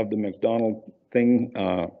scope of the McDonald thing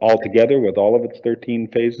altogether with all of its 13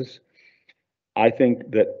 phases. I think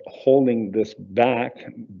that holding this back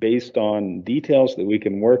based on details that we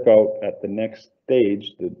can work out at the next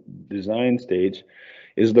stage, the design stage,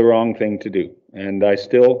 is the wrong thing to do. And I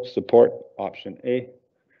still support option A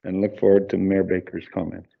and look forward to Mayor Baker's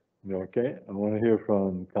comments. Okay, I want to hear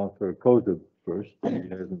from Councillor Koza first. He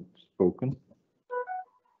hasn't spoken.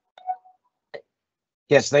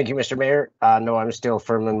 Yes, thank you, Mr. Mayor. No, I'm still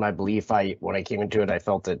firm in my belief. When I came into it, I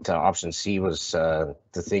felt that option C was the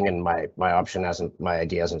thing, and my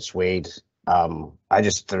idea hasn't swayed.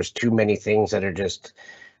 There's too many things that are just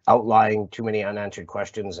outlying, too many unanswered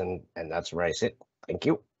questions, and that's where I sit. Thank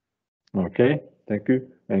you. Okay, thank you.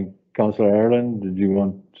 And Councillor Ireland, did you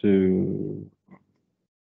want to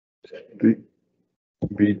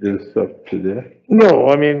read this up to there? No,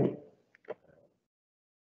 I mean,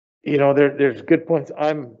 you know, there's good points.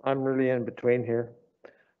 I'm really in between here.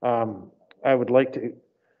 I would like to,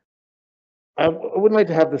 I wouldn't like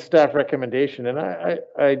to have the staff recommendation, and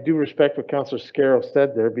I do respect what Councillor Scarrow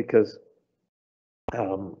said there, because,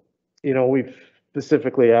 you know, we've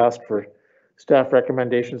specifically asked for staff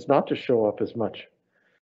recommendations not to show up as much,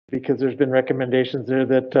 because there's been recommendations there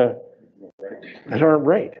that aren't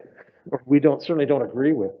right, or we certainly don't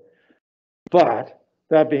agree with. But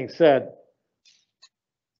that being said,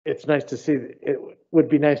 it's nice to see, it would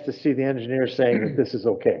be nice to see the engineer saying that this is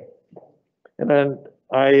okay. And then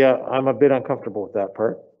I'm a bit uncomfortable with that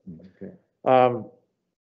part. Okay.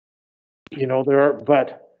 You know,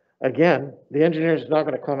 but again, the engineer is not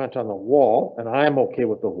going to comment on the wall, and I'm okay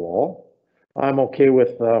with the wall. I'm okay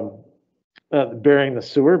with burying the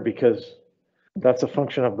sewer, because that's a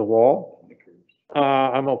function of the wall.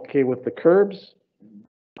 I'm okay with the curbs.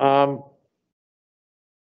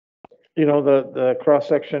 You know, the cross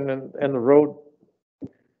section and the road,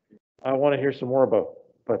 I want to hear some more about,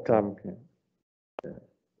 but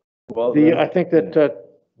well, I think that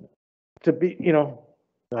to be, you know,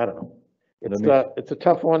 I don't know. It's a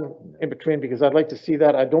tough one in between, because I'd like to see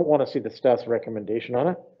that. I don't want to see the staff's recommendation on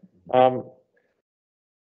it.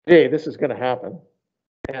 Hey, this is going to happen,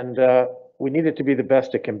 and we need it to be the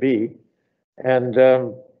best it can be. And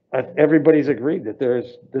everybody's agreed that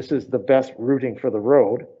this is the best routing for the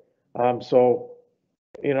road. So,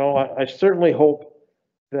 you know, I certainly hope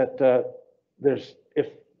that if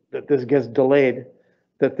this gets delayed,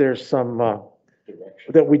 that there's some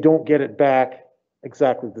that we don't get it back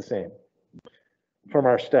exactly the same from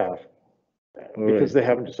our staff, because they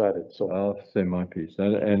haven't decided, so. I'll say my piece,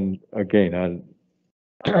 and again,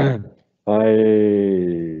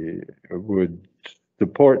 I would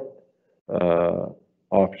support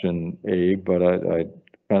option A, but I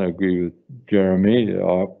kind of agree with Jeremy.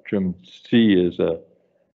 Option C is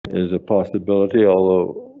a possibility,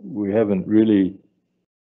 although we haven't really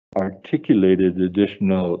articulated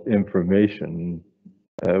additional information.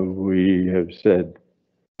 We have said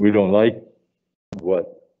we don't like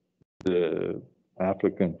what the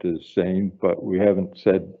applicant is saying, but we haven't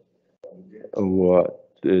said what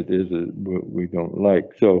it is that we don't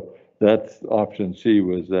like. So that's option C,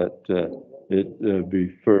 was that it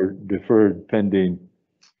be deferred pending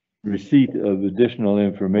receipt of additional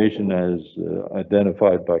information as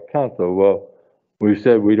identified by council. Well, we've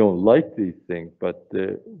said we don't like these things, but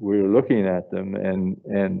we're looking at them,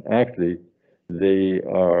 and actually they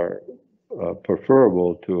are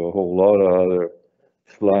preferable to a whole lot of other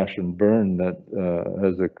slash and burn that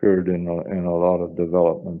has occurred in a lot of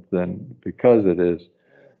developments, then because it is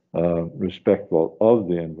respectful of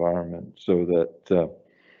the environment. So that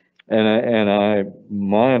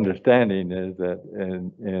my understanding is that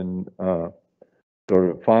in sort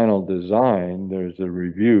of final design, there's a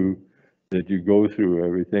review that you go through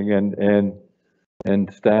everything,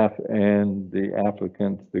 and staff and the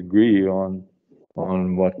applicants agree on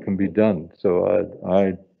what can be done. So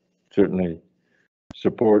I certainly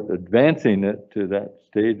support advancing it to that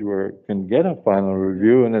stage where it can get a final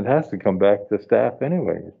review, and it has to come back to staff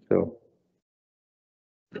anyway, so.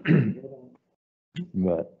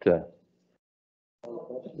 But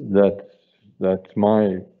that's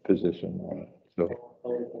my position on it, so.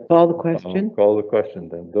 Call the question. Call the question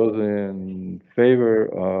then. Those in favor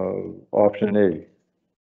of option A?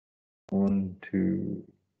 1, 2,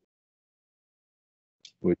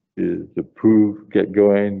 which is approve, get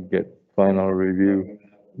going, get final review.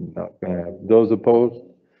 Not gonna have those opposed.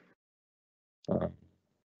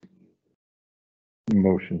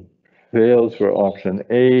 Motion fails for option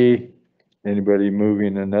A. Anybody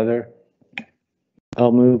moving another?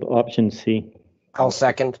 I'll move option C. I'll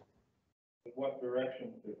second. What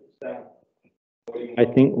direction to staff? I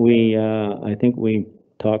think we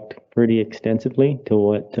talked pretty extensively to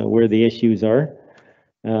where the issues are.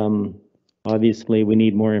 Obviously, we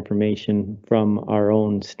need more information from our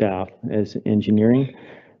own staff as engineering.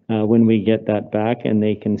 When we get that back and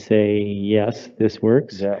they can say, yes, this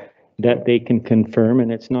works, that they can confirm,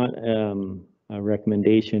 and it's not a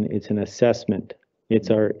recommendation, it's an assessment. It's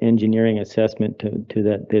our engineering assessment to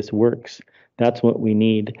that this works. That's what we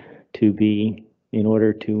need to be in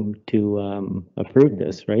order to approve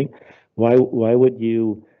this, right? Why would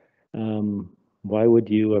you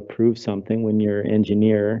approve something when your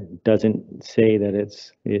engineer doesn't say that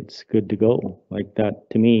it's good to go? Like that,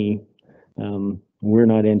 to me, we're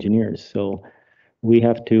not engineers, so we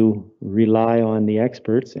have to rely on the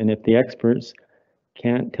experts, and if the experts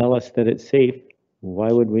can't tell us that it's safe,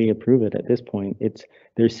 why would we approve it at this point?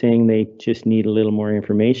 They're saying they just need a little more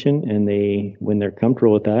information, and when they're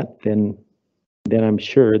comfortable with that, then I'm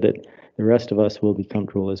sure that the rest of us will be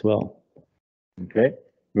comfortable as well. Okay,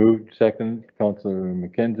 moved second, Councillor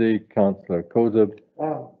McKenzie, Councillor Kozub.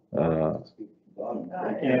 No,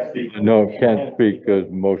 can't speak,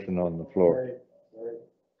 because motion on the floor.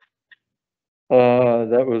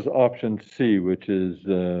 That was option C, which is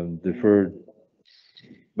deferred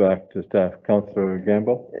back to staff. Councillor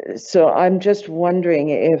Gamble? So I'm just wondering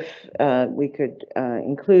if we could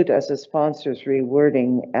include as a sponsor's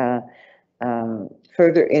rewording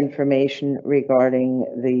further information regarding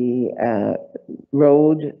the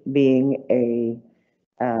road being a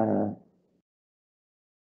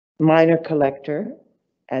minor collector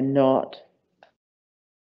and not.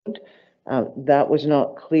 That was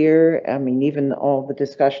not clear. I mean, even all the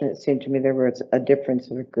discussion, it seemed to me there was a difference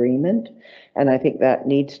of agreement, and I think that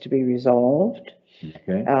needs to be resolved.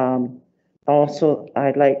 Okay. Also,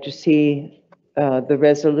 I'd like to see a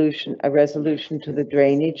resolution to the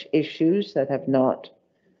drainage issues that have not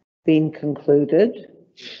been concluded.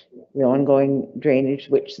 The ongoing drainage,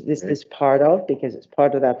 which this is part of, because it's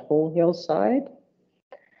part of that whole hillside.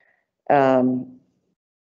 And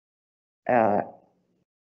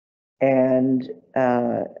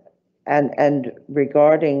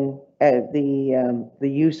regarding the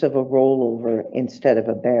use of a rollover instead of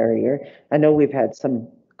a barrier, I know we've had some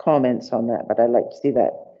comments on that, but I'd like to see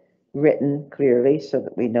that written clearly so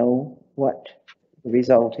that we know what the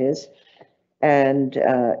result is. And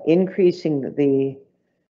increasing the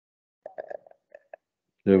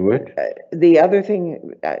what? The other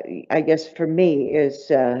thing, I guess for me, is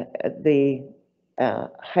the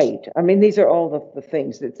height. I mean, these are all the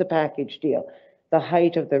things. It's a package deal. The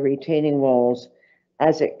height of the retaining walls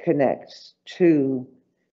as it connects to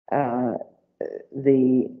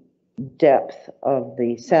the depth of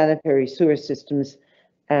the sanitary sewer systems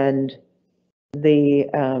and the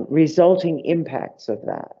resulting impacts of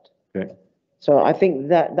that. Okay. So I think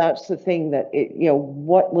that that's the thing that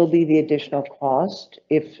what will be the additional cost,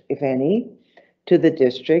 if any, to the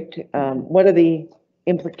district? What are the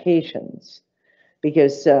implications?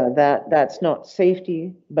 Because that's not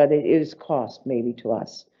safety, but it is cost maybe to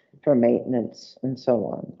us for maintenance and so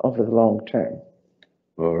on over the long term.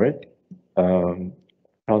 All right.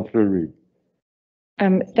 Councillor Reid.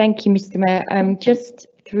 Thank you, Mr. Mayor. Just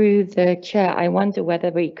through the chair, I wonder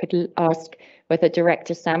whether we could ask whether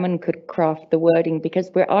Director Salmon could craft the wording, because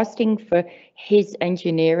we're asking for his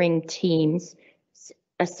engineering team's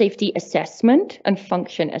a safety assessment and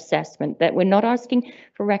function assessment, that we're not asking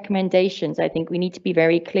for recommendations. I think we need to be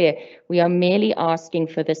very clear. We are merely asking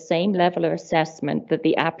for the same level of assessment that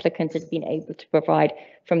the applicant has been able to provide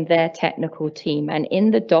from their technical team. And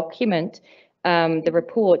in the document, the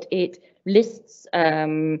report, it lists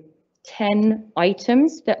 10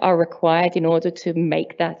 items that are required in order to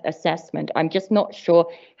make that assessment. I'm just not sure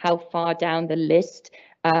how far down the list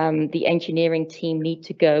the engineering team need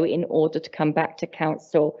to go in order to come back to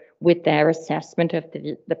council with their assessment of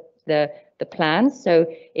the plan. So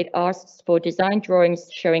it asks for design drawings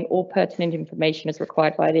showing all pertinent information as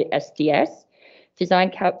required by the SDS,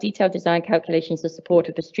 detailed design calculations of support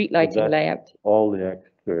of the street lighting layout. All the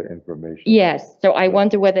extra information. Yes, so I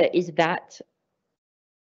wonder whether is that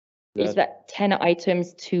 10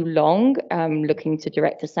 items too long, looking to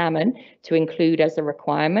Director Salmon to include as a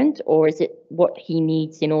requirement, or is it what he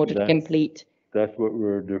needs in order to complete? That's what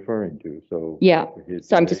we're deferring to, so. Yeah,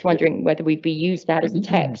 so I'm just wondering whether we use that as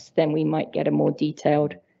text, then we might get a more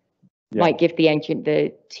detailed, might give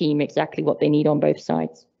the team exactly what they need on both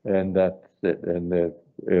sides. And that's it,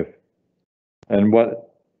 and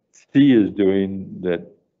what C is doing that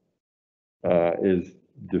is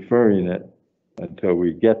deferring it until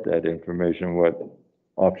we get that information. What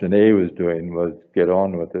option A was doing was get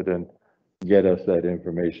on with it and get us that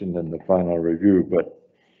information in the final review, but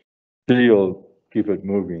C will keep it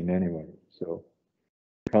moving anyway. So,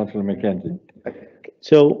 Councillor McKenzie.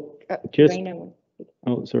 So just,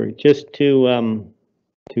 just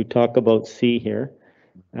to talk about C here.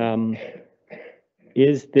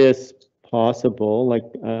 Is this possible? Like,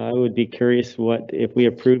 I would be curious what if we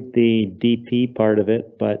approve the DP part of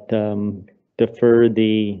it, but defer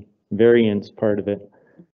the variance part of it,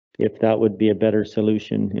 if that would be a better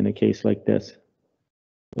solution in a case like this.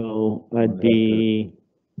 So I'd be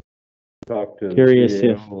curious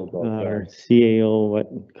if our CAO,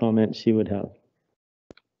 what comments she would have.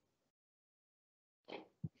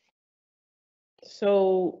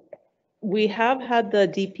 So we have had the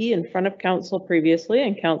DP in front of council previously,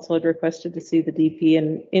 and council had requested to see the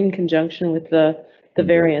DP in conjunction with the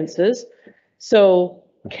variances. So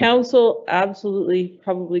council absolutely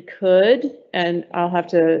probably could, and I'll have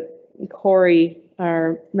to, Corey,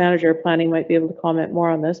 our manager of planning, might be able to comment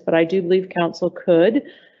more on this, but I do believe council could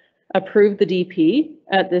approve the DP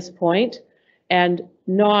at this point and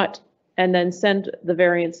then send the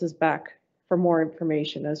variances back for more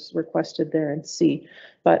information as requested there in C.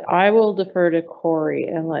 But I will defer to Corey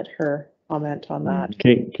and let her comment on that.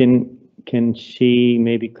 Okay, can she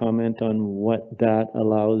maybe comment on what that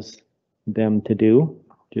allows them to do?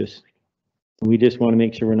 We just want to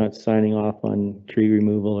make sure we're not signing off on tree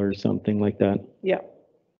removal or something like that. Yeah.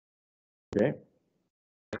 Okay.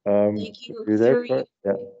 Thank you. Through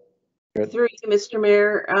you, Mr.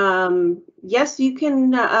 Mayor. Yes, you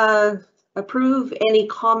can approve any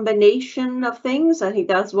combination of things. I think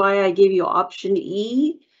that's why I gave you option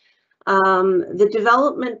E. The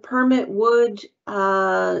development permit would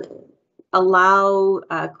allow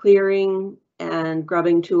clearing and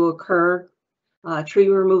grubbing to occur. Tree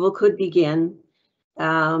removal could begin.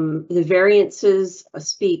 The variances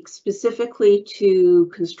speak specifically to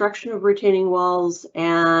construction of retaining walls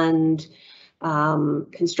and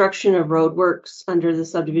construction of roadworks under the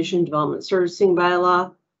subdivision development servicing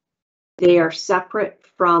bylaw. They are separate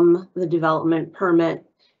from the development permit.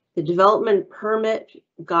 The development permit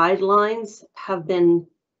guidelines have been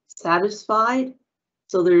satisfied,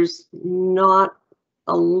 so there's not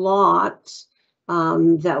a lot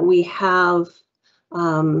that we have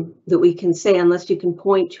that we can say, unless you can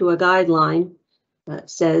point to a guideline that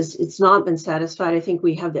says it's not been satisfied. I think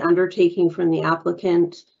we have the undertaking from the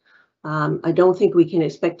applicant. I don't think we can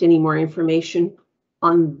expect any more information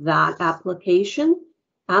on that application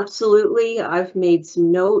Absolutely. I've made some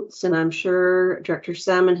notes, and I'm sure Director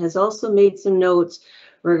Salmon has also made some notes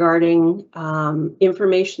regarding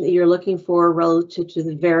information that you're looking for relative to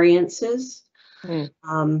the variances.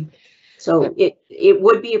 So it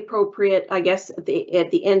would be appropriate, I guess, at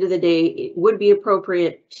the end of the day, it would be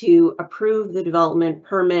appropriate to approve the development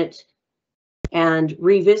permit and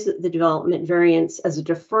revisit the development variance as a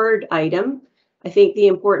deferred item. I think the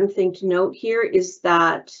important thing to note here is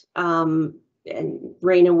that, and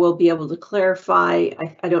Raina will be able to clarify,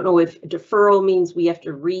 I don't know if deferral means we have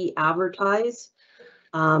to re-advertise,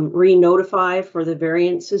 re-notify for the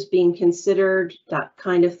variances being considered, that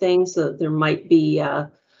kind of thing. So there might be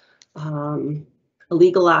a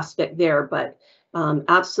legal aspect there, but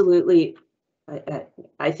absolutely,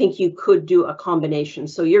 I think you could do a combination.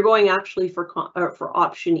 So you're going actually for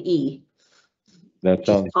option E. That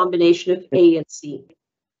sounds. A combination of A and C.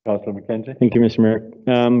 Councilor McKenzie? Thank you, Mr. Mayor.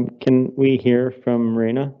 Can we hear from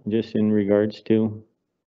Raina just in regards to?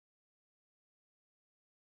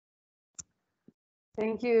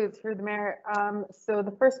 Thank you, through the mayor. So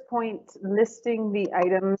the first point, listing the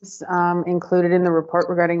items included in the report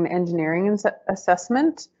regarding the engineering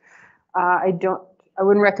assessment. I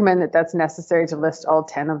wouldn't recommend that that's necessary to list all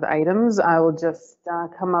 10 of the items. I will just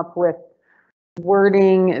come up with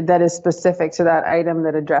wording that is specific to that item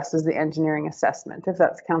that addresses the engineering assessment, if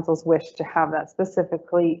that's council's wish to have that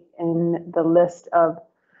specifically in the list of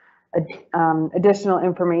additional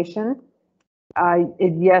information.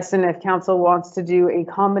 Yes, and if council wants to do a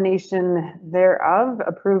combination thereof,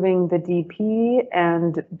 approving the DP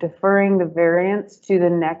and deferring the variance to the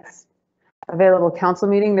next available council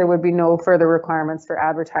meeting, there would be no further requirements for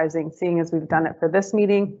advertising, seeing as we've done it for this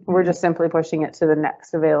meeting. We're just simply pushing it to the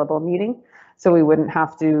next available meeting. So we wouldn't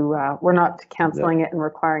have to, we're not canceling it and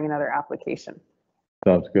requiring another application.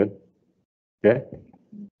 Sounds good. Okay.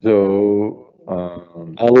 So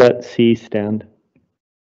I'll let C stand.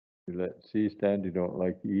 You let C stand, you don't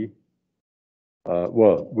like E?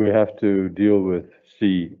 Well, we have to deal with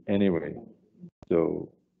C anyway.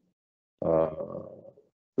 So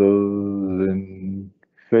those in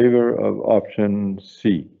favor of option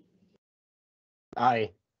C?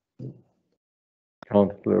 Aye.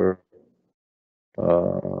 Councillor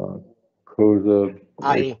Kozub?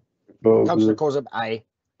 Aye. Councillor Kozub, aye.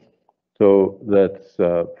 So that's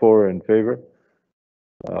 4 in favor.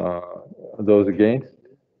 Those against?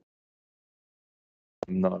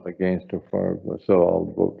 I'm not against or for, so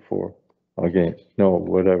I'll vote for. Against, no,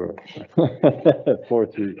 whatever.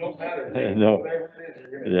 4-3. No.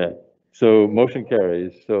 Yeah. So motion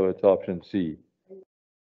carries. So it's option C.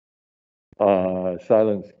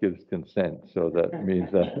 Silence gives consent, so that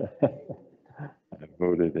means that I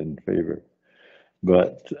voted in favor.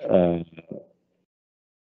 But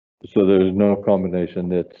so there's no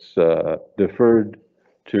combination. It's deferred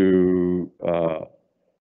to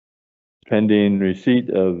pending receipt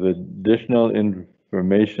of additional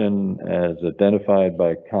information as identified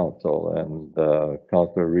by council, and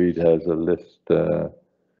Councillor Reid has a list of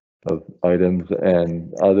items,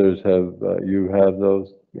 and others have. You have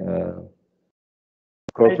those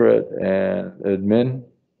corporate and admin,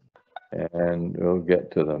 and we'll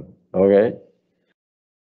get to them. Okay.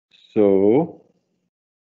 So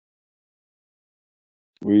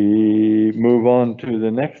we move on to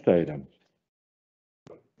the next item,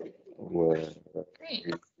 where we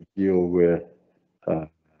deal with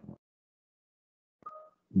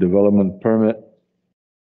development permit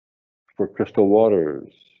for Crystal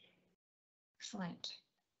Waters. Excellent.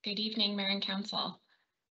 Good evening, Mayor and Council.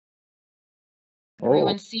 Oh.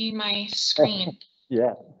 Everyone see my screen?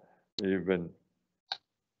 Yeah, you've been.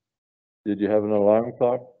 Did you have an alarm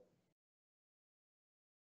clock?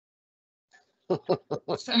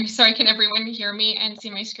 Sorry, can everyone hear me and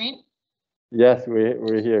see my screen? Yes, we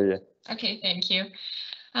hear you. Okay, thank you.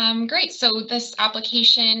 Great, so this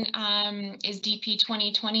application is DP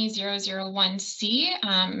 2020-001C,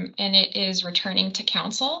 and it is returning to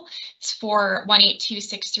council. It's for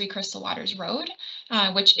 18263 Crystal Waters Road,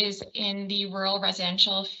 which is in the Rural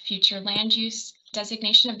Residential Future Land Use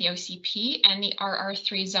designation of the OCP and the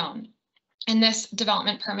RR3 zone. And this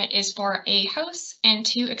development permit is for a house and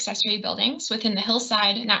 2 accessory buildings within the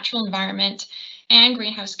hillside natural environment and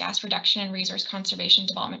greenhouse gas reduction and resource conservation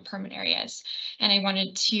development permit areas. And I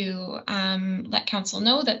wanted to let council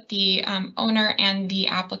know that the owner and the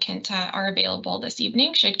applicant are available this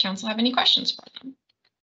evening should council have any questions for them.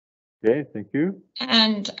 Okay, thank you.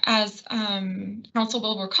 And as council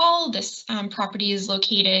will recall, this property is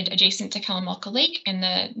located adjacent to Kalamalka Lake in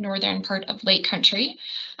the northern part of Lake Country.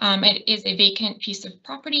 It is a vacant piece of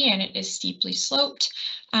property and it is steeply sloped.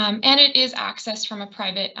 And it is accessed from a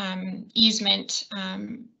private easement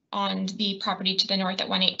on the property to the north at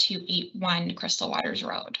 18281 Crystal Waters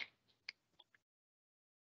Road.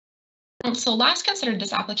 Council last considered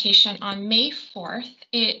this application on May 4th.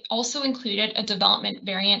 It also included a development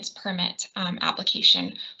variance permit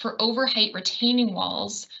application for overheight retaining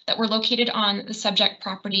walls that were located on the subject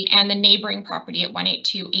property and the neighboring property at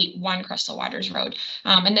 18281 Crystal Waters Road.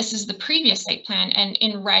 And this is the previous site plan, and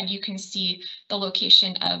in red you can see the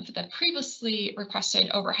location of the previously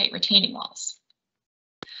requested overheight retaining walls.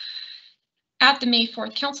 At the May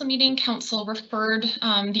 4th council meeting, council referred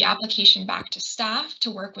the application back to staff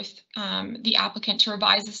to work with the applicant to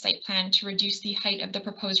revise the site plan to reduce the height of the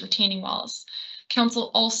proposed retaining walls.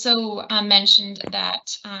 Council also mentioned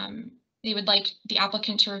that they would like the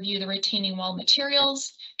applicant to review the retaining wall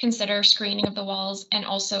materials, consider screening of the walls, and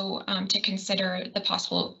also to consider the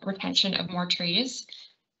possible retention of more trees.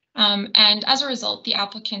 And as a result, the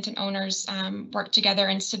applicant and owners worked together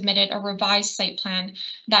and submitted a revised site plan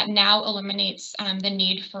that now eliminates the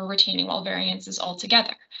need for retaining wall variances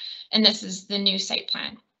altogether. And this is the new site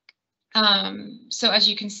plan. So as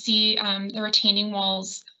you can see, the retaining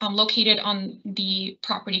walls located on the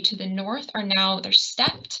property to the north are now, they're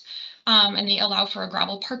stepped, and they allow for a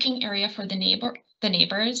gravel parking area for the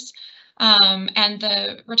neighbors. And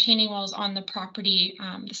the retaining walls on the property,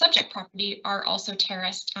 the subject property, are also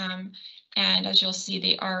terraced. And as you'll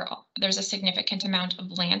see, there's a significant amount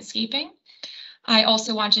of landscaping. I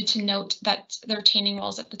also wanted to note that the retaining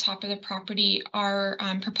walls at the top of the property are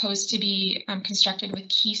proposed to be constructed with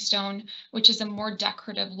keystone, which is a more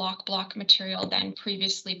decorative lock block material than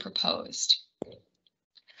previously proposed.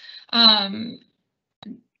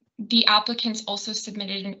 The applicants also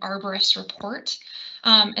submitted an arborist report.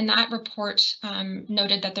 And that report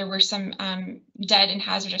noted that there were some dead and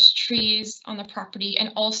hazardous trees on the property,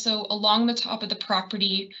 and also along the top of the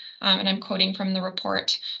property, and I'm quoting from the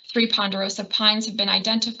report, 3 ponderosa pines have been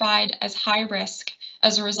identified as high risk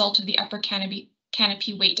as a result of the upper canopy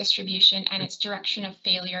weight distribution and its direction of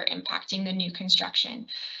failure impacting the new construction.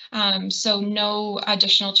 So no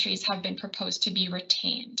additional trees have been proposed to be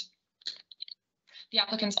retained. The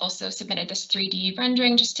applicants also submitted this 3D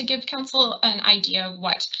rendering just to give council an idea of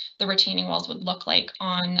what the retaining walls would look like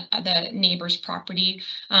on the neighbor's property,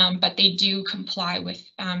 but they do comply with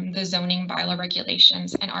the zoning bylaw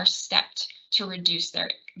regulations and are stepped to reduce their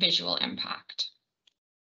visual impact.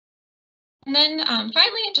 And then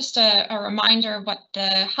finally, just a reminder of what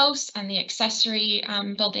the house and the accessory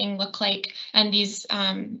building look like, and these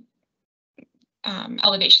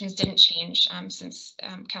elevations didn't change since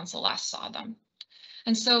council last saw them.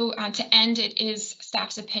 And so to end, it is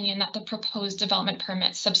staff's opinion that the proposed development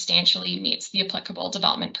permit substantially meets the applicable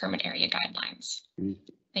development permit area guidelines.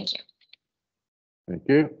 Thank you. Thank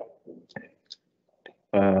you.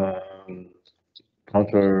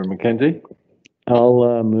 Councillor McKenzie?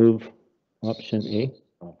 I'll move option A.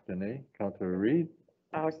 Option A. Councillor Reid?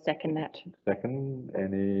 I'll second that. Second.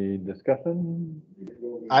 Any discussion?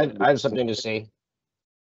 I have something to say.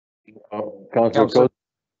 Councillor Coates?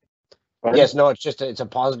 Yes, no, it's a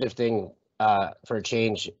positive thing for a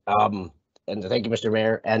change. And thank you, Mr.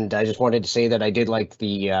 Mayor. And I just wanted to say that I did like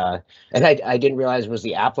the and I didn't realize it was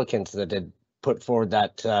the applicants that had put forward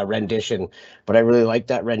that rendition, but I really like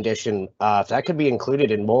that rendition. If that could be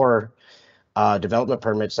included in more development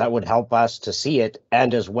permits, that would help us to see it.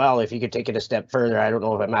 And as well, if you could take it a step further, I don't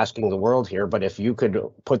know if I'm asking the world here, but if you could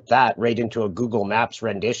put that right into a Google Maps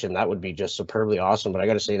rendition, that would be just superbly awesome. But I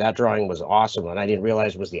got to say that drawing was awesome, and I didn't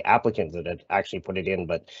realize it was the applicant that had actually put it in,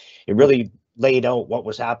 but it really laid out what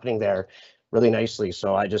was happening there really nicely.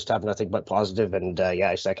 So I just have nothing but positive, and yeah,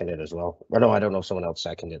 I second it as well. Or no, I don't know if someone else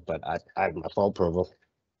seconded, but I'm a full approval.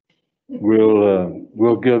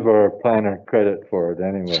 We'll give our planner credit for it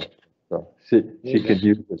anyway. So she can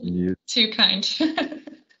use it and use. Too kind.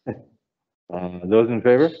 Those in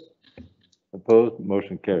favor? Opposed?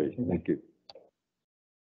 Motion carries. Thank you.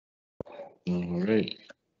 All right.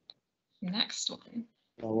 Next one.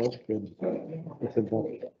 Oh, that's good.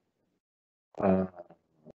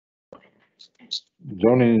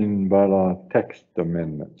 Zoning bylaw text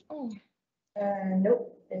amendment. Oh.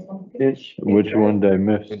 Nope. There's one. Which one did I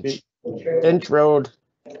miss? Finch Road.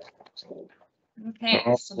 Okay,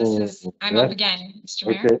 so this is, I'm up again, Mr.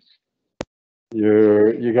 Mayor. Okay.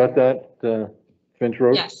 You got that, Finch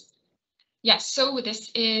Road? Yes. Yes, so this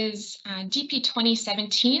is DP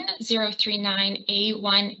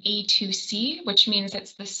 2017-039A1A2C, which means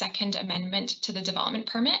it's the second amendment to the development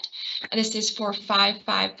permit. This is for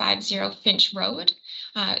 5550 Finch Road.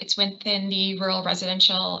 It's within the rural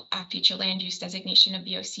residential future land use designation of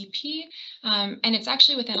the OCP, and it's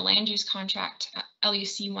actually within a land use contract,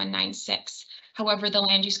 LUC 196. However, the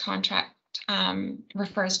land use contract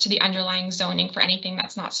refers to the underlying zoning for anything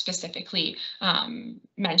that's not specifically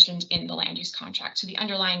mentioned in the land use contract. So the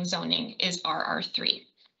underlying zoning is RR3.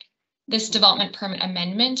 This development permit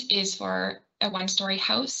amendment is for a one-story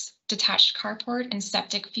house, detached carport, and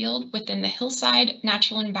septic field within the hillside,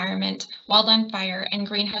 natural environment, wildland fire, and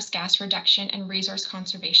greenhouse gas reduction and resource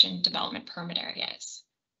conservation development permit areas.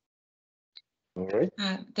 All right.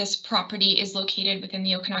 This property is located within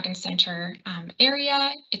the Okanagan Center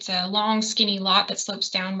area. It's a long, skinny lot that slopes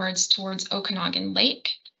downwards towards Okanagan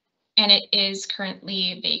Lake, and it is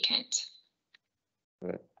currently vacant.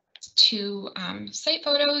 Right. Two site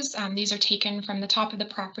photos. These are taken from the top of the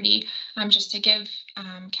property, just to give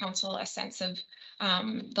council a sense of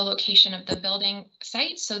the location of the building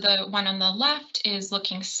site. So the one on the left is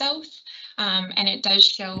looking south, and it does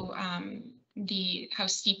show how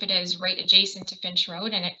steep it is right adjacent to Finch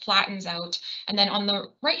Road, and it flattens out. And then on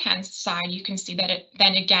the right hand side, you can see that it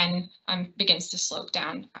then again begins to slope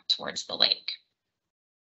down towards the lake.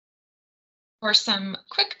 For some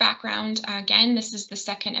quick background, again, this is the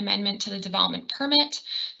second amendment to the development permit.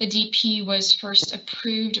 The DP was first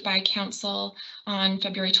approved by council on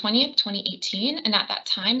February 20th, 2018. And at that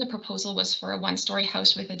time, the proposal was for a one-story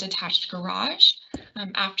house with a detached garage.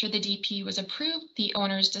 After the DP was approved, the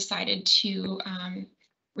owners decided to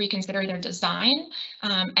reconsider their design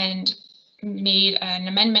and made an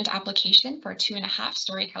amendment application for a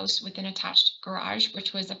 2.5-story house with an attached garage,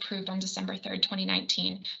 which was approved on December 3rd,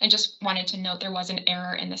 2019. I just wanted to note there was an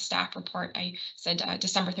error in the staff report. I said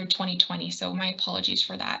December 3rd, 2020, so my apologies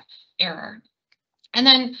for that error. And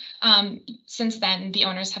then since then, the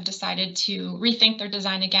owners have decided to rethink their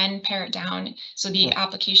design again, pare it down. So the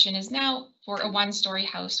application is now for a one-story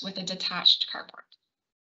house with a detached carport.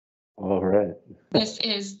 All right. This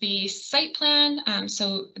is the site plan.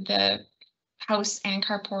 So the house and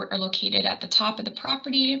carport are located at the top of the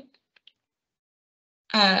property.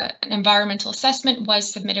 An environmental assessment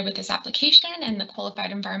was submitted with this application, and the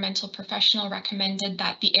qualified environmental professional recommended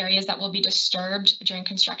that the areas that will be disturbed during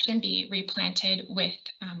construction be replanted with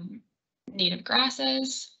native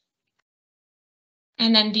grasses.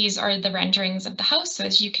 And then these are the renderings of the house. So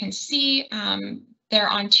as you can see, they're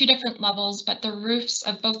on two different levels, but the roofs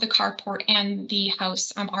of both the carport and the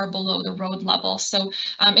house are below the road level. So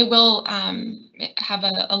it will have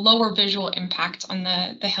a lower visual impact on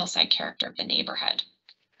the hillside character of the neighborhood.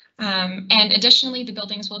 And additionally, the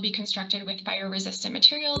buildings will be constructed with fire-resistant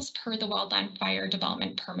materials per the Wildland Fire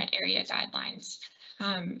Development Permit Area Guidelines.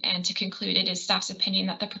 And to conclude, it is staff's opinion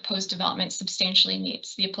that the proposed development substantially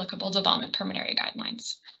meets the applicable development permit area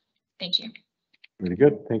guidelines. Thank you. Very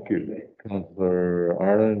good, thank you. Councillor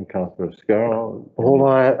Arlen, Councillor Scarrow. Hold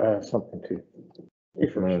on, I have something too.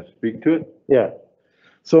 If you want to speak to it? Yeah.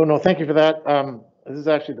 So no, thank you for that. This is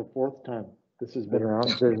actually the fourth time this has been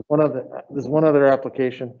around. There's one other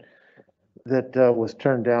application that was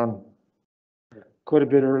turned down quite a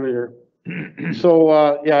bit earlier.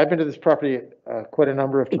 So yeah, I've been to this property quite a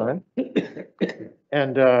number of times.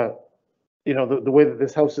 And you know, the way that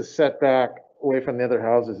this house is set back away from the other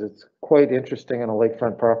houses, it's quite interesting on a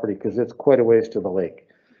lakefront property because it's quite a ways to the lake.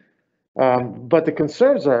 But the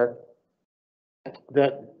concerns are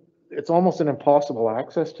that it's almost an impossible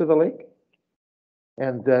access to the lake,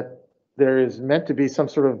 and that there is meant to be some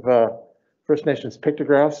sort of First Nations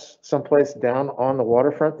pictographs someplace down on the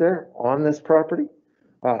waterfront there on this property.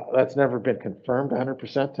 That's never been confirmed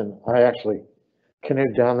 100%, and I actually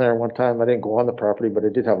canoed down there one time. I didn't go on the property, but I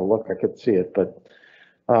did have a look. I could see it, but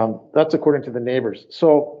that's according to the neighbors.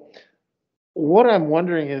 So what I'm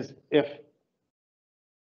wondering is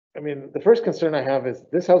I mean, the first concern I have is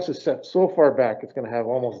this house is set so far back, it's going to have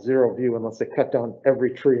almost zero view unless they cut down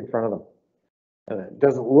every tree in front of them. And it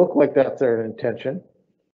doesn't look like that's their intention,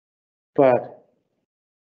 but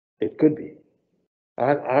it could be.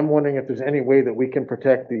 I'm wondering if there's any way that we can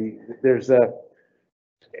protect in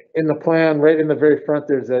the plan, right in the very front,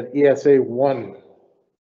 there's an ESA 1.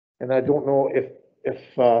 And I don't know if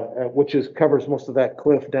which covers most of that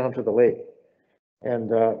cliff down to the lake.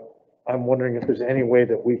 And I'm wondering if there's any way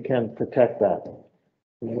that we can protect that.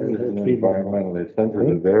 It's an environmentally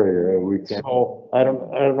sensitive area. We can't. So I don't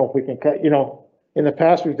know if we can cut, you know, in the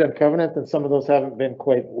past we've done covenant and some of those haven't been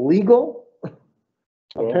quite legal.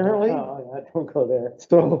 Apparently. I don't go there.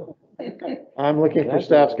 So I'm looking for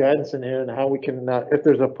staff's guidance in here and how we can, if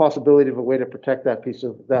there's a possibility of a way to protect that piece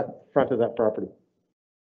of that front of that property.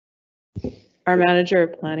 Our manager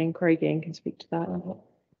of planning, Corey Gain, can speak to that.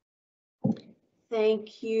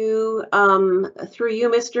 Thank you. Through you,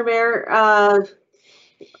 Mr. Mayor,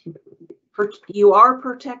 you are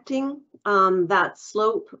protecting that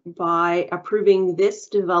slope by approving this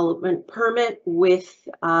development permit with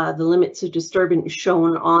the limits of disturbance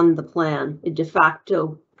shown on the plan. It de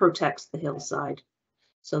facto protects the hillside.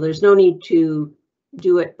 So there's no need to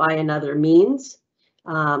do it by another means.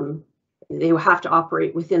 They will have to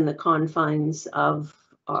operate within the confines of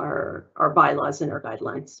our bylaws and our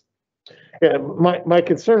guidelines. Yeah, my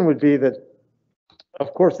concern would be that,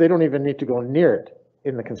 of course, they don't even need to go near it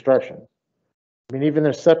in the construction. I mean, even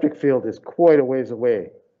their septic field is quite a ways away.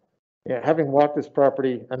 Yeah, having walked this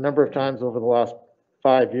property a number of times over the last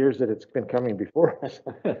 5 years that it's been coming before us,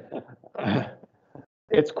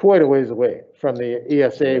 it's quite a ways away from the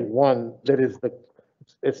ESA 1 that is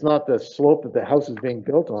it's not the slope that the house is being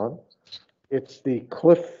built on. It's the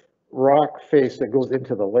cliff rock face that goes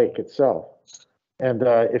into the lake itself. And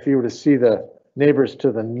if you were to see the neighbors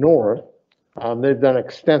to the north, they've done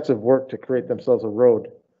extensive work to create themselves a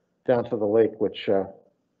road down to the lake, which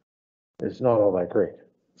is not all that great.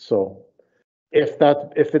 So if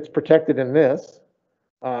it's protected in this,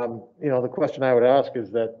 the question I would ask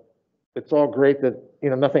is that it's all great that,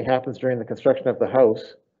 nothing happens during the construction of the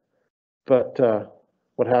house, but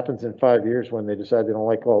what happens in 5 years when they decide they don't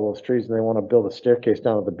like all those trees and they want to build a staircase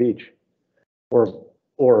down to the beach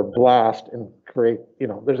or blast and create,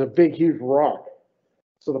 there's a big, huge rock.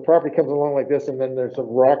 So the property comes along like this, and then there's a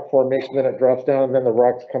rock formation, then it drops down, and then the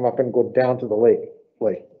rocks come up and go down to the lake.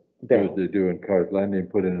 Down. What they do in Cars Landing,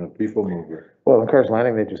 put in a people mover. Well, in Cars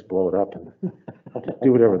Landing, they just blow it up and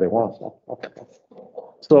do whatever they want.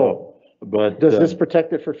 So, but does this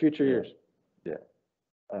protect it for future years? Yeah.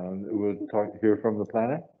 We'll hear from the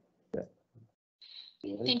planner. Yeah.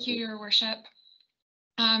 Thank you, Your Worship.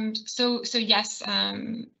 So yes,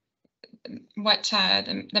 what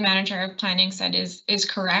the manager of planning said is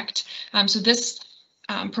correct. So this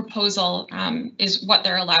proposal is what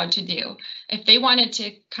they're allowed to do. If they wanted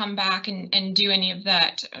to come back and do any of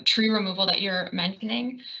that tree removal that you're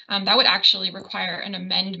mentioning, that would actually require an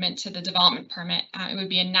amendment to the development permit. It would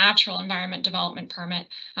be a natural environment development permit,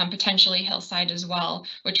 potentially hillside as well,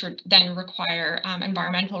 which would then require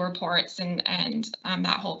environmental reports and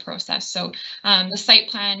that whole process. So the site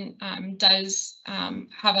plan does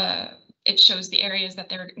have it shows the areas that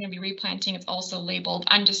they're going to be replanting. It's also labeled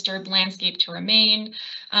undisturbed landscape to remain.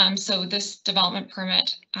 So this development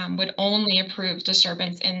permit would only approve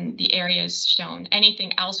disturbance in the areas shown.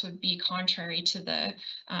 Anything else would be contrary to the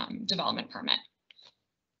development permit.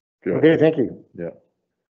 Okay, thank you. Yeah.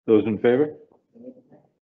 Those in favor?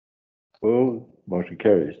 Oh, motion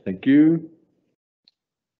carries. Thank you.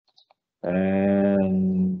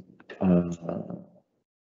 And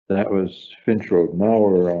that was Finch Road. Now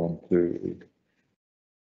we're on to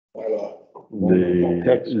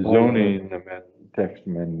the zoning text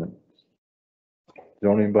amendment.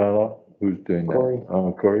 Zoning bylaw, who's doing that? Corey.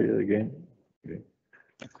 Corey again. Okay.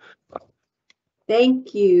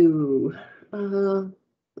 Thank you.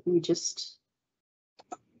 Let me just,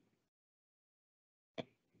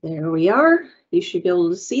 there we are. You should be able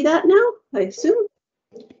to see that now, I assume.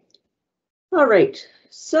 All right,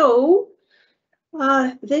 so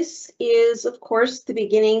this is, of course, the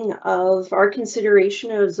beginning of our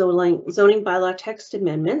consideration of zoning bylaw text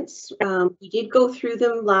amendments. We did go through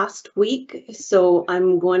them last week, so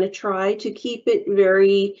I'm going to try to keep it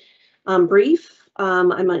very brief.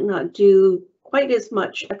 I might not do quite as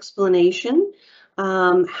much explanation.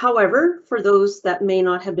 However, for those that may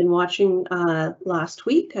not have been watching last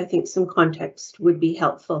week, I think some context would be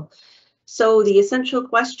helpful. So the essential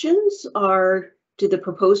questions are, do the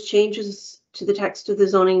proposed changes to the text of the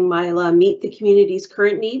zoning bylaw meet the community's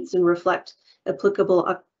current needs and reflect applicable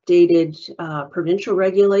updated provincial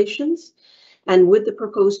regulations? And would the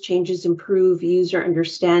proposed changes improve user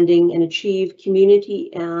understanding and achieve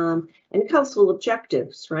community and council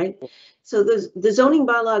objectives, right? So the zoning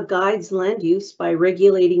bylaw guides land use by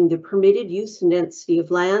regulating the permitted use and density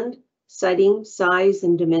of land, siting, size,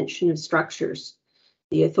 and dimension of structures.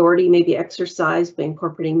 The authority may be exercised by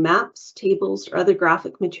incorporating maps, tables, or other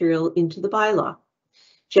graphic material into the bylaw.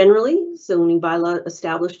 Generally, zoning bylaw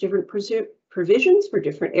establish different provisions for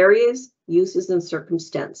different areas, uses, and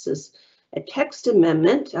circumstances. A text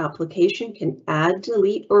amendment application can add,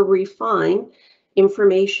 delete, or refine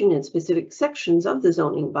information in specific sections of the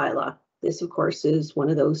zoning bylaw. This, of course, is one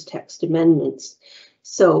of those text amendments.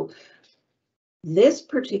 So this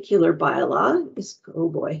particular bylaw is, oh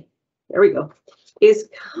boy, there we go, is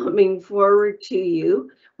coming forward to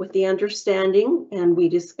you with the understanding, and we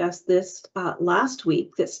discussed this last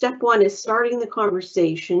week, that step one is starting the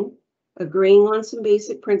conversation, agreeing on some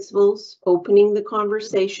basic principles, opening the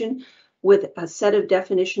conversation with a set of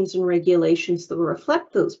definitions and regulations that will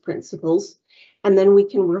reflect those principles, and then we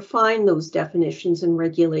can refine those definitions and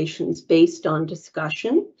regulations based on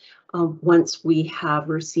discussion once we have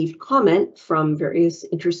received comment from various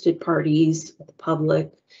interested parties, the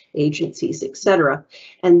public, agencies, etc.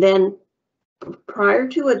 And then prior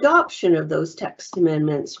to adoption of those text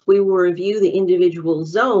amendments, we will review the individual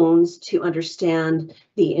zones to understand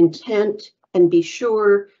the intent and be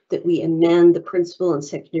sure that we amend the principal and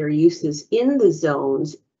secondary uses in the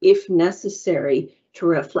zones if necessary to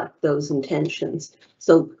reflect those intentions.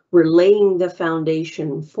 So we're laying the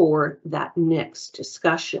foundation for that next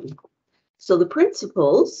discussion. So the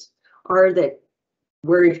principles are that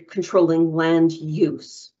we're controlling land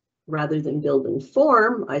use rather than building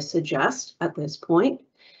form, I suggest at this point.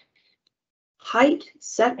 Height,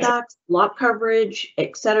 setbacks, lot coverage,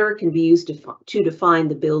 etc. can be used to define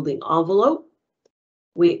the building envelope.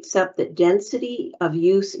 We accept that density of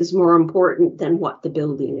use is more important than what the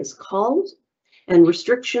building is called, and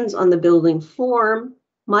restrictions on the building form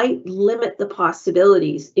might limit the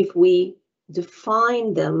possibilities if we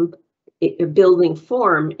define them, a building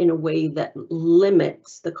form, in a way that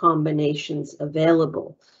limits the combinations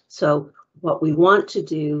available. So what we want to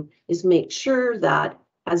do is make sure that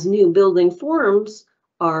as new building forms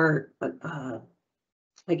are,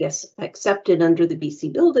 I guess, accepted under the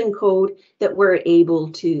BC Building Code, that we're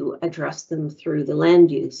able to address them through the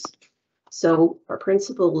land use. So our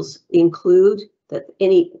principles include that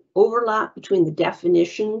any overlap between the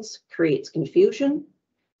definitions creates confusion.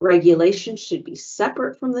 Regulations should be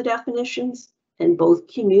separate from the definitions, and both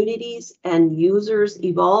communities and users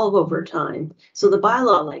evolve over time. So the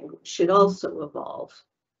bylaw language should also evolve.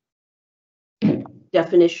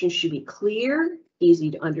 Definitions should be clear, easy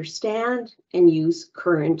to understand, and use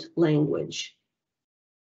current language.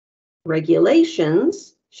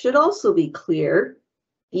 Regulations should also be clear,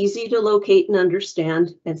 easy to locate and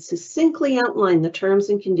understand, and succinctly outline the terms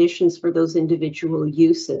and conditions for those individual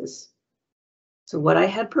uses. So what I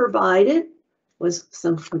had provided was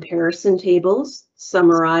some comparison tables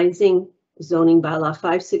summarizing zoning bylaw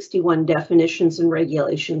 561 definitions and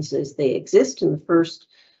regulations as they exist in the first,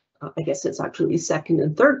 I guess it's actually the second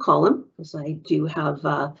and third column, because I do have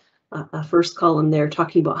a first column there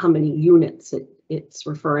talking about how many units it's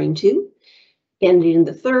referring to. And in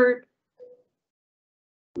the third,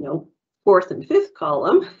 fourth and fifth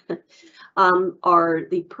column are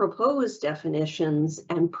the proposed definitions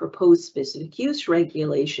and proposed specific use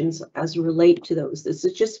regulations as relate to those. This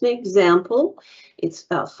is just an example. It's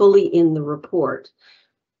fully in the report.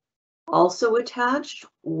 Also attached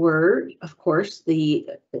were, of course, the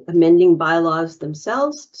amending bylaws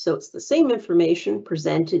themselves. So it's the same information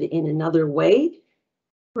presented in another way,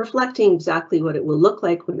 reflecting exactly what it will look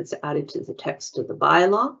like when it's added to the text of the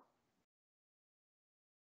bylaw.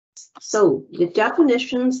 So the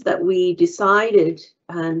definitions that we decided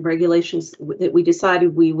and regulations that we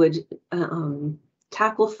decided we would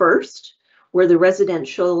tackle first were the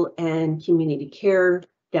residential and community care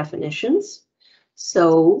definitions.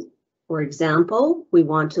 So, for example, we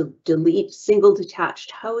want to delete single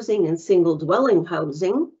detached housing and single dwelling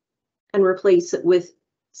housing and replace it with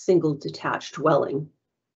single detached dwelling.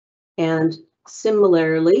 And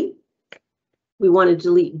similarly, we want to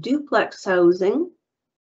delete duplex housing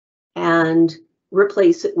and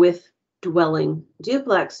replace it with dwelling.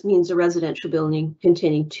 Duplex means a residential building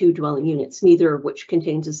containing 2 dwelling units, neither of which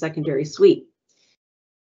contains a secondary suite.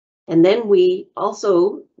 And then we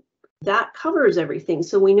also, that covers everything.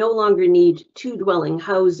 So we no longer need 2 dwelling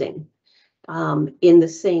housing in the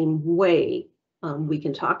same way. We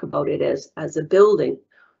can talk about it as a building,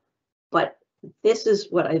 but this is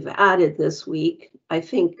what I've added this week. I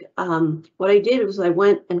think what I did was I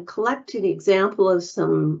went and collected an example of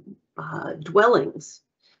some dwellings.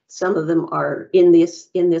 Some of them are in this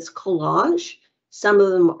collage. Some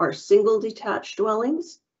of them are single detached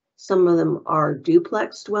dwellings. Some of them are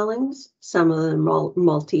duplex dwellings. Some of them are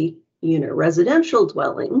multi-unit residential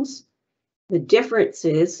dwellings. The difference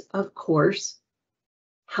is, of course,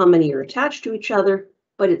 how many are attached to each other,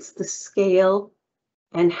 but it's the scale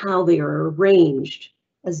and how they are arranged.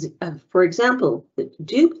 As for example, the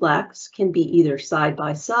duplex can be either side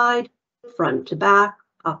by side, front to back,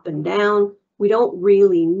 up and down. We don't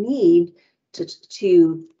really need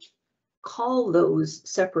to call those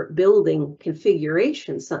separate building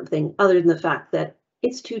configurations something other than the fact that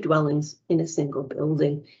it's 2 dwellings in a single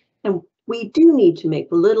building. And we do need to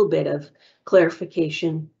make a little bit of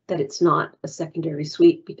clarification that it's not a secondary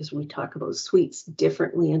suite because we talk about suites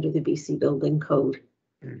differently under the BC Building Code.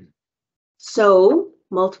 So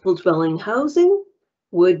multiple dwelling housing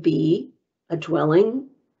would be a dwelling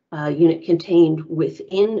unit contained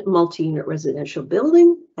within multi-unit residential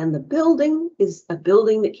building, and the building is a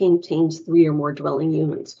building that contains 3 or more dwelling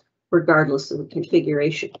units, regardless of the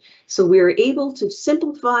configuration. So we're able to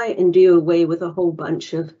simplify and do away with a whole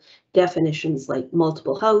bunch of definitions like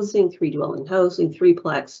multiple housing, 3 dwelling housing,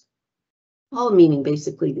 3plex, all meaning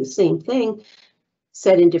basically the same thing,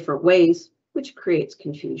 said in different ways, which creates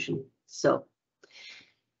confusion. So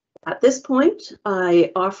at this point,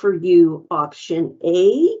 I offer you option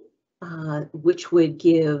A, which would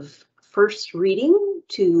give first reading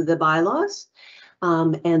to the bylaws.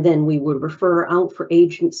 And then we would refer out for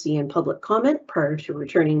agency and public comment prior to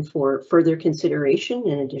returning for further consideration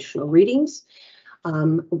and additional readings.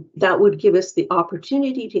 That would give us the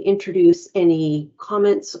opportunity to introduce any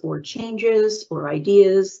comments or changes or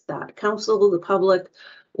ideas that council, the public,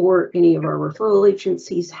 or any of our referral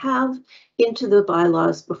agencies have into the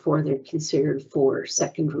bylaws before they're considered for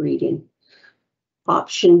second reading.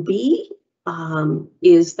 Option B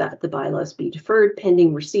is that the bylaws be deferred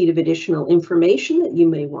pending receipt of additional information that you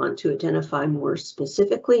may want to identify more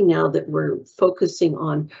specifically now that we're focusing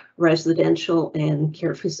on residential and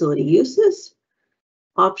care facility uses.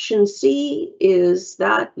 Option C is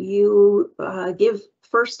that you give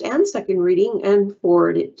first and second reading and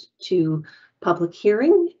forward it to public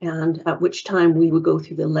hearing, and at which time we would go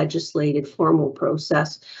through the legislative formal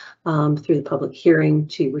process through the public hearing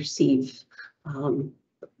to receive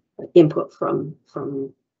input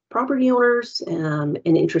from property owners and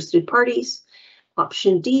interested parties.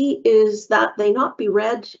 Option D is that they not be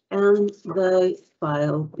read and the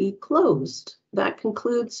file be closed. That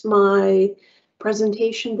concludes my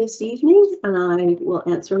presentation this evening, and I will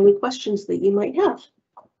answer any questions that you might have.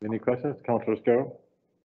 Any questions, Councillor Scarrow?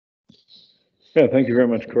 Yeah, thank you very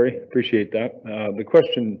much, Corey. Appreciate that. The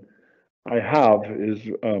question I have is,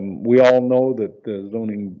 we all know that the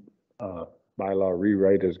zoning bylaw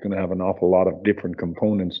rewrite is going to have an awful lot of different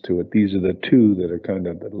components to it. These are the 2 that are kind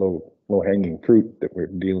of the low-hanging fruit that we're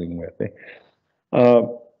dealing with.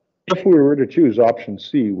 If we were to choose option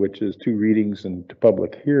C, which is 2 readings and to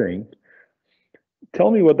public hearing, tell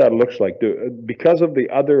me what that looks like. Because of the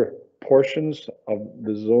other portions of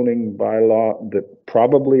the zoning bylaw that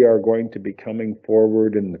probably are going to be coming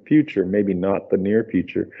forward in the future, maybe not the near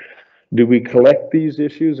future, do we collect these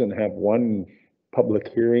issues and have one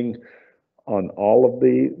public hearing on all of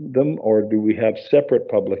them, or do we have separate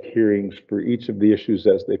public hearings for each of the issues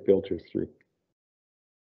as they filter through?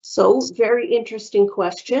 So, very interesting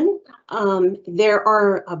question. There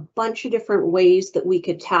are a bunch of different ways that we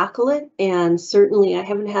could tackle it, and certainly I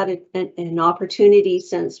haven't had an opportunity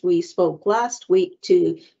since we spoke last week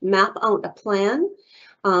to map out a plan,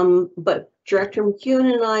 but Director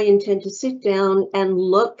McEwen and I intend to sit down and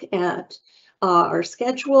look at our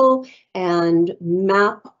schedule and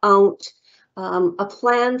map out a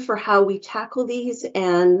plan for how we tackle these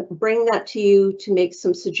and bring that to you to make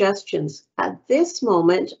some suggestions. At this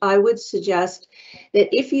moment, I would suggest that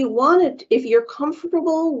if you're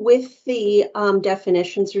comfortable with the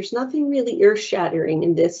definitions, there's nothing really earth-shattering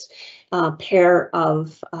in this pair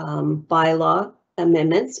of bylaw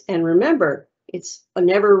amendments. And remember, it's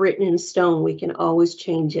never written in stone. We can always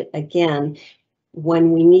change it again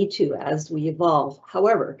when we need to as we evolve.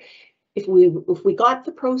 However, if we got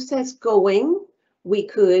the process going, we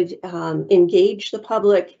could engage the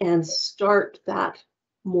public and start that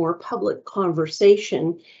more public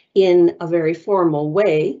conversation in a very formal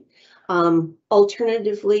way.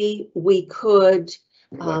 Alternatively, we could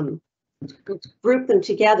group them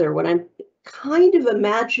together. What I'm kind of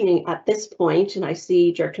imagining at this point, and I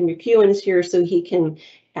see Director McEwen is here so he can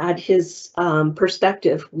add his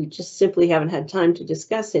perspective, we just simply haven't had time to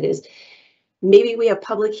discuss it, is maybe we have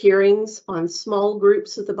public hearings on small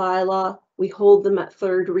groups of the bylaw. We hold them at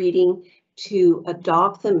third reading to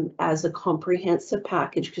adopt them as a comprehensive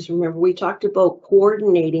package. Because remember, we talked about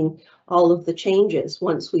coordinating all of the changes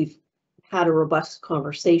once we've had a robust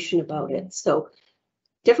conversation about it. So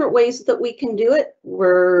different ways that we can do it.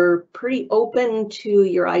 We're pretty open to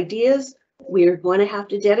your ideas. We're going to have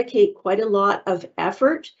to dedicate quite a lot of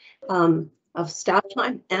effort, of staff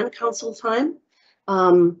time and council time,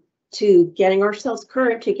 to getting ourselves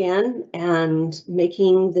current again and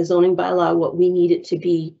making the zoning bylaw what we need it to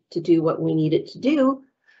be to do what we need it to do.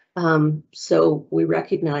 So we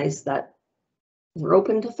recognize that we're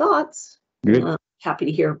open to thoughts. Happy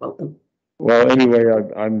to hear about them. Well, anyway,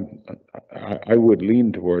 I would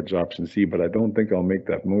lean towards option C, but I don't think I'll make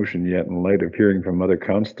that motion yet in light of hearing from other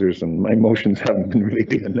councillors, and my motions haven't been really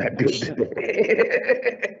doing that good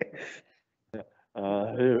today.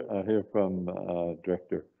 I hear from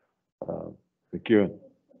Director McEwen.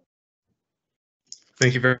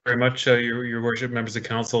 Thank you very much, your worship, members of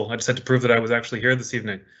council. I just had to prove that I was actually here this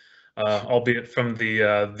evening, albeit from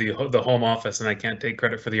the home office, and I can't take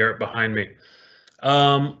credit for the art behind me.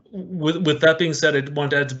 With that being said, I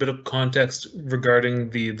wanted to add a bit of context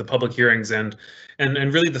regarding the public hearings and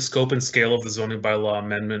really the scope and scale of the zoning bylaw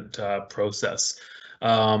amendment process.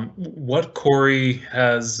 What Corey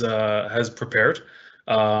has prepared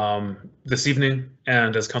this evening,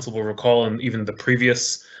 and as council will recall, and even the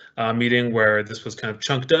previous meeting where this was kind of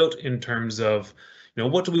chunked out in terms of,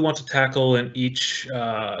 what do we want to tackle in each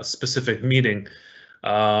specific meeting,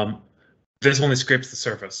 this only scrapes the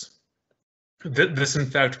surface. This, in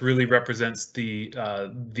fact, really represents the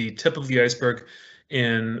tip of the iceberg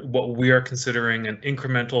in what we are considering an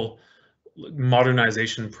incremental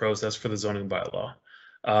modernization process for the zoning bylaw.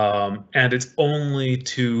 And it's only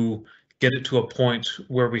to get it to a point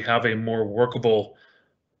where we have a more workable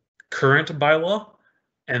current bylaw.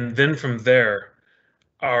 And then from there,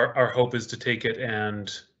 our hope is to take it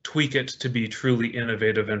and tweak it to be truly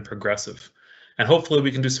innovative and progressive. And hopefully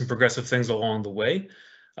we can do some progressive things along the way.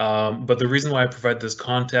 But the reason why I provide this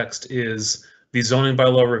context is the zoning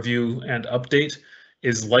bylaw review and update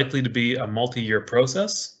is likely to be a multi-year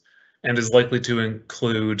process and is likely to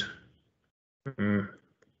include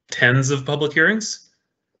tens of public hearings.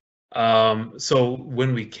 So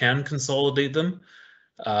when we can consolidate them,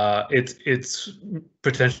 it's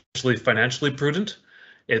potentially financially prudent.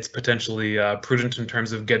 It's potentially prudent in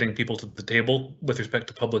terms of getting people to the table with respect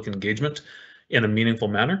to public engagement in a meaningful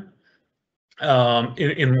manner.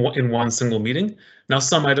 In one single meeting. Now,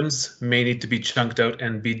 some items may need to be chunked out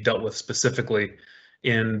and be dealt with specifically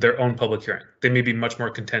in their own public hearing. They may be much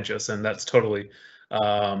more contentious, and that's totally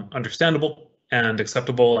understandable and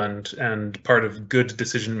acceptable and part of good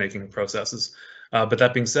decision-making processes. But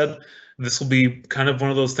that being said, this will be kind of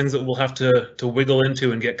one of those things that we'll have to wiggle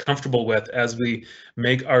into and get comfortable with as we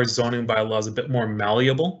make our zoning bylaws a bit more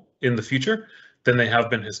malleable in the future than they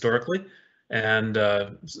have been historically. And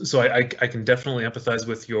so I can definitely empathize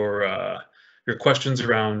with your questions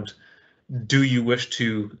around, do you wish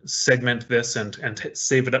to segment this and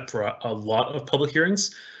save it up for a lot of public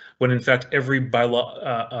hearings, when in fact every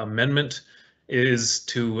bylaw amendment is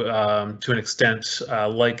to an extent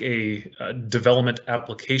like a development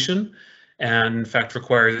application, and in fact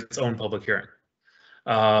requires its own public hearing.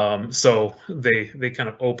 So they kind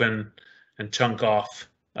of open and chunk off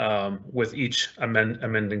with each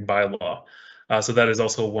amending bylaw. So that is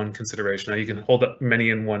also one consideration. Now you can hold up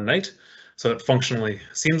many in one night, so it functionally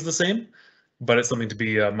seems the same, but it's something to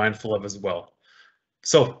be mindful of as well.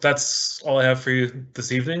 So that's all I have for you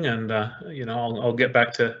this evening, and I'll get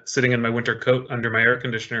back to sitting in my winter coat under my air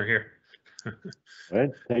conditioner here. All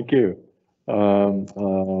right, thank you.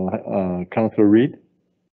 Councillor Reid.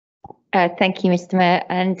 Thank you, Mr. Mayor,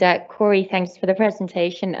 and Corey, thanks for the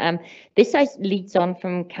presentation. This leads on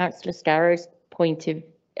from Councillor Scarrow's points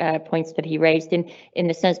that he raised in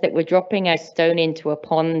the sense that we're dropping a stone into a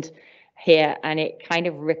pond here, and it kind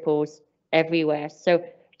of ripples everywhere. So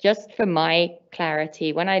just for my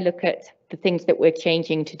clarity, when I look at the things that we're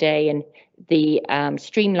changing today and the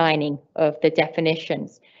streamlining of the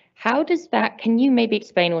definitions, how does that, can you maybe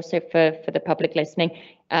explain also for the public listening,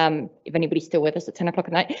 if anybody's still with us at 10 o'clock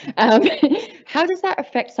at night, how does that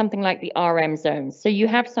affect something like the RM zones? So you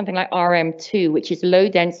have something like RM2, which is low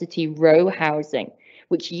density row housing,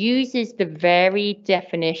 which uses the very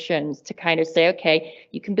definitions to kind of say, okay,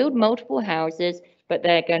 you can build multiple houses, but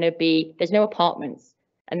they're going to be, there's no apartments.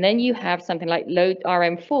 And then you have something like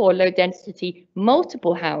RM4, low density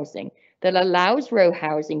multiple housing, that allows row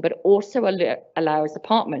housing, but also allows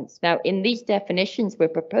apartments. Now, in these definitions we're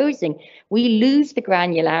proposing, we lose the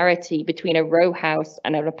granularity between a row house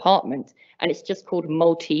and an apartment, and it's just called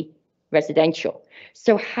multi-residential.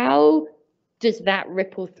 So how does that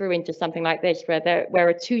ripple through into something like this, where there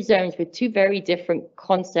are two zones with two very different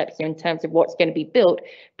concepts in terms of what's going to be built,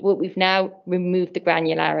 but we've now removed the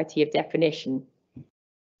granularity of definition?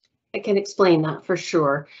 I can explain that for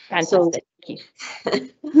sure. Fantastic.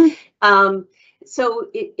 So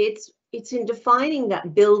it's in defining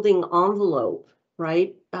that building envelope,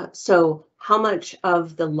 right? So how much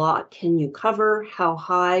of the lot can you cover? How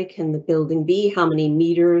high can the building be? How many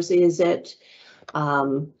meters is it?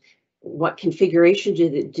 what configuration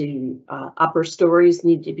do upper stories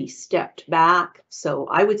need to be stepped back? So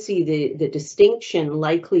I would see the distinction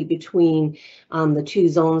likely between the two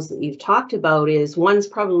zones that you've talked about is one's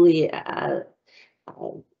probably I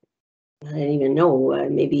don't even know,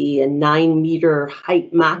 maybe a 9-meter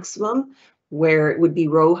height maximum where it would be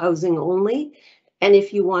row housing only. And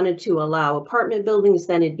if you wanted to allow apartment buildings,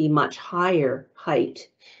 then it'd be much higher height.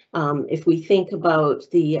 If we think about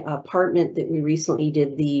the apartment that we recently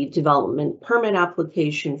did the development permit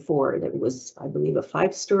application for, that was, I believe, a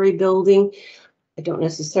 5-story building. I don't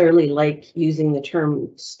necessarily like using the term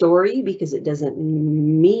story because it doesn't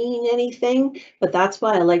mean anything, but that's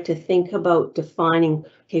why I like to think about defining,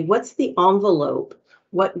 okay, what's the envelope?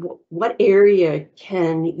 What area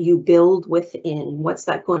can you build within? What's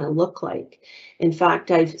that going to look like? In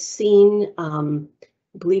fact, I've seen,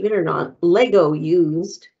 believe it or not, Lego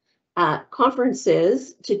used at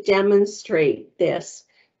conferences to demonstrate this,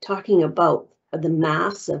 talking about the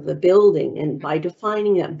mass of the building. And by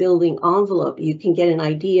defining that building envelope, you can get an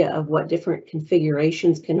idea of what different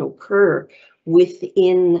configurations can occur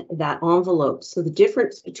within that envelope. So the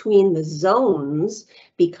difference between the zones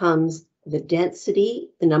becomes the density,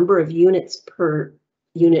 the number of units per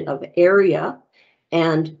unit of area,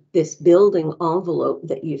 and this building envelope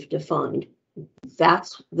that you've defined.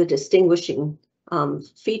 That's the distinguishing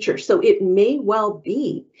feature. So it may well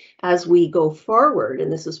be, as we go forward,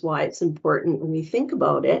 and this is why it's important when we think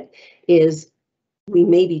about it, is we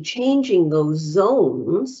may be changing those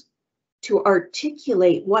zones to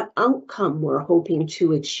articulate what outcome we're hoping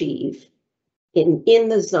to achieve in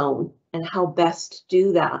the zone and how best to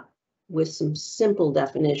do that with some simple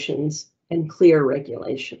definitions and clear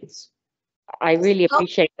regulations. I really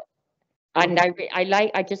appreciate that. And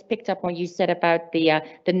I just picked up on what you said about the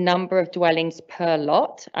number of dwellings per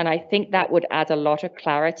lot, and I think that would add a lot of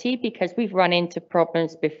clarity, because we've run into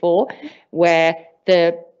problems before where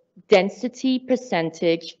the density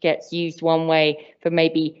percentage gets used one way for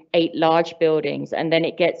maybe 8 large buildings, and then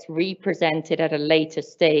it gets represented at a later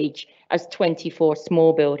stage as 24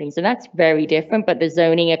 small buildings, and that's very different. But the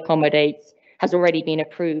zoning has already been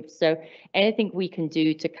approved, so anything we can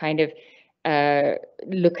do to kind of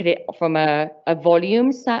look at it from a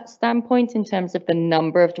volume standpoint in terms of the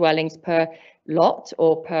number of dwellings per lot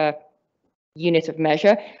or per unit of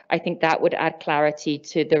measure, I think that would add clarity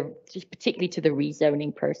to particularly to the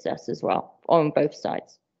rezoning process as well on both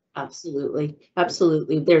sides. Absolutely,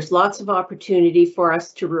 absolutely. There's lots of opportunity for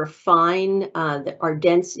us to refine our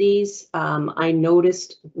densities. I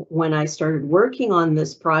noticed when I started working on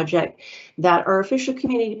this project that our official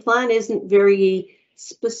community plan isn't very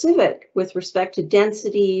specific with respect to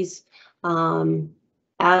densities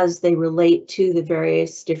as they relate to the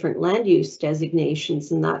various different land use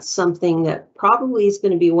designations. And that's something that probably is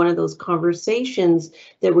going to be one of those conversations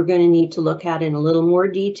that we're going to need to look at in a little more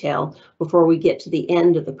detail before we get to the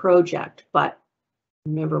end of the project. But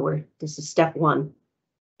remember, this is step one.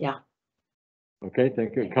 Yeah. Okay,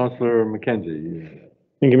 thank you. Councillor McKenzie.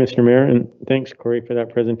 Thank you, Mr. Mayor, and thanks, Corey, for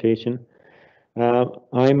that presentation.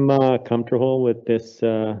 I'm comfortable with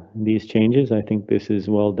these changes. I think this is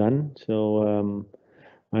well done. So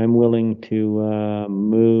I'm willing to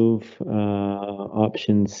move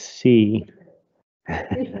option C.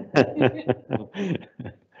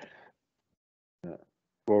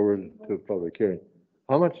 Forward to public hearing.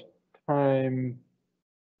 How much time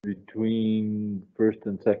between first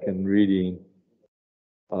and second reading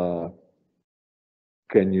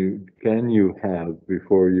can you have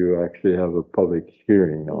before you actually have a public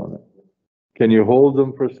hearing on it? Can you hold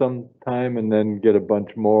them for some time and then get a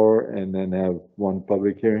bunch more and then have one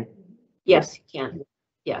public hearing? Yes, you can.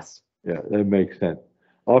 Yes. Yeah, that makes sense.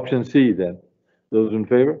 Option C then. Those in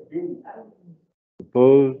favor?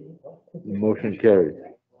 Opposed? The motion carried.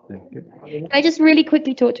 Thank you. Can I just really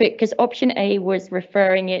quickly talk to it, because option A was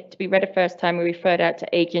referring it to be read a first time, we referred out to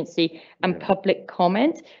agency and public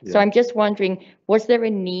comment. So I'm just wondering, was there a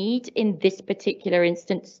need in this particular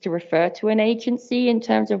instance to refer to an agency in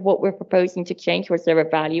terms of what we're proposing to change? Was there a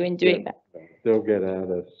value in doing that? They'll get at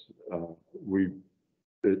us.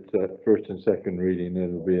 It's at first and second reading.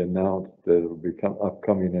 It'll be announced that it'll become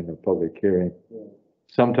upcoming in a public hearing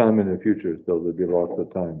sometime in the future. So there'll be lots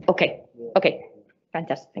of time. Okay. Okay.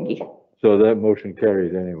 Fantastic. Thank you. So that motion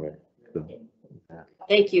carried anyway. So.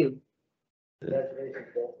 Thank you.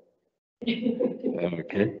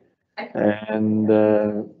 Okay. And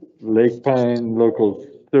Lake Pine Local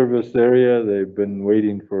Service Area, they've been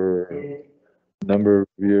waiting for a number of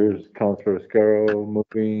years. Councillor Scarrow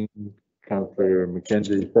moving, Councillor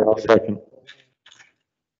McKenzie second.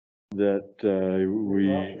 That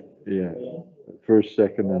first,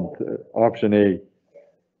 second, and option A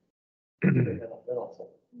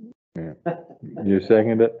Yeah. You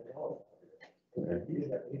second it?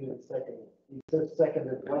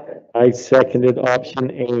 I seconded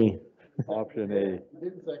option A. Option A.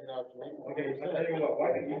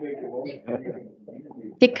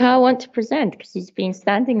 Did Carl want to present? Because he's been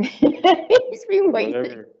standing there. He's been waiting.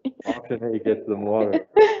 Whatever. Option A gets them water.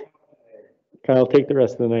 Kyle, take the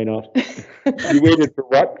rest of the night off. You waited for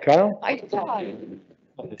what, Kyle? I tried.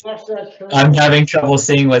 I'm having trouble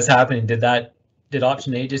seeing what's happening. Did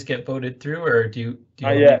option A just get voted through, or do you?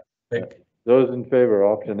 Not yet. Those in favor,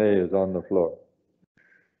 option A is on the floor.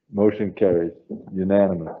 Motion carries,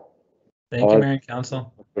 unanimous. Thank you, Mayor and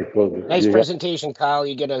Council. Nice presentation, Kyle.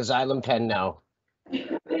 You get a Xylem pen now. You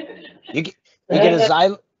get a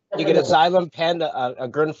Xylem pen, a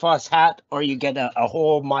Grundfos hat, or you get a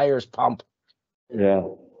whole Myers pump. Yeah,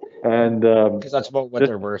 and because that's about what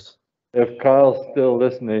they're worth. If Kyle's still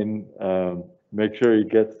listening, make sure he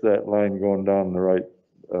gets that line going down the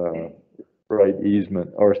right easement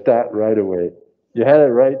or stat right away. You had it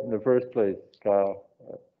right in the first place, Kyle.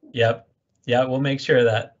 Yep. Yeah, we'll make sure of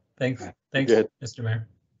that. Thanks. Thanks, Good. Mr. Mayor.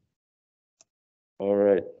 All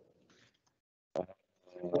right.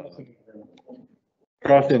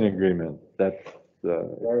 Crossing agreement, that's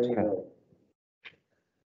Darlene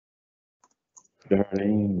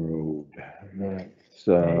Road. That's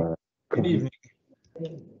good evening.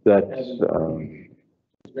 That's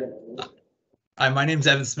Hi, my name's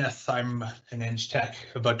Evan Smith. I'm an Eng Tech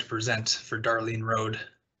about to present for Darlene Road.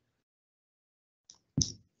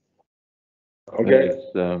 okay.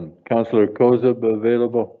 Is Councillor Kozub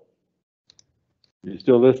available? You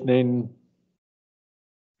still listening,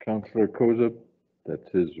 Councillor Kozub?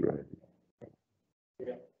 That's his right.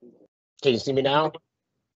 Can you see me now?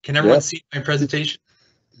 Can everyone see my presentation?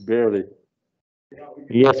 Barely.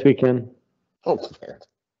 Yes, we can. Oh,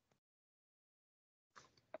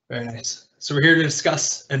 very nice. So we're here to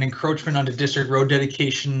discuss an encroachment onto district road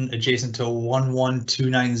dedication adjacent to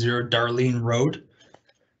 11290 Darlene Road.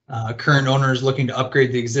 Current owner is looking to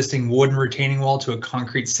upgrade the existing wooden retaining wall to a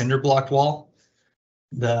concrete cinder block wall.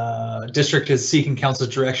 The district is seeking council's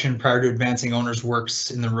direction prior to advancing owner's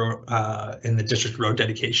works in the road in the district road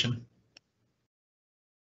dedication.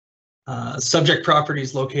 Subject property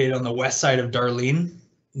is located on the west side of Darlene.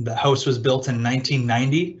 The house was built in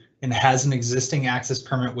 1990 and has an existing access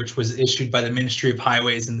permit which was issued by the Ministry of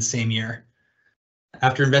Highways in the same year.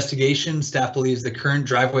 After investigation, staff believes the current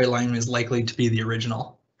driveway alignment is likely to be the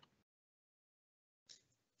original.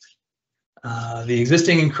 The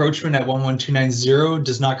existing encroachment at 11290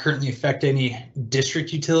 does not currently affect any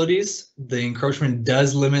district utilities. The encroachment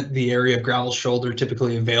does limit the area of gravel shoulder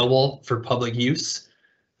typically available for public use.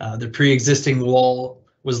 The pre-existing wall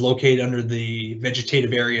was located under the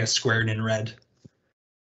vegetative area squared in red.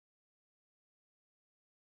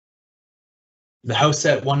 The house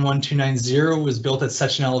at 11290 was built at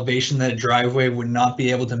such an elevation that a driveway would not be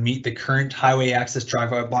able to meet the current highway access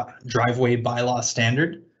driveway bylaw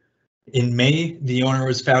standard. In May, the owner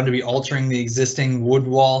was found to be altering the existing wood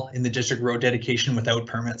wall in the district road dedication without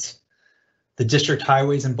permits. The district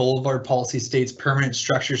highways and boulevard policy states permanent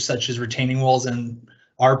structures such as retaining walls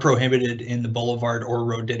are prohibited in the boulevard or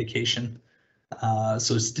road dedication.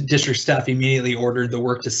 So district staff immediately ordered the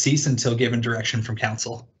work to cease until given direction from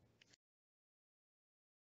council.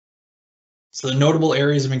 So the notable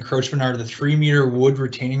areas of encroachment are the 3-meter wood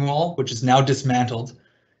retaining wall, which is now dismantled,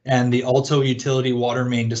 and the Alto utility water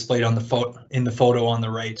main displayed on in the photo on the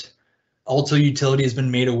right. Alto Utility has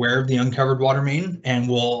been made aware of the uncovered water main and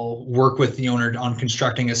will work with the owner on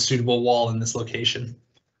constructing a suitable wall in this location.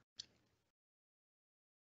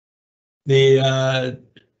 The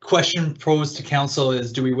question posed to council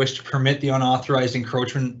is, do we wish to permit the unauthorized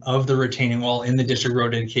encroachment of the retaining wall in the district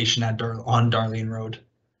road dedication on Darlene Road?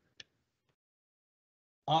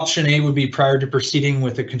 Option A would be prior to proceeding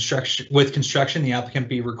with the construction, the applicant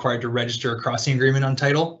be required to register a crossing agreement on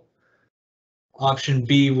title. Option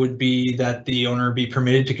B would be that the owner be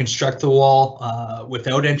permitted to construct the wall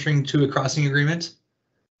without entering to a crossing agreement.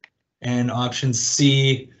 And option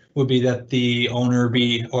C would be that the owner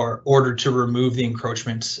be ordered to remove the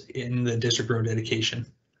encroachment in the district road dedication. Do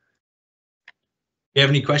you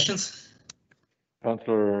have any questions?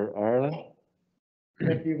 Councillor Ireland?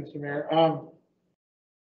 Thank you, Mr. Mayor.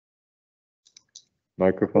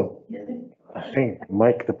 Microphone. I think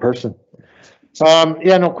Mike, the person.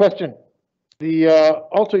 Yeah, no question. The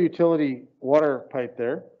Alto Utility water pipe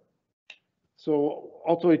there. So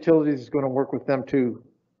Alto Utilities is going to work with them to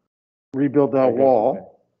rebuild that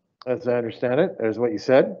wall, as I understand it, as what you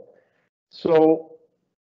said. So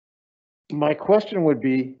my question would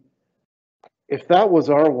be, if that was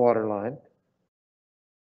our water line,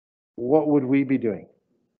 what would we be doing?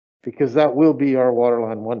 Because that will be our water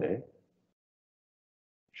line one day.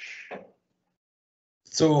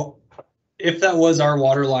 So if that was our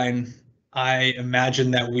water line, I imagine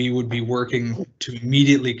that we would be working to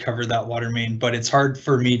immediately cover that water main, but it's hard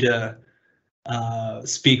for me to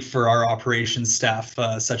speak for our operations staff,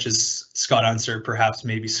 such as Scott Unser. Perhaps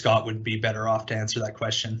maybe Scott would be better off to answer that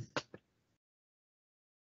question.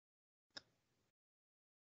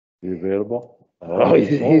 You available? Oh,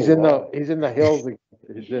 he's in the hills.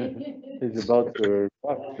 He's about to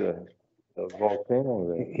watch the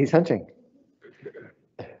volcano there. He's hunting.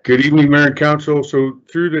 Good evening, Mayor and Council. So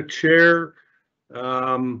through the chair,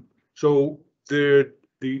 so the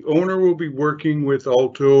owner will be working with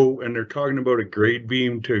Alto, and they're talking about a grade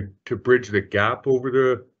beam to bridge the gap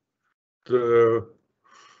over the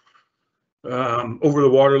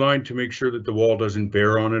water line to make sure that the wall doesn't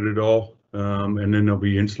bear on it at all. And then they'll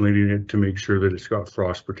be insulating it to make sure that it's got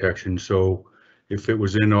frost protection. So if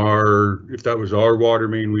that was our water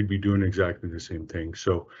main, we'd be doing exactly the same thing.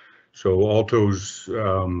 So Alto's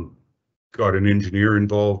got an engineer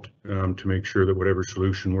involved to make sure that whatever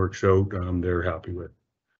solution works out, they're happy with.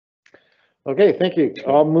 Okay, thank you.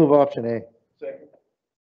 I'll move option A. Second.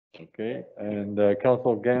 Okay, and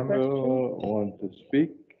Councilor Gamble wants to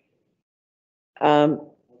speak?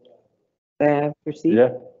 Proceed?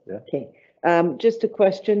 Yeah. Okay. Just a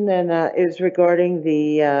question then is regarding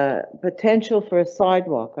the potential for a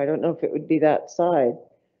sidewalk. I don't know if it would be that side,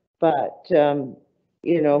 but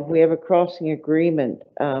you know, if we have a crossing agreement,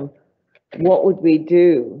 what would we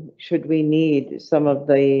do should we need some of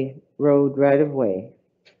the road right of way?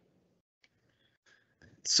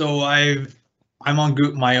 So I'm on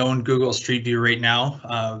my own Google Street View right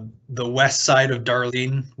now. The west side of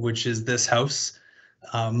Darlene, which is this house,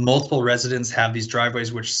 multiple residents have these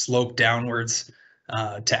driveways which slope downwards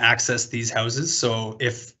to access these houses. So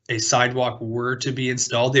if a sidewalk were to be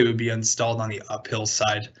installed, it would be installed on the uphill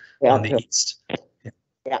side on the east.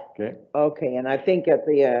 Yeah. Okay. And I think at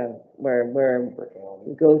the where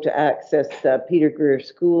we go to access Peter Greer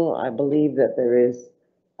School, I believe that there is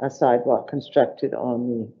a sidewalk constructed on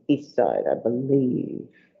the east side, I believe.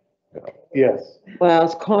 Yes. Well,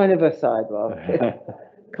 it's kind of a sidewalk.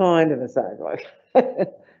 Kind of a sidewalk.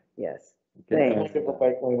 Yes. Thanks.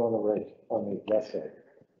 Bike lane on the right, on the left side.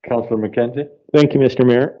 Councilor McKenzie? Thank you, Mr.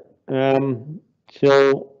 Mayor.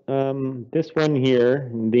 This one here,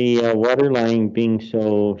 the water line being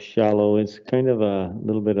so shallow is kind of a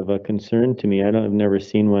little bit of a concern to me. I've never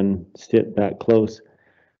seen one sit that close.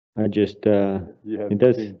 I just, You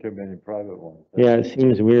haven't seen too many private ones. yeah, it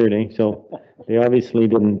seems weird, eh? So they obviously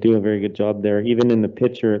didn't do a very good job there. Even in the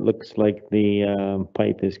picture, it looks like the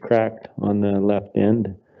pipe is cracked on the left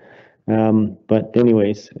end. But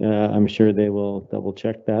anyways, I'm sure they will double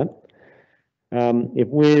check that. If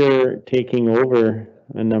we're taking over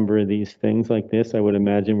a number of these things like this, I would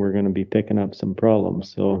imagine we're going to be picking up some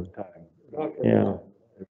problems. So, yeah.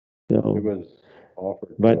 So, It was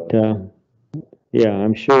offered. but yeah,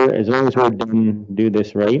 I'm sure as long as we do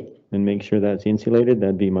this right and make sure that's insulated,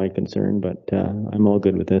 that'd be my concern. But I'm all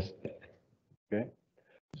good with this. Okay.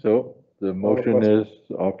 So the motion is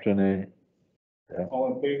option A. Yeah.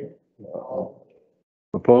 All in favor?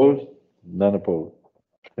 Opposed? None opposed.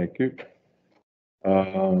 Thank you.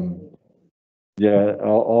 Yeah,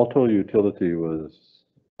 Alto Utility was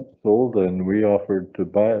sold and we offered to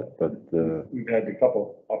buy it, but We've had a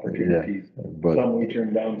couple opportunities. yeah, but Some we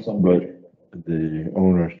turned down, some. the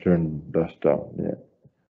owners turned us down, yeah.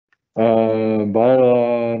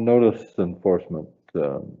 Bylaw notice enforcement,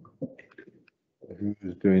 who's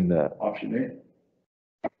doing that? Option A.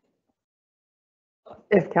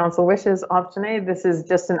 If council wishes, option A, this is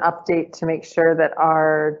just an update to make sure that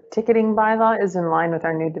our ticketing bylaw is in line with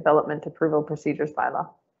our new development approval procedures bylaw.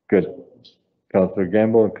 Good. Councillor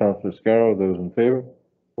Gamble and Councillor Scarrow, those in favor?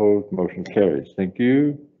 Opposed, motion carries. Thank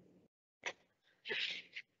you.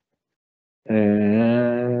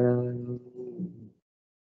 And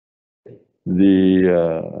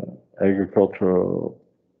the Agricultural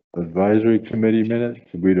Advisory Committee minutes,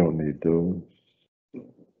 we don't need those.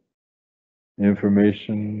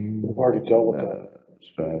 Information. We've already dealt with that.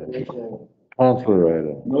 Councillor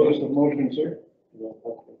item. Notice of motion, sir?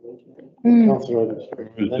 Who's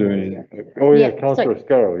doing? Oh yeah, Yeah, Councillor so-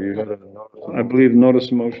 Scarrow, you had a notice. I believe notice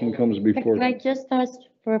of motion comes before. Can I just ask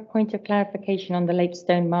for a point of clarification on the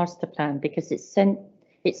Lakestone Master Plan? Because it said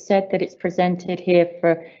that it's presented here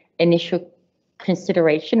for initial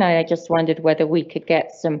consideration. I just wondered whether we could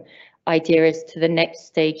get some idea as to the next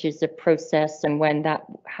stages of process and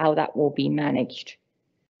how that will be managed.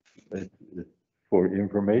 For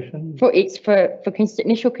information? It's for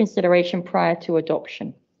initial consideration prior to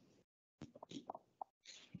adoption.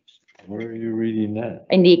 Where are you reading that?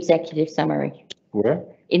 In the executive summary, Where?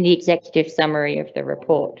 in the executive summary of the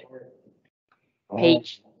report,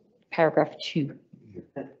 page, paragraph 2.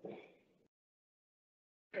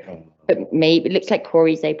 But maybe, it looks like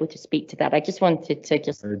Corey's able to speak to that. I just wanted to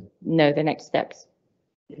just know the next steps.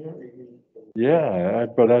 Yeah,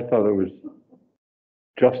 but I thought it was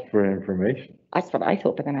just for information. That's what I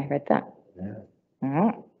thought, but then I read that. Yeah.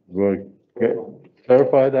 Oh. Well,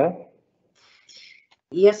 clarify that?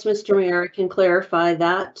 Yes, Mr. Mayor, I can clarify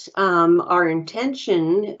that. Our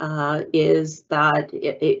intention is that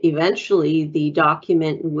eventually the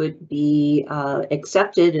document would be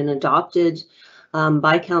accepted and adopted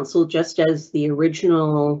by council, just as the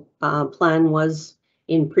original plan was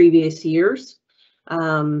in previous years.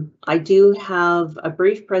 I do have a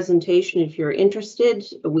brief presentation if you're interested.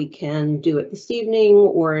 We can do it this evening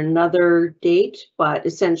or another date, but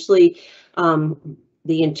essentially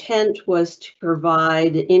the intent was to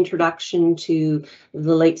provide introduction to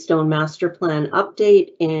the Lakestone Master Plan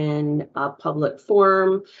update in a public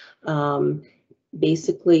forum,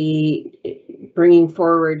 basically bringing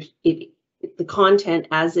forward the content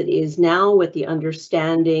as it is now, with the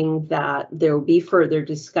understanding that there will be further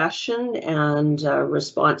discussion and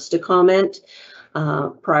response to comment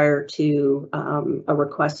prior to a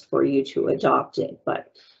request for you to adopt it.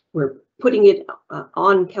 But we're putting it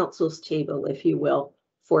on council's table, if you will,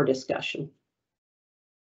 for discussion.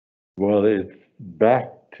 Well, it's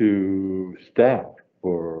back to staff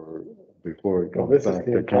before it comes back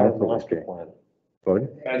to council. Pardon?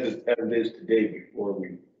 As it is today before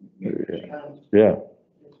we. Yeah.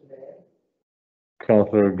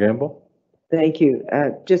 Councillor Gamble? Thank you.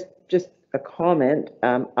 Just a comment.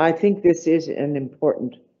 I think this is an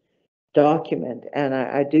important document, and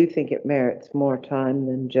I do think it merits more time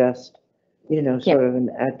than just, sort of an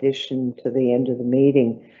addition to the end of the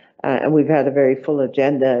meeting. And we've had a very full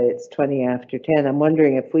agenda. It's 20 after 10. I'm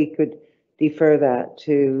wondering if we could defer that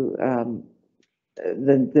to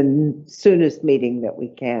the soonest meeting that we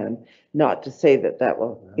can, not to say that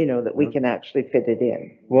will, that we can actually fit it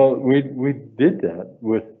in. Well, we did that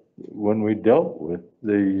when we dealt with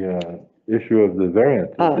the issue of the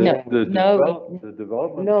variance. The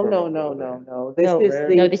development. No.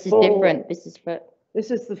 This is different. This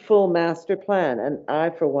is the full master plan, and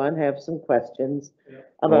I, for one, have some questions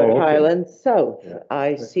about Highlands South.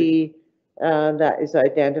 I see that is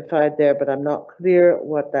identified there, but I'm not clear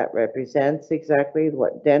what that represents exactly,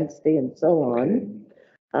 what density and so on.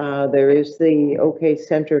 There is the OK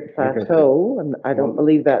Center Plateau, and I don't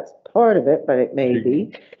believe that's part of it, but it may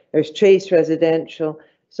be. There's Chase Residential.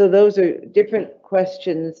 So those are different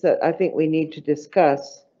questions that I think we need to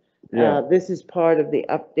discuss. This is part of the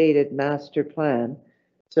updated master plan.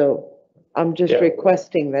 So I'm just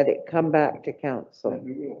requesting that it come back to council.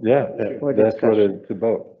 Yeah, that's what it's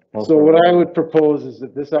about. So what I would propose is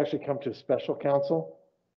that this actually come to special council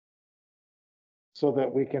so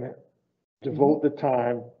that we can devote the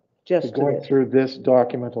time to going through this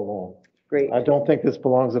document alone. Great. I don't think this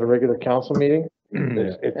belongs at a regular council meeting.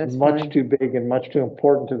 It's much too big and much too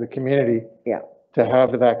important to the community to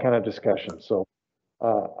have that kind of discussion. So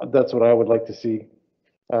that's what I would like to see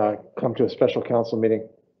come to a special council meeting.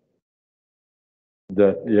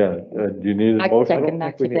 Do you need a motion? I'd second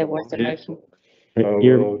that if there was a motion.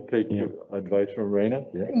 We'll take advice from Raina.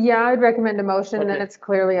 Yeah, I'd recommend a motion, then it's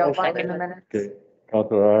clearly outlined in the minutes. Okay.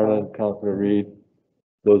 Councillor Ireland, Councillor Reid,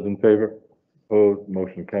 those in favor? Opposed,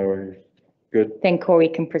 motion carries. Good. Then Corey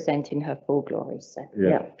can present in her full glory, so.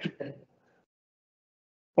 Yeah.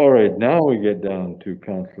 All right, now we get down to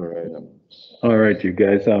councillor items. All right, you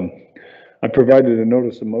guys, I provided a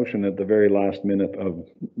notice of motion at the very last minute of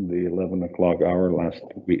the 11 o'clock hour last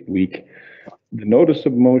week. The notice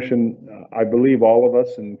of motion, I believe all of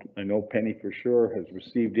us, and I know Penny for sure, has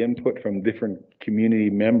received input from different community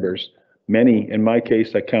members. Many, in my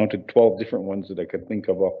case, I counted 12 different ones that I could think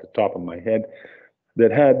of off the top of my head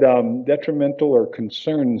that had detrimental or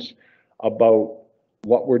concerns about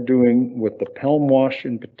what we're doing with the Pelham Wash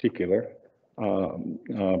in particular,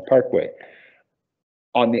 Parkway.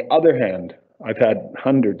 On the other hand, I've had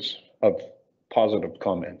hundreds of positive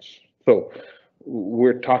comments. So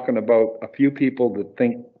we're talking about a few people that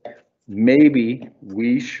think maybe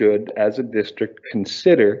we should, as a district,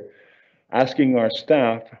 consider asking our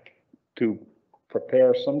staff to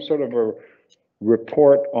prepare some sort of a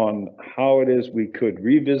report on how it is we could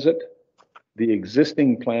revisit the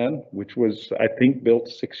existing plan, which was, I think, built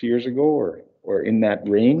 6 years ago or in that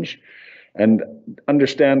range, and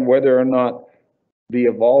understand whether or not the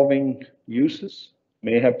evolving uses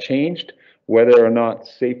may have changed, whether or not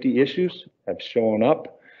safety issues have shown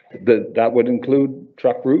up, that would include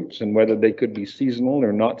truck routes and whether they could be seasonal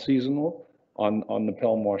or not seasonal on the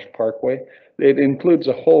Pelham-Wash Parkway. It includes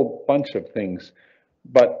a whole bunch of things,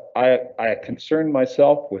 but I concern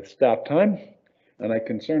myself with staff time and I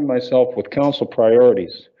concern myself with council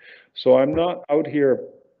priorities. So I'm not out here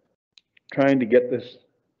trying to get this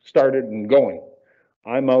started and going.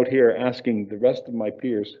 I'm out here asking the rest of my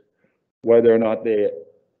peers whether or not they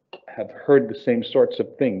have heard the same sorts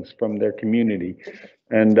of things from their community.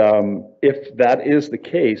 And if that is the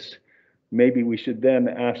case, maybe we should then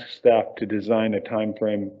ask staff to design a time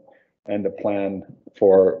frame and a plan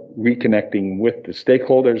for reconnecting with the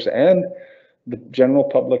stakeholders and the general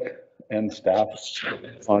public and staff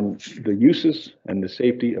on the uses and the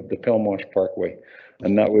safety of the Pelham-Wash Parkway.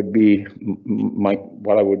 And that would be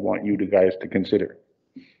what I would want you guys to consider.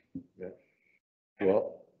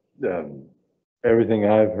 Well, everything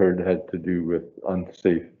I've heard had to do with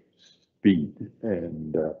unsafe speed,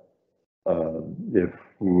 and if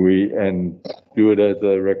we do it as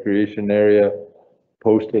a recreation area,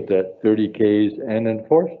 post it at 30 Ks and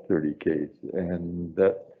enforce 30 Ks, and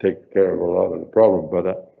that takes care of a lot of the problem.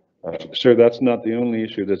 But sir, that's not the only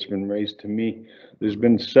issue that's been raised to me. There's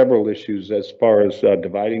been several issues as far as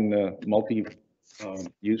dividing the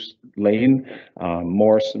multi-use lane,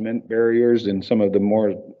 more cement barriers in some of the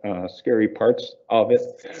more scary parts of it.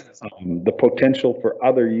 The potential for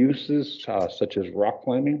other uses, such as rock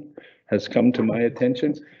climbing, has come to my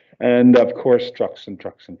attention. And of course, trucks and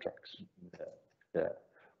trucks and trucks. Yeah,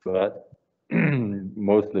 but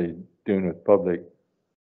mostly doing with public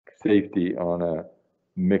safety on a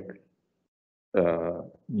mixed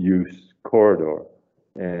use corridor,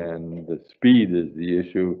 and the speed is the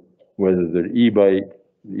issue, whether they're e-bikes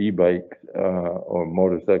or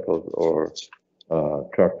motorcycles or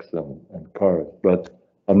trucks and cars. But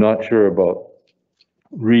I'm not sure about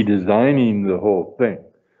redesigning the whole thing,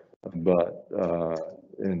 but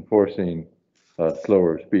enforcing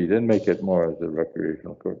slower speed and make it more as a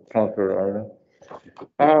recreational course. Councillor Arden?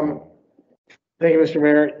 Thank you, Mr.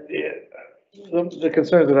 Mayor. The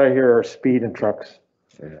concerns that I hear are speed and trucks,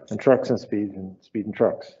 and trucks and speed, and speed and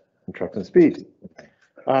trucks, and trucks and speed.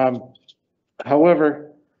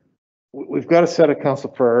 However, we've got a set of council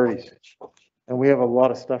priorities, and we have a lot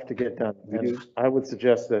of stuff to get done. And I would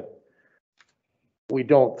suggest that we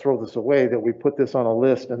don't throw this away, that we put this on a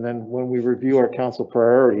list, and then when we review our council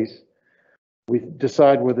priorities, we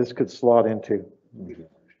decide where this could slot into.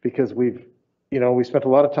 Because we spent a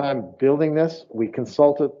lot of time building this. We spent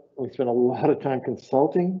a lot of time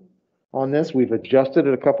consulting on this. We've adjusted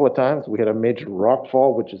it a couple of times. We had a major rock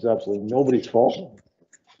fall, which is absolutely nobody's fault,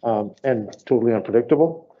 and totally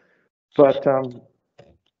unpredictable. But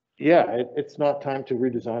yeah, it's not time to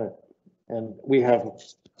redesign it. And we have,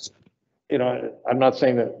 I'm not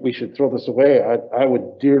saying that we should throw this away. I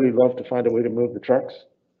would dearly love to find a way to move the trucks.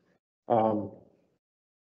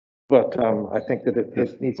 But I think that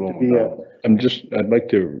it needs to be I'd like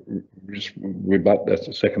to just rebut that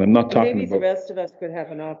a second. I'm not talking Maybe the about, rest of us could have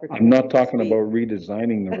an opportunity. I'm not to talking speak. about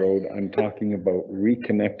redesigning the road. I'm talking about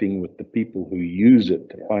reconnecting with the people who use it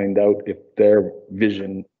to find out if their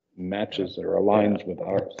vision matches or aligns with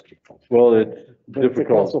ours. Well, it's But it's a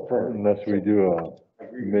council difficult priority. unless we do a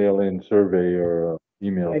mail-in survey or a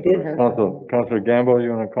email. I did have- Councillor Gamble, you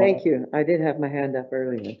want to comment? Thank you. I did have my hand up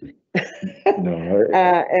earlier. No,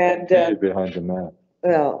 And behind the map.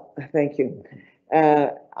 well, thank you.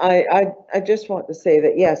 I just want to say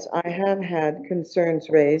that, yes, I have had concerns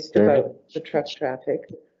raised about the truck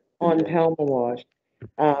traffic on Pelham-Wash.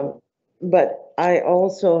 But I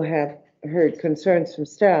also have heard concerns from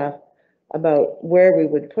staff about where we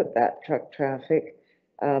would put that truck traffic.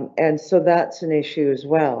 And so that's an issue as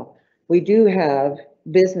well. We do have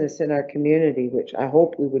business in our community, which I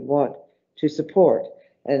hope we would want to support.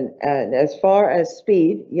 And as far as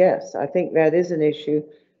speed, yes, I think that is an issue.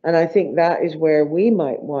 And I think that is where we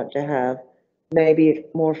might want to have maybe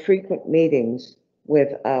more frequent meetings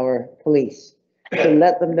with our police to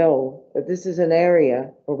let them know that this is an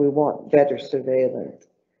area where we want better surveillance,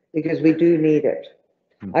 because we do need it.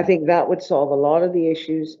 I think that would solve a lot of the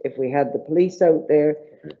issues if we had the police out there.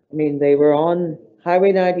 I mean, they were on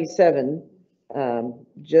Highway 97,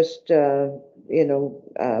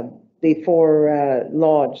 before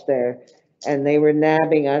Lodge there, and they were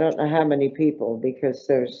nabbing, I don't know how many people, because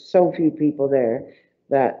there's so few people there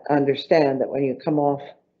that understand that when you come off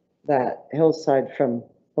that hillside from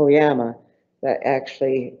Oyama, that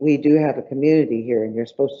actually we do have a community here and you're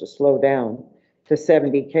supposed to slow down to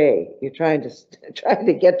 70K. You're trying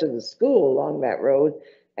to get to the school along that road,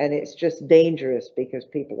 and it's just dangerous because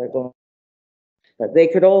people are going. But they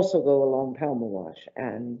could also go along Pelham-Wash,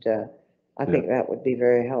 and I think that would be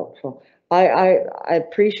very helpful. I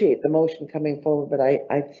appreciate the motion coming forward, but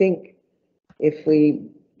I think if we,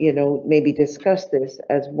 you know, maybe discuss this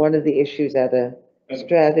as one of the issues at a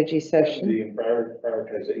strategy session. The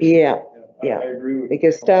prioritization. Yeah, I yeah, agree with.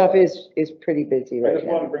 because staff is pretty busy I right just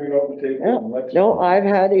want to now. bring it up and take it. and let's- No, I've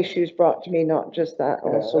had issues brought to me, not just that,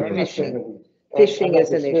 Yeah, also I'm not saying fishing. that we- Fishing I'm not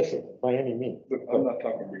is an issue. dismissing by any means. But I'm not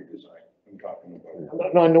talking redesign. I'm talking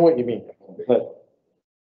about. No, I know what you mean, but.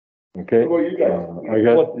 Okay. What you guys? I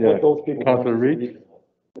got, what yeah, those people want Councillor is Reid?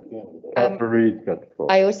 redesign. Councillor Reid got the floor.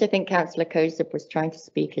 I also think Councillor Kozub was trying to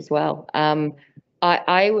speak as well.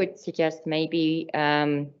 I would suggest maybe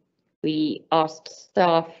we ask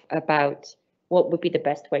staff about what would be the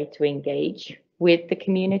best way to engage with the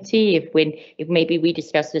community. If maybe we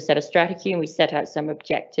discuss a set of strategy and we set out some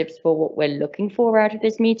objectives for what we're looking for out of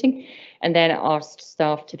this meeting, and then ask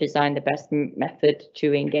staff to design the best method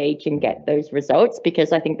to engage and get those results.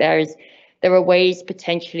 Because I think there are ways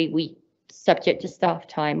potentially subject to staff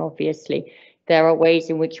time, obviously, there are ways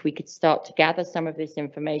in which we could start to gather some of this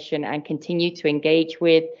information and continue to engage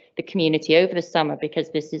with the community over the summer, because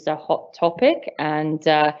this is a hot topic. And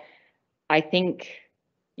I think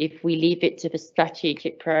if we leave it to the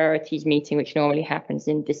strategic priorities meeting, which normally happens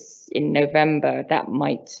in November, that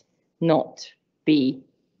might not be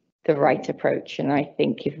the right approach. And I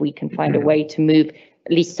think if we can find a way to move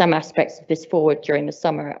at least some aspects of this forward during the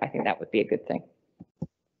summer, I think that would be a good thing.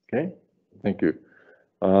 Okay, thank you.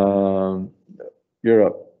 You're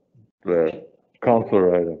up, Blair.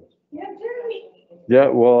 Councillor items. Yeah,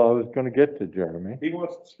 well, I was gonna get to Jeremy. He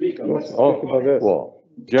wants to speak on this. Oh, well,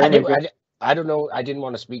 Jeremy. I don't know. I didn't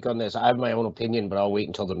want to speak on this. I have my own opinion, but I'll wait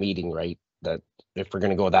until the meeting, right? That if we're going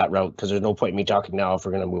to go that route, because there's no point in me talking now if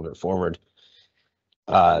we're going to move it forward.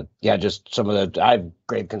 Yeah, just some of the, I have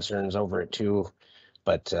grave concerns over it too.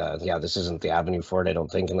 But yeah, this isn't the avenue for it, I don't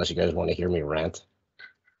think, unless you guys want to hear me rant.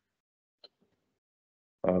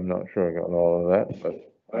 I'm not sure I got all of that,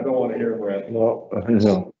 but. I don't want to hear him rant. No,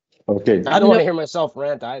 no. Okay. I don't want to hear myself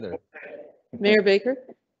rant either. Mayor Baker?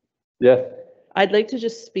 Yes. I'd like to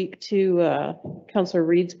just speak to Councillor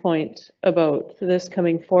Reid's point about this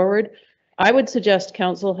coming forward. I would suggest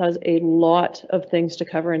council has a lot of things to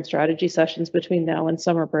cover in strategy sessions between now and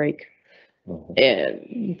summer break.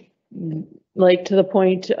 And like to the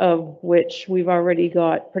point of which we've already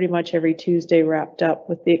got pretty much every Tuesday wrapped up,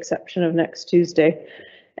 with the exception of next Tuesday.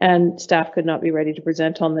 And staff could not be ready to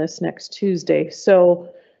present on this next Tuesday. So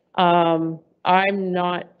I'm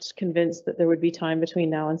not convinced that there would be time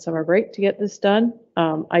between now and summer break to get this done.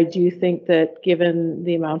 I do think that given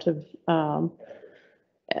the amount of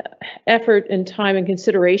effort and time and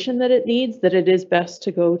consideration that it needs, that it is best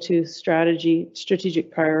to go to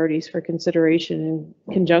strategic priorities for consideration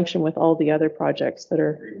in conjunction with all the other projects that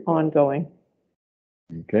are ongoing.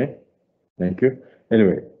 Okay, thank you.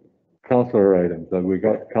 Anyway, councillor items. Have we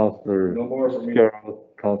got Councillor No more for me. Carroll,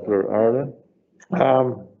 Councillor Arlen?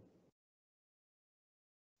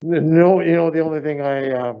 No, you know, the only thing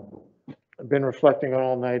I've been reflecting on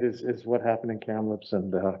all night is what happened in Kamloops,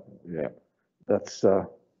 and yeah, that's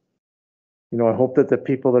you know, I hope that the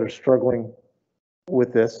people that are struggling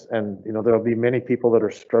with this, and you know, there'll be many people that are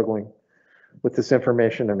struggling with this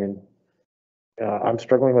information. I mean, I'm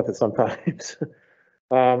struggling with it sometimes.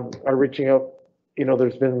 Are reaching out. You know,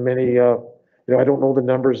 there's been many. You know, I don't know the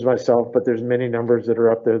numbers myself, but there's many numbers that are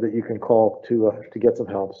up there that you can call to get some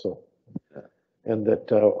help. So. And that,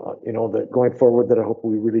 you know, that going forward, that I hope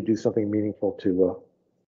we really do something meaningful to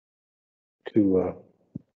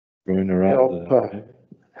Going around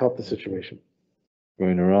help the situation.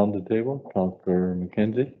 Going around the table, Councillor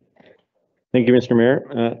McKenzie. Thank you, Mr. Mayor.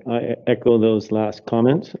 I echo those last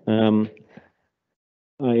comments.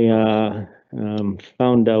 I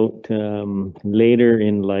found out later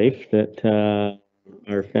in life that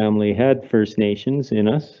our family had First Nations in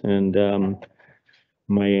us, and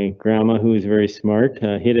my grandma, who is very smart,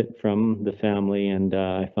 hid it from the family, and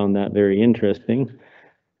I found that very interesting.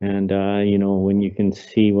 And, you know, when you can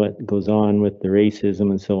see what goes on with the racism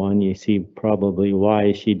and so on, you see probably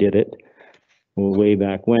why she did it way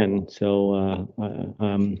back when. So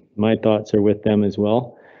my thoughts are with them as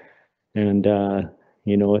well. And,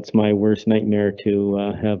 you know, it's my worst nightmare to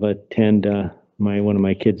have attend one of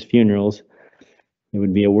my kids' funerals. It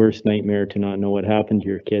would be a worse nightmare to not know what happened to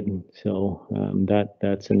your kid. So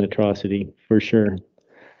that's an atrocity for sure.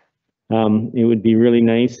 It would be really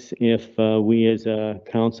nice if we as a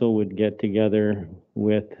council would get together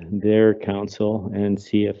with their council and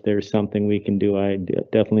see if there's something we can do. I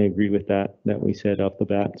definitely agree with that we said off the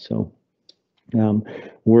bat. So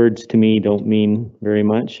words to me don't mean very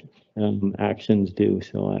much. Actions do.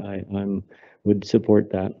 So I would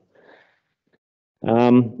support that.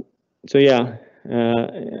 So yeah,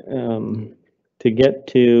 to get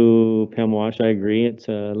to Pemwash, I agree. It's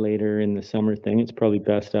a later in the summer thing. It's probably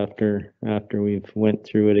best after we've went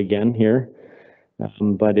through it again here.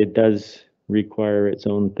 But it does require its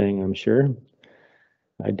own thing, I'm sure.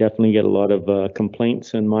 I definitely get a lot of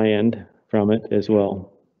complaints on my end from it as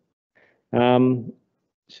well.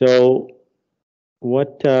 So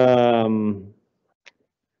what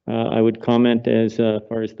I would comment as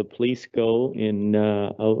far as the police go in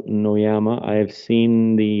out in Oyama, I've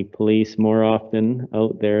seen the police more often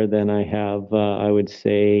out there than I have, I would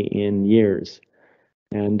say, in years.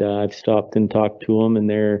 And I've stopped and talked to them, and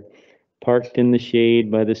they're parked in the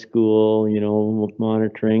shade by the school, you know,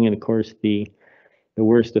 monitoring. And of course, the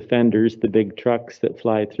worst offenders, the big trucks that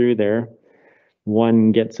fly through there,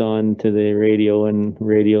 one gets on to the radio and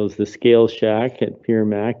radios the scale shack at Pierre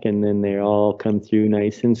Mac, and then they all come through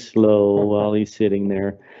nice and slow while he's sitting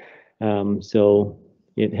there. So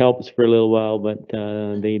it helps for a little while, but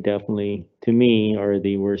they definitely, to me, are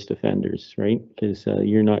the worst offenders, right? Because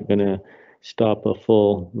you're not going to stop a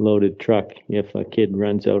full loaded truck if a kid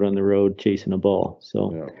runs out on the road chasing a ball.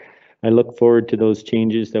 So yeah. I look forward to those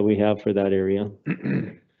changes that we have for that area.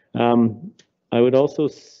 I would also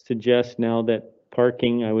suggest now that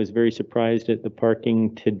parking, I was very surprised at the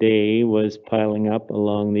parking today was piling up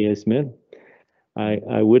along the Isthmus.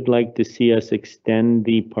 I would like to see us extend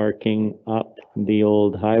the parking up the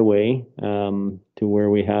old highway to where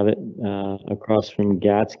we have it across from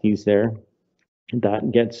Gatsky's there.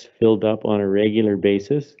 That gets filled up on a regular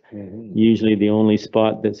basis. Mm-hmm. Usually the only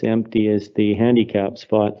spot that's empty is the handicap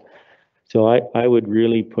spot. So I would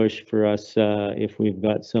really push for us, if we've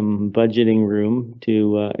got some budgeting room,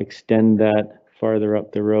 to extend that farther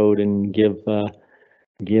up the road and give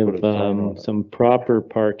some proper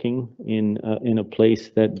parking in a place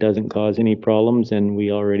that doesn't cause any problems, and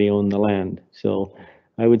we already own the land. So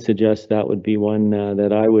I would suggest that would be one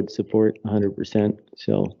that I would support 100%.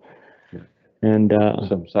 So, and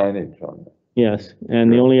some signage on it. Yes,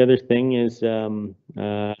 and the only other thing is,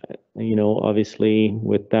 you know, obviously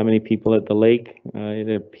with that many people at the lake,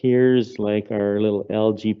 it appears like our little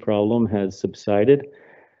algae problem has subsided,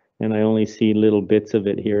 and I only see little bits of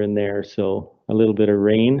it here and there. So a little bit of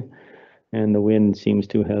rain and the wind seems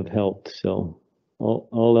to have helped. So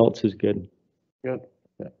all else is good. Good.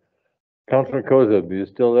 Yeah. Councillor Kozub, are you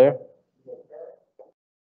still there?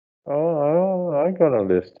 Oh, I got a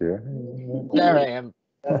list here. There I am.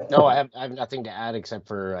 No, I have nothing to add except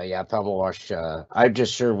for yeah, Pemwash. I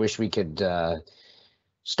just sure wish we could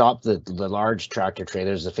stop the large tractor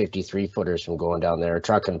trailers, the 53 footers, from going down there. A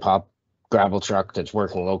truck and pop gravel truck that's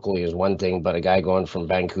working locally is one thing, but a guy going from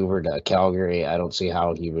Vancouver to Calgary, I don't see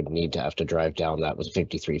how he would need to have to drive down that with a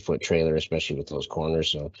 53-foot trailer, especially with those corners.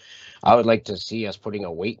 So I would like to see us putting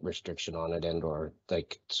a weight restriction on it, and or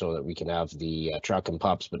like so that we can have the truck and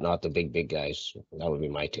pups, but not the big guys. That would be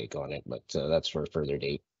my take on it, but that's for a further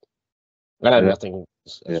date. I have nothing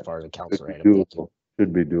as far as the councillor item.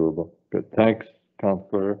 Should be doable. Good. Thanks,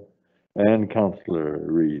 Councillor and Councillor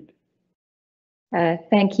Reid.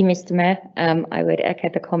 Thank you, Mr. Mayor. I would echo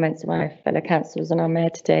the comments of my fellow councillors and our mayor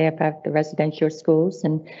today about the residential schools,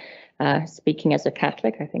 and speaking as a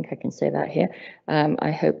Catholic, I think I can say that here.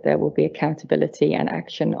 I hope there will be accountability and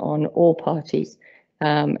action on all parties,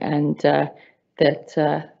 and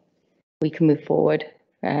that we can move forward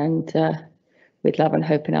and with love and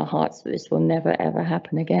hope in our hearts that this will never ever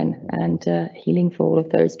happen again, and healing for all of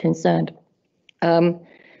those concerned. On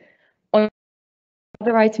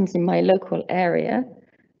other items in my local area,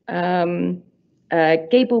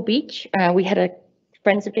 Gable Beach, we had a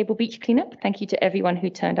Friends of Gable Beach cleanup. Thank you to everyone who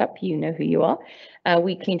turned up. You know who you are.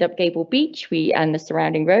 We cleaned up Gable Beach and the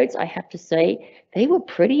surrounding roads. I have to say they were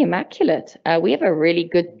pretty immaculate. We have a really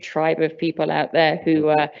good tribe of people out there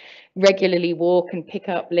who regularly walk and pick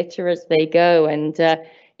up litter as they go, and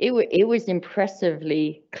it was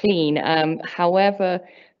impressively clean. However,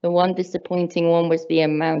 the one disappointing one was the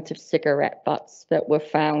amount of cigarette butts that were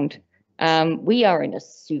found. We are in a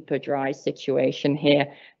super dry situation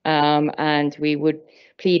here, and we would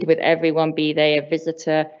plead with everyone, be they a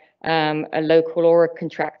visitor, a local or a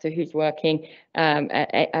contractor who's working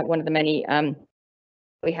at one of the many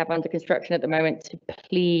we have under construction at the moment, to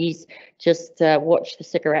please just watch the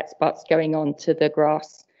cigarette butts going on to the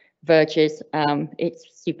grass verges. It's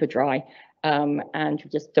super dry, and we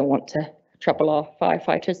just don't want to trouble our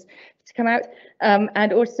firefighters to come out.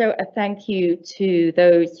 And also a thank you to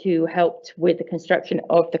those who helped with the construction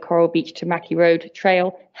of the Coral Beach to Mackie Road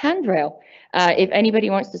Trail handrail. If anybody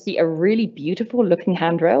wants to see a really beautiful looking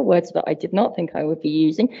handrail, words that I did not think I would be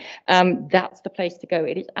using, that's the place to go.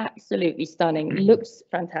 It is absolutely stunning, looks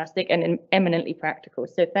fantastic and eminently practical.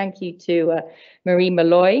 So thank you to Marie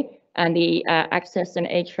Malloy and the Access and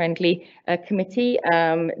Age-Friendly Committee,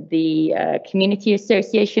 the Community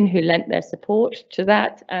Association who lent their support to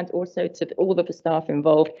that, and also to all of the staff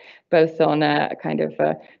involved, both on a kind of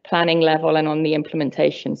planning level and on the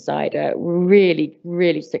implementation side. A really,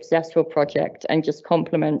 really successful project and just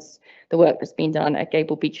complements the work that's been done at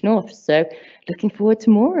Gable Beach North. So looking forward to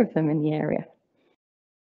more of them in the area.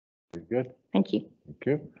 Very good. Thank you. Thank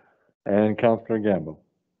you. And Councillor Gamble.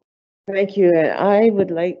 Thank you. And I would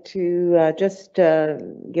like to just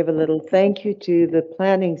give a little thank you to the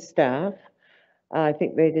planning staff. I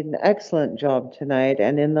think they did an excellent job tonight.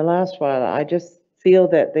 And in the last while, I just feel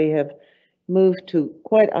that they have moved to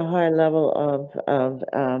quite a high level of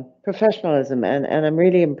professionalism, and I'm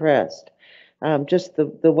really impressed. Just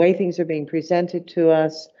the way things are being presented to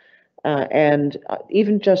us, and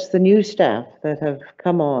even just the new staff that have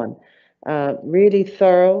come on. Really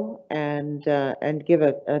thorough and give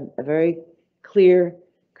a very clear,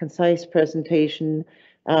 concise presentation.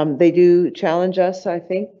 They do challenge us, I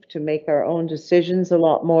think, to make our own decisions a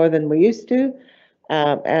lot more than we used to.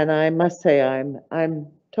 And I must say, I'm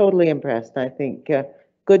totally impressed. I think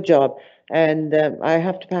good job. And I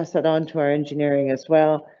have to pass that on to our engineering as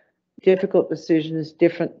well. Difficult decisions,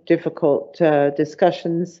 difficult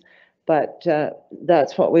discussions. But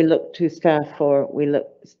that's what we look to staff for. We look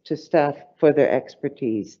to staff for their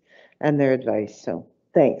expertise and their advice. So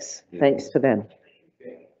thanks. Yeah. Thanks to them.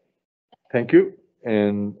 Thank you.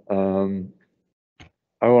 And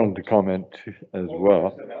I wanted to comment as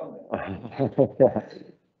well.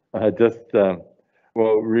 Just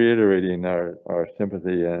well, reiterating our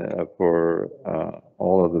sympathy for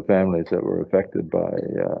all of the families that were affected by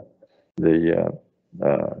the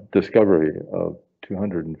discovery of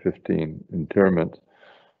 215 interments.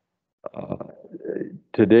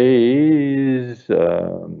 Today's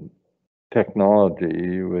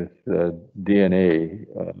technology with DNA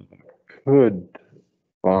could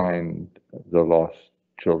find the lost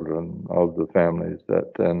children of the families,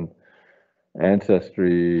 that then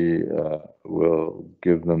Ancestry will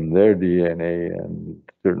give them their DNA, and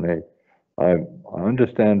certainly I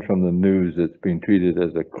understand from the news it's being treated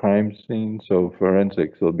as a crime scene, so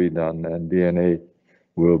forensics will be done and DNA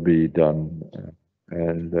will be done,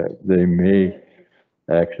 and they may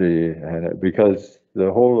actually, because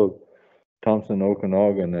the whole of Thompson,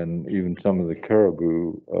 Okanagan, and even some of the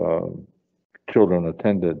Caribou children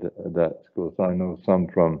attended that school. So I know some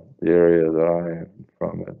from the area that I am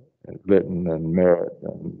from, at Lytton and Merritt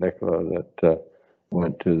and Nicola, that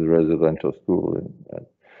went to the residential school. And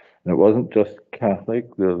it wasn't just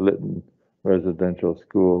Catholic. The Lytton residential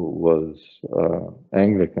school was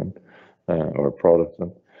Anglican or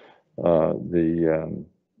Protestant. The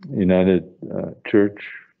United Church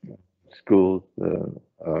schools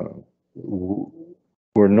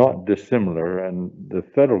were not dissimilar, and the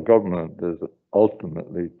federal government is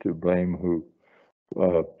ultimately to blame, who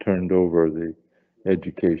turned over the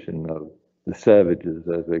education of the savages,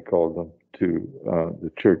 as they called them, to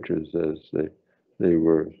the churches as they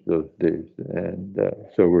were those days. And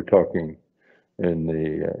so we're talking in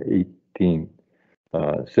the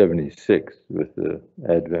 1876 with the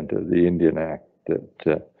advent of the Indian Act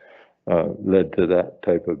that led to that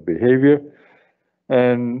type of behavior.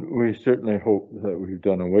 And we certainly hope that we've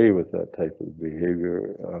done away with that type of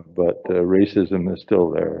behavior, but racism is still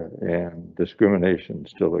there and discrimination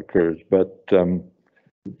still occurs. But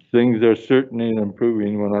things are certainly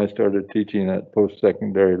improving. When I started teaching at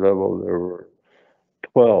post-secondary level, there were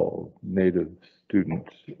 12 Native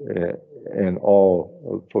students in all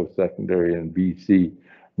of post-secondary in BC.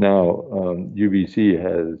 Now, UBC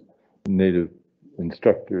has Native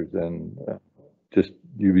instructors, and just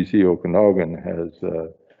UBC Okanagan has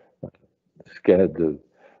scads of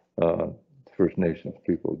First Nations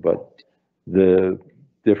people, but the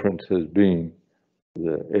difference has been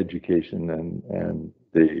the education and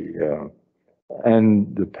the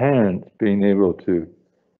parents being able to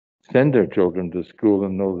send their children to school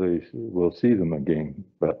and know they will see them again.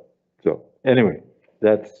 But so anyway,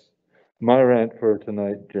 that's my rant for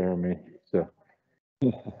tonight, Jeremy. So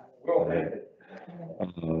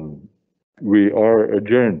we are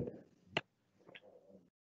adjourned.